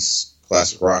 20-piece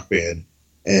classic rock band,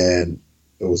 and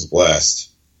it was a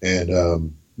blast. And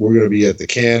we're going to be at the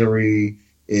Cannery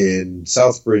in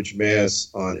Southbridge, Mass.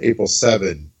 On April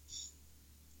 7,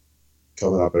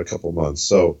 coming up in a couple months.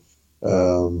 So,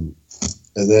 and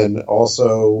then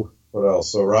also, what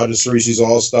else? So Roger Cerisi's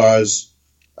All Stars.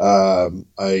 I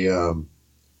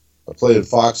played in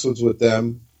Foxwoods with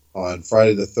them on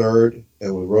Friday the 3rd,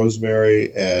 and with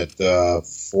Rosemary at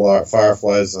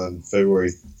Fireflies on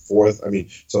February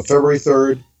 4th. So February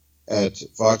 3rd at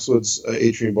Foxwoods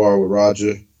Atrium Bar with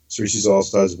Roger. Cerisi's All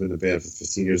Stars have been in the band for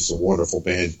 15 years. It's a wonderful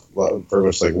band, very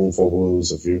much like Roomful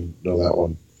Blues, if you know that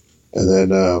one. And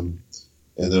then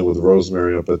and then with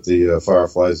Rosemary up at the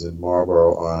Fireflies in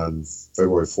Marlborough on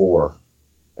February 4.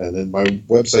 And then my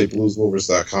website,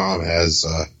 bluesmovers.com, has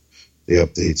the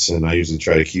updates, and I usually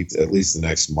try to keep at least the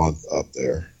next month up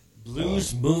there.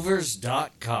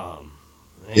 Bluesmovers.com.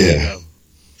 Yeah.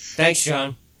 Thanks,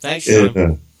 John. Thanks, John.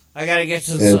 And, I got to get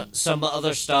to some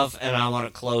other stuff, and I want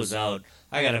to close out.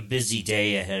 I got a busy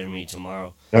day ahead of me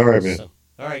tomorrow. All right, man.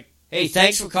 All right. Hey,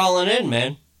 thanks for calling in,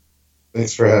 man.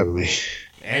 Thanks for having me.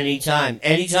 Anytime,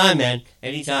 man.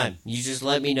 Anytime. You just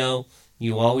let me know.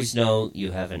 You always know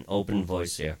you have an open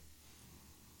voice here.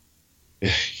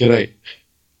 Good night.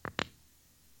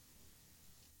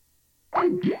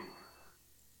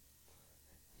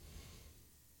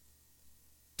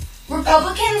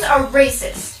 Republicans are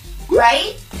racist,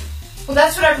 right? Well,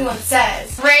 that's what everyone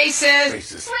says.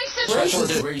 Racist.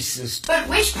 Racist. But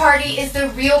which party is the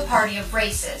real party of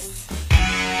racists?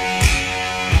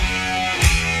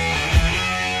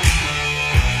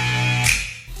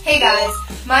 Hey guys,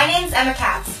 my name's Emma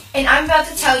Katz, and I'm about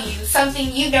to tell you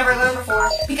something you've never learned before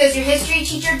because your history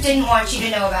teacher didn't want you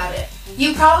to know about it.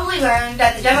 You probably learned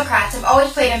that the Democrats have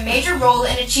always played a major role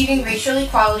in achieving racial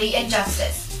equality and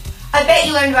justice. I bet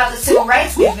you learned about the Civil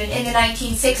Rights Movement in the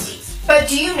 1960s. But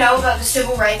do you know about the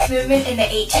Civil Rights Movement in the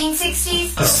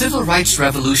 1860s? The Civil Rights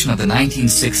Revolution of the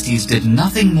 1960s did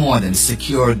nothing more than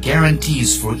secure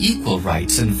guarantees for equal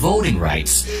rights and voting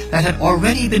rights that had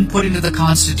already been put into the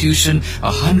Constitution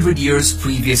 100 years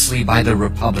previously by the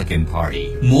Republican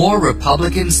Party. More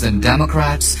Republicans than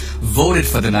Democrats voted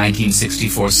for the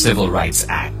 1964 Civil Rights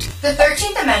Act. The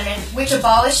 13th Amendment, which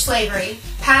abolished slavery,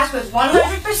 passed with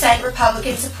 100%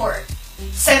 Republican support.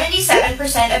 77%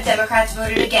 of Democrats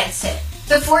voted against it.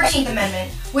 The 14th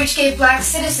Amendment, which gave black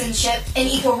citizenship and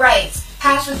equal rights,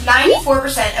 passed with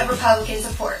 94% of Republican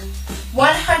support.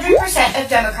 100% of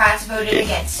Democrats voted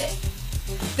against it.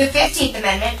 The 15th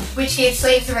Amendment, which gave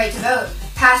slaves the right to vote,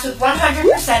 passed with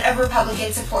 100% of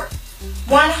Republican support.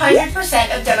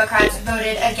 100% of Democrats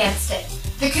voted against it.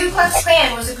 The Ku Klux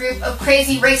Klan was a group of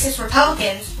crazy racist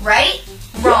Republicans, right?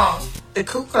 Wrong. The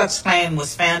Ku Klux Klan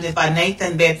was founded by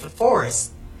Nathan Bedford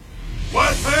Forrest.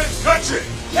 White man's country!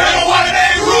 Let a white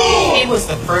man rule! He was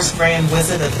the first Grand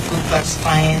Wizard of the Ku Klux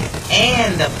Klan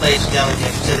and the pledged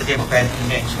delegate to the Democratic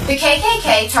Convention. The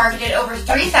KKK targeted over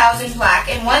 3,000 black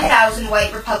and 1,000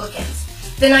 white Republicans.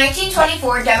 The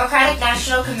 1924 Democratic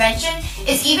National Convention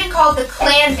is even called the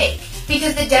Klan Bake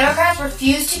because the Democrats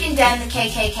refused to condemn the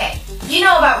KKK. You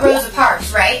know about Rosa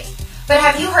Parks, right? But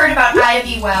have you heard about Ida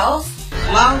B. Wells?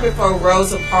 Long before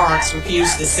Rosa Parks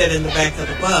refused to sit in the back of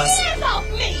the bus,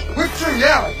 Quit your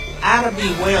yelling! Ida B.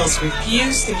 Wells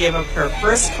refused to give up her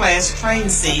first-class train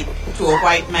seat to a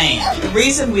white man. The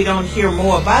reason we don't hear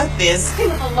more about this See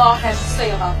what the law has to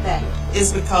say about that.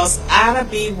 is because Ida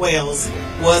B. Wells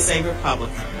was a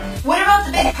Republican. What about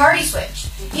the big party switch?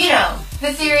 You know,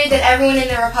 the theory that everyone in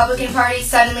the Republican Party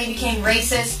suddenly became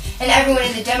racist and everyone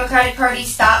in the Democratic Party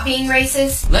stopped being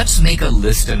racist? Let's make a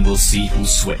list and we'll see who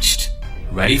switched.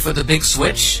 Ready for the big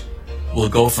switch? We'll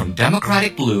go from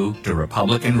Democratic blue to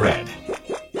Republican red.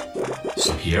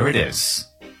 So here it is.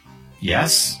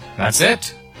 Yes, that's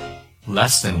it.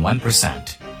 Less than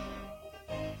 1%.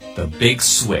 The big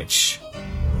switch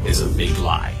is a big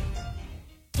lie.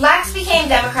 Blacks became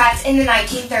Democrats in the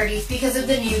 1930s because of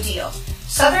the New Deal.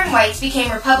 Southern whites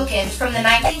became Republicans from the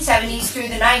 1970s through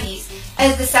the 90s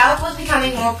as the South was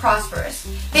becoming more prosperous.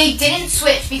 They didn't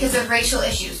switch because of racial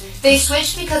issues. They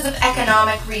switched because of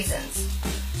economic reasons.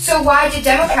 So why did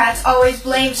Democrats always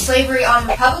blame slavery on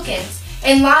Republicans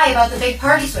and lie about the big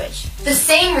party switch? The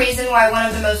same reason why one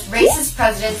of the most racist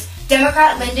presidents,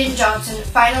 Democrat Lyndon Johnson,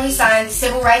 finally signed the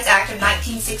Civil Rights Act of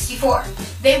 1964.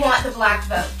 They want the black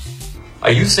vote.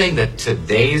 Are you saying that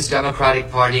today's Democratic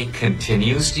Party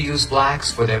continues to use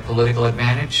blacks for their political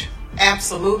advantage?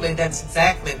 Absolutely, that's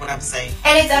exactly what I'm saying.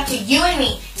 And it's up to you and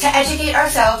me to educate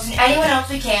ourselves and anyone else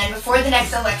we can before the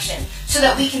next election so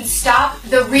that we can stop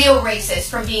the real racists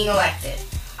from being elected.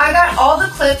 I got all the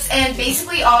clips and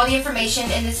basically all the information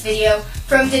in this video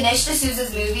from Dinesh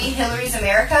D'Souza's movie, Hillary's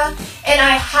America, and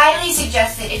I highly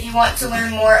suggest it if you want to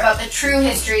learn more about the true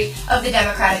history of the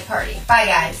Democratic Party. Bye,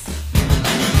 guys.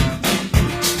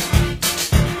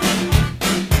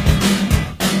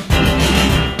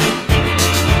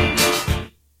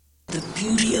 The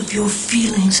beauty of your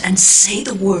feelings and say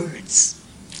the words.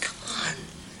 Come on.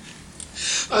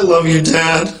 I love you,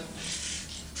 Dad.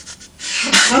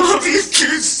 I love you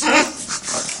too, son.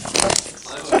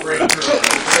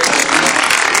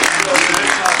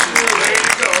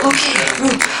 Okay,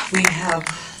 group, we have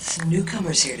some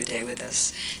newcomers here today with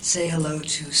us. Say hello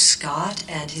to Scott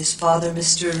and his father,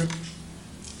 Mr.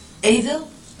 Avil.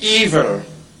 Evil.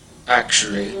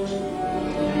 actually.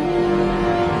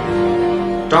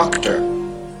 Dr.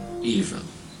 Evil.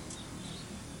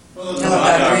 Hello,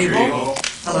 Dr. Evil.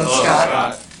 Hello,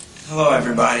 Scott. Hello,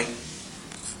 everybody.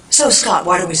 So, Scott,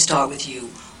 why don't we start with you?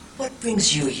 What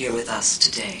brings you here with us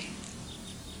today?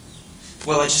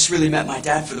 Well, I just really met my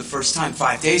dad for the first time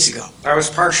 5 days ago. I was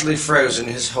partially frozen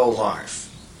his whole life.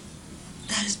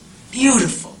 That is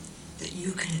beautiful that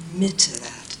you can admit to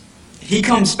that. He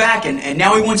comes back, and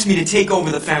now he wants me to take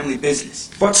over the family business.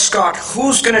 But, Scott,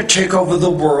 who's going to take over the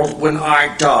world when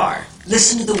I die?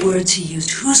 Listen to the words he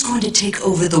used. Who's going to take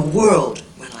over the world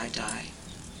when I die?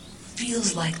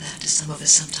 Feels like that to some of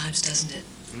us sometimes, doesn't it?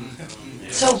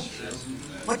 So,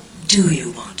 what do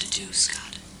you want to do,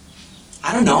 Scott?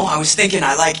 I don't know. I was thinking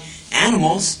I like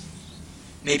animals.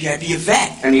 Maybe I'd be a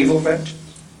vet. An evil vet?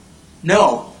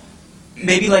 No.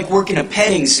 Maybe like work in a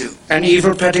petting zoo. An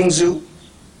evil petting zoo?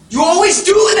 You always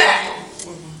do that!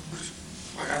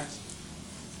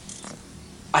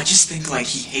 I just think like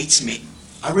he hates me.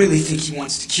 I really think he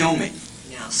wants to kill me.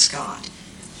 Now, Scott,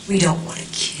 we don't want to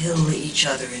kill each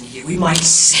other in here. We might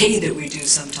say that we do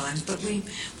sometimes, but we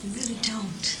really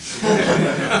don't.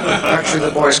 Actually,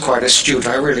 the boy's quite astute.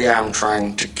 I really am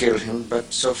trying to kill him,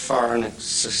 but so far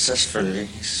unsuccessfully.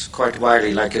 He's quite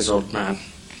wily like his old man.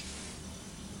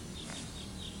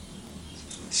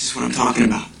 This is what I'm talking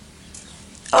about.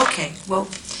 Okay, well,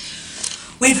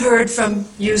 we've heard from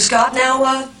you, Scott.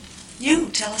 Now, you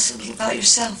tell us a little about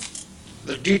yourself.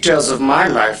 The details of my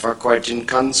life are quite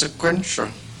inconsequential.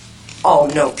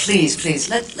 Oh, no, please, please.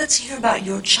 Let's hear about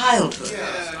your childhood.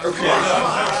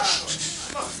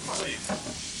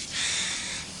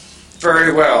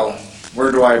 Very well.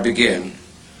 Where do I begin?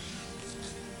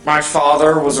 My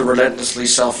father was a relentlessly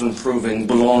self-improving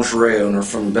boulangerie owner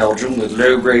from Belgium with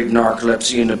low-grade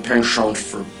narcolepsy and a penchant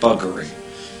for buggery.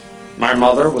 My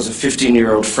mother was a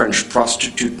 15-year-old French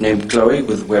prostitute named Chloe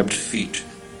with webbed feet.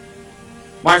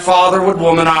 My father would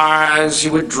womanize, he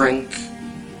would drink,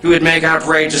 he would make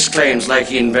outrageous claims like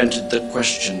he invented the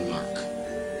question mark.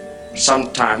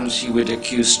 Sometimes he would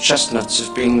accuse chestnuts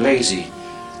of being lazy,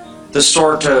 the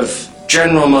sort of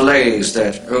general malaise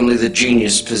that only the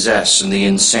genius possess and the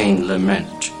insane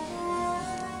lament.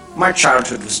 My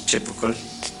childhood was typical.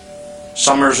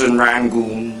 Summers in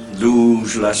Rangoon,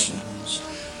 luge lessons.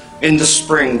 In the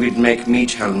spring we'd make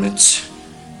meat helmets.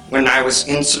 When I was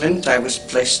insolent, I was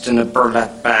placed in a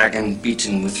burlap bag and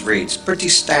beaten with reeds. Pretty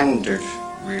standard,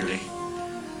 really.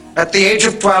 At the age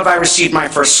of 12, I received my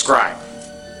first scribe.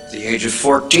 At the age of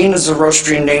 14, as a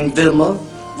roastery named Vilma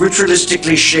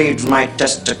ritualistically shaved my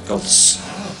testicles.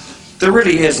 There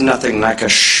really is nothing like a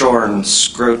shorn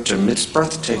scrotum. It's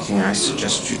breathtaking. I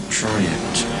suggest you try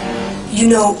it. You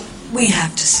know, we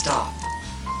have to stop.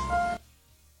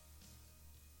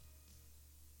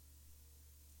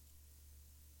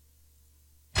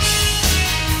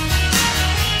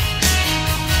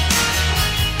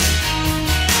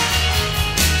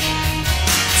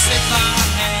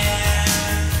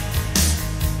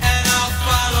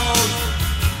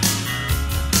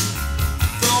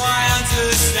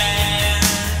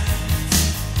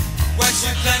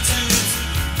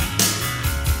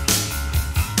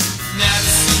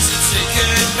 Never seem to take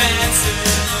advantage.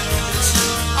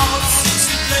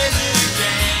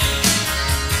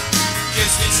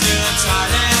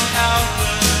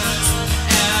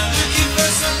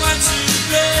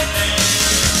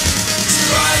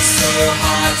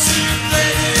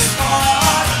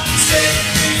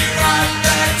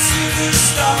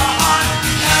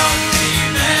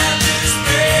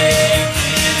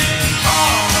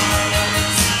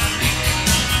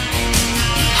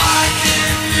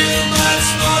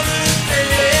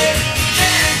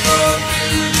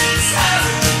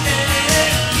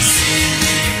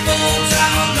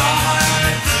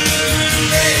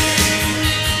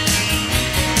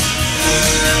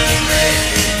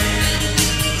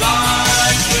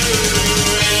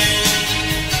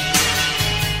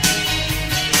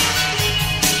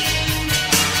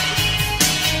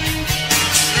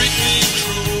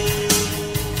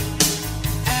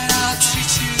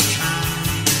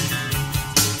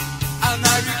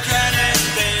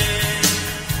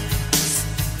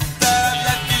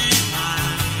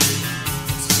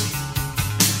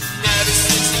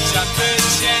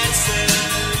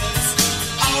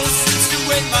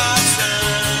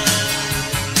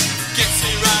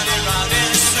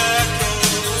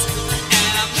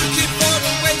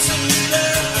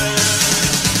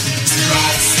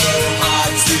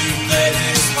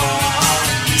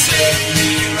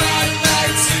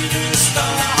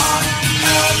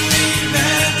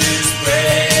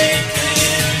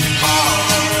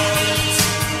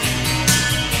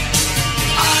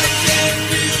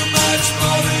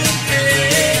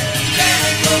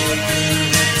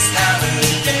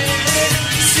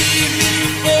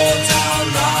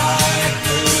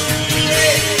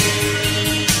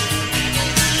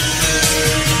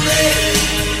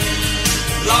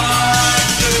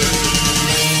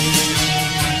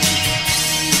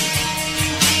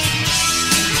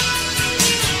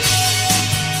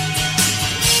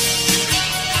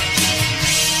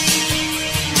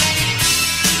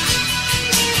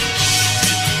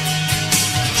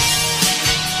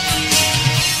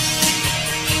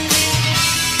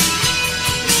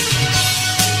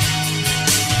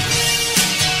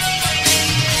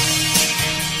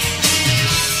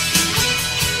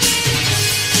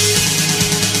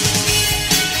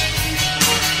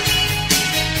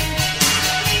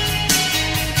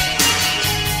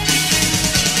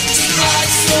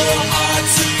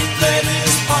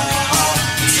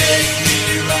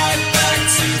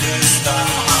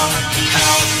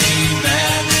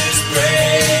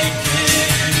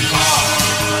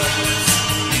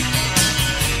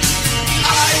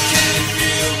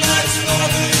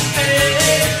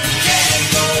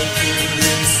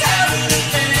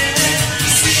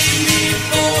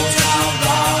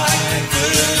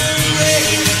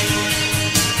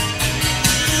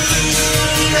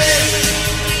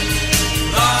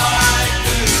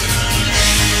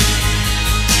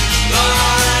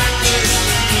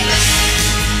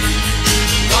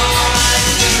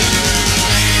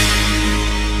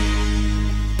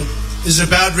 is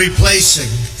about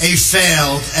replacing a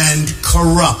failed and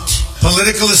corrupt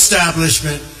political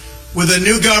establishment with a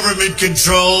new government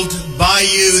controlled by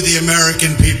you, the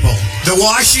American people. The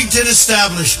Washington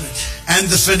establishment and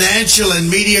the financial and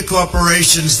media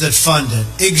corporations that fund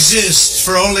it exist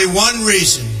for only one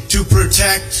reason: to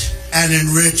protect and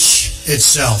enrich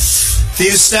itself.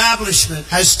 The establishment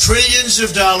has trillions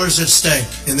of dollars at stake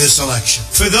in this election.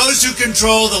 For those who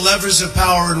control the levers of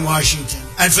power in Washington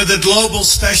and for the global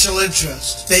special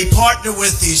interest, they partner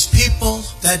with these people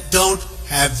that don't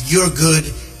have your good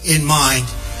in mind.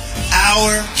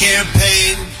 Our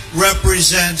campaign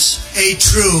represents a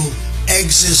true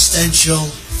existential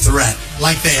threat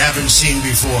like they haven't seen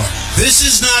before. This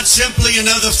is not simply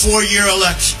another 4-year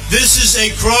election. This is a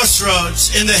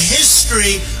crossroads in the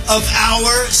history of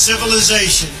our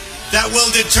civilization that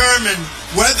will determine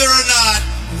whether or not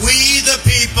we, the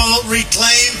people,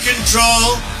 reclaim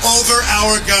control over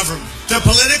our government. The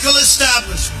political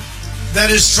establishment that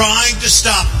is trying to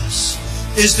stop us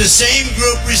is the same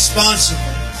group responsible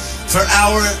for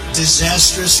our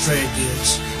disastrous trade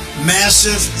deals,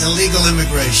 massive illegal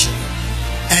immigration,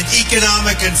 and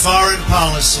economic and foreign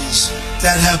policies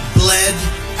that have bled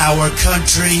our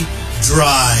country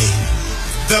dry.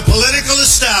 The political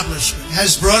establishment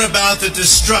has brought about the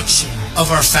destruction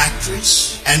of our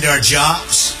factories and our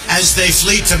jobs as they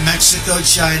flee to Mexico,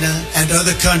 China, and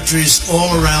other countries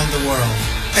all around the world.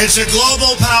 It's a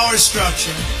global power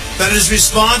structure that is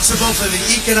responsible for the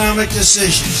economic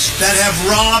decisions that have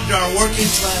robbed our working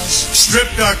class,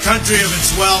 stripped our country of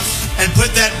its wealth, and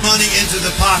put that money into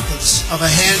the pockets of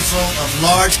a handful of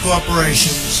large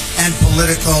corporations and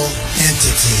political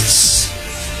entities.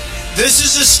 This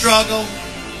is a struggle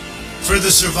for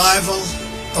the survival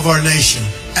of our nation,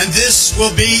 and this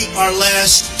will be our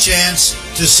last chance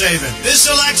to save it. This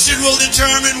election will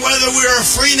determine whether we're a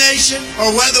free nation or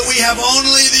whether we have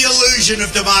only the illusion of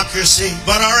democracy,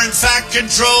 but are in fact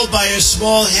controlled by a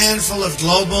small handful of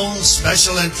global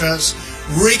special interests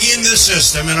rigging the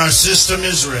system, and our system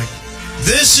is rigged.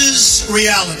 This is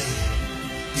reality.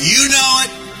 You know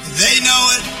it, they know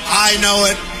it, I know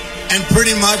it, and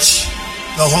pretty much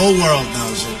the whole world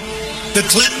knows it. The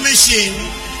Clinton machine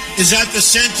is at the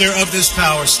center of this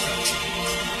power structure.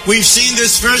 We've seen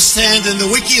this firsthand in the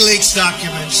WikiLeaks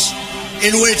documents,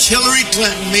 in which Hillary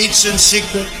Clinton meets in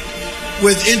secret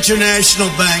with international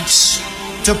banks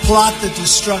to plot the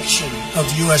destruction of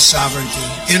U.S. sovereignty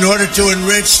in order to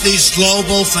enrich these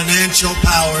global financial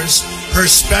powers, her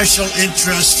special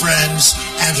interest friends,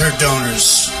 and her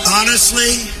donors.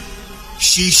 Honestly,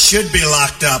 she should be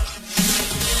locked up.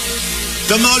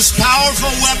 The most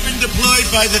powerful weapon deployed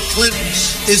by the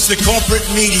Clintons is the corporate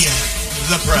media,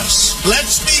 the press.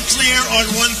 Let's be clear on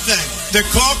one thing. The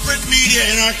corporate media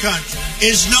in our country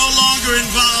is no longer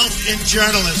involved in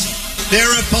journalism. They're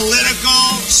a political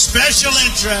special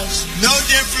interest, no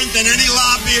different than any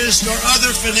lobbyist or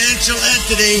other financial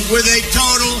entity with a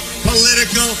total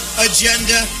political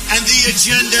agenda, and the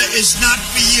agenda is not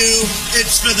for you,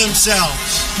 it's for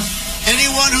themselves.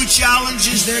 Anyone who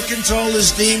challenges their control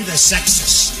is deemed a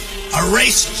sexist, a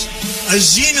racist, a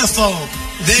xenophobe.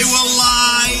 They will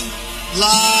lie,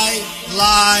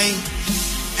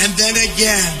 and then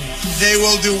again, they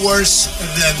will do worse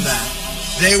than that.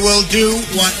 They will do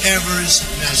whatever is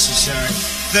necessary.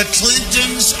 The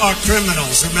Clintons are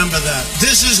criminals, remember that.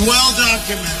 This is well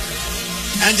documented.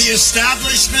 And the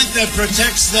establishment that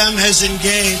protects them has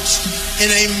engaged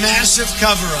in a massive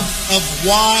cover-up of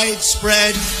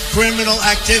widespread criminal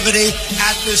activity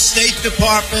at the State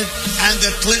Department and the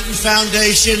Clinton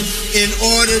Foundation in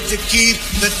order to keep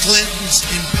the Clintons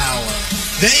in power.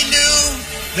 They knew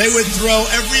they would throw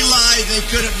every lie they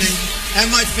could at me and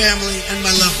my family and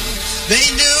my loved ones.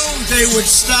 They knew they would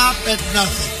stop at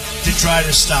nothing to try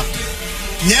to stop me.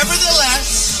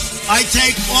 Nevertheless, I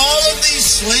take all of these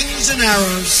slings and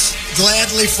arrows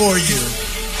gladly for you.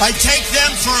 I take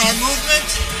them for our movement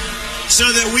so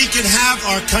that we can have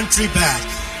our country back.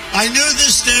 I knew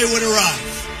this day would arrive.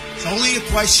 It's only a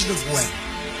question of when.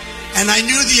 And I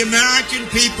knew the American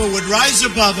people would rise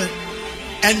above it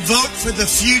and vote for the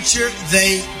future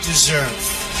they deserve.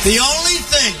 The only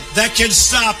thing that can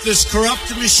stop this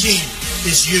corrupt machine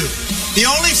is you. The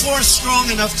only force strong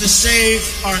enough to save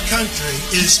our country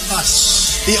is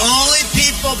us. The only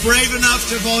people brave enough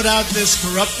to vote out this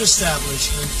corrupt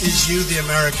establishment is you, the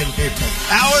American people.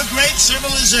 Our great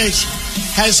civilization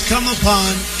has come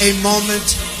upon a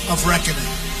moment of reckoning.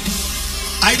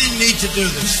 I didn't need to do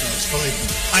this, folks, believe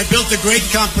me. I built a great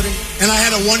company, and I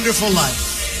had a wonderful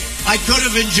life. I could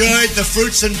have enjoyed the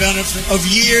fruits and benefit of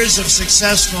years of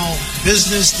successful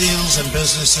business deals and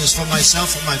businesses for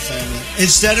myself and my family,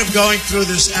 instead of going through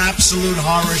this absolute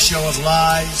horror show of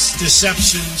lies,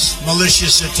 deceptions,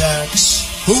 malicious attacks.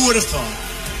 Who would have thought?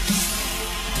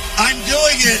 I'm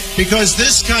doing it because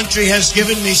this country has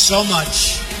given me so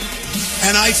much,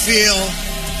 and I feel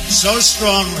so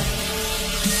strongly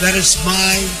that it's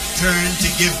my turn to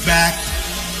give back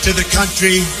to the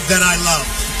country that I love.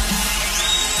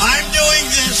 I'm doing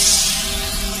this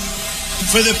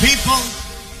for the people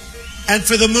and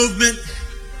for the movement,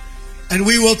 and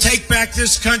we will take back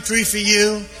this country for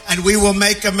you, and we will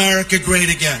make America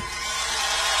great again.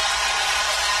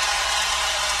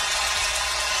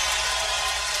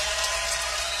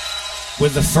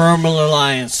 With a firm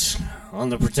reliance on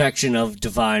the protection of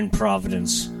divine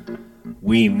providence,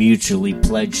 we mutually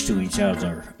pledge to each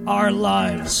other our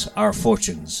lives, our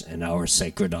fortunes, and our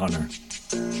sacred honor.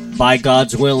 By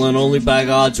God's will and only by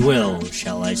God's will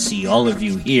shall I see all of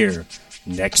you here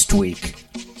next week.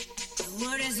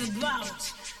 What is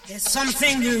about? There's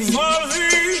something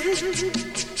evolving.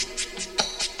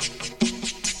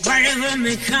 Whatever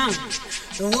may come,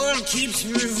 the world keeps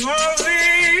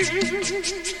revolving.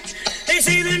 They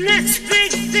say the next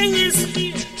big thing is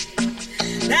here,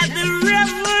 that the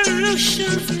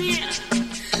revolution's near.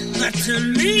 But to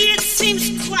me it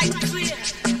seems quite clear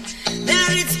that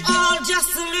it's all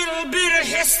just a little bit of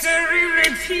history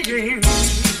repeating.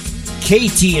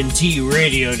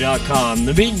 KTNTradio.com,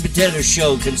 the Meat and Potato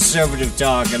Show, conservative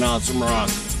talk and awesome rock,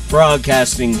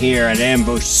 broadcasting here at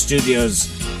Ambush Studios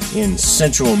in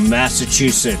central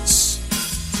Massachusetts.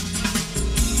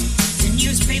 The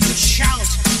newspapers shout,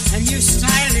 a new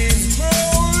style is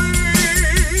growing,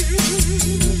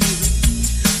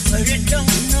 but it don't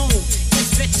know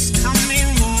if it's coming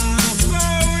or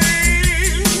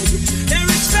going. There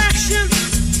is faction,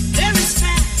 there is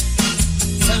fact,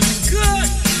 some is good,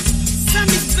 some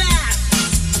is bad,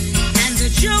 and the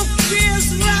joke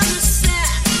is rather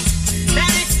sad,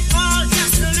 that it's all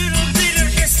just a little bit of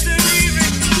history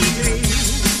repeating.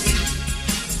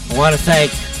 I want to thank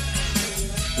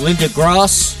Linda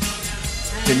Gross,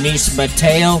 Denise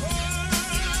Mateo,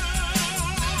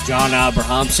 John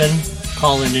Abrahamson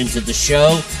calling into the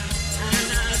show.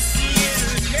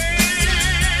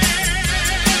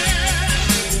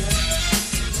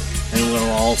 And we'll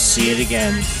all see it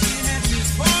again.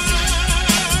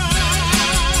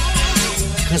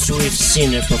 Because we've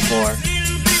seen it before.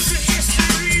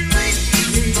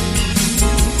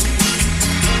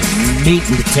 Meat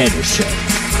and Potato Show.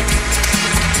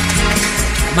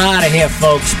 I'm out of here,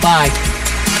 folks. Bye.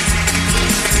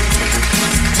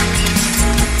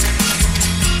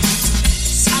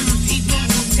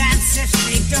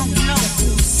 Don't know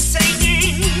who's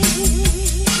singing.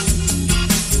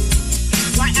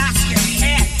 Why ask your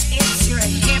head? It's your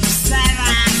hips that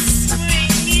are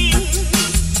swinging.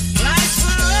 Life's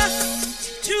for us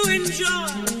to enjoy.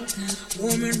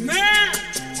 Woman, man,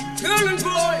 girl and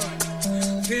boy,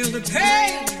 feel the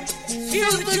pain,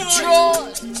 feel the joy,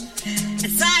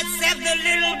 and sidestep the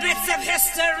little bits of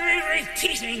history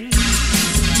repeating.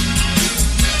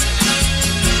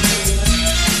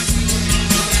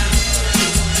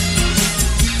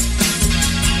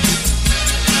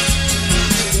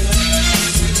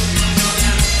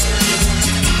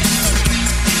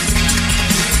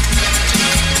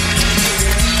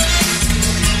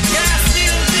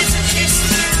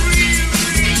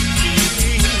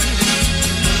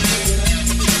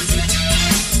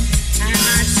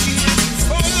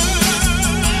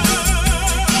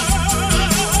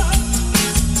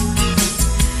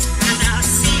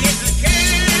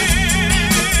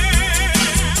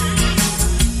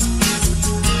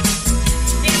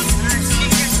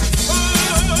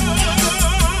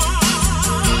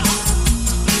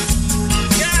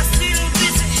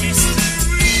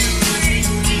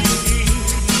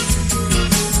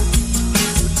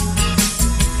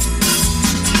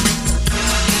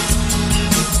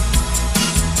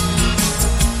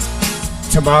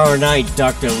 Tomorrow night,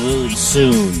 Dr. Lily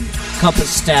Soon,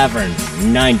 Compass Tavern,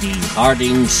 90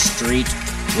 Harding Street,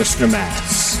 Worcester,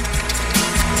 Mass.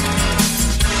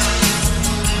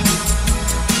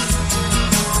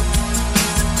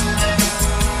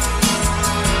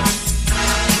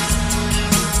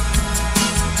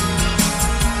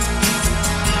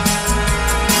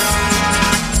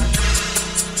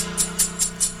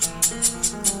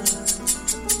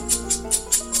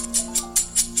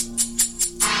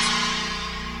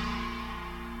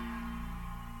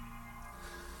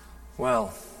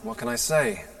 Well, what can I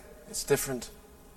say? It's different.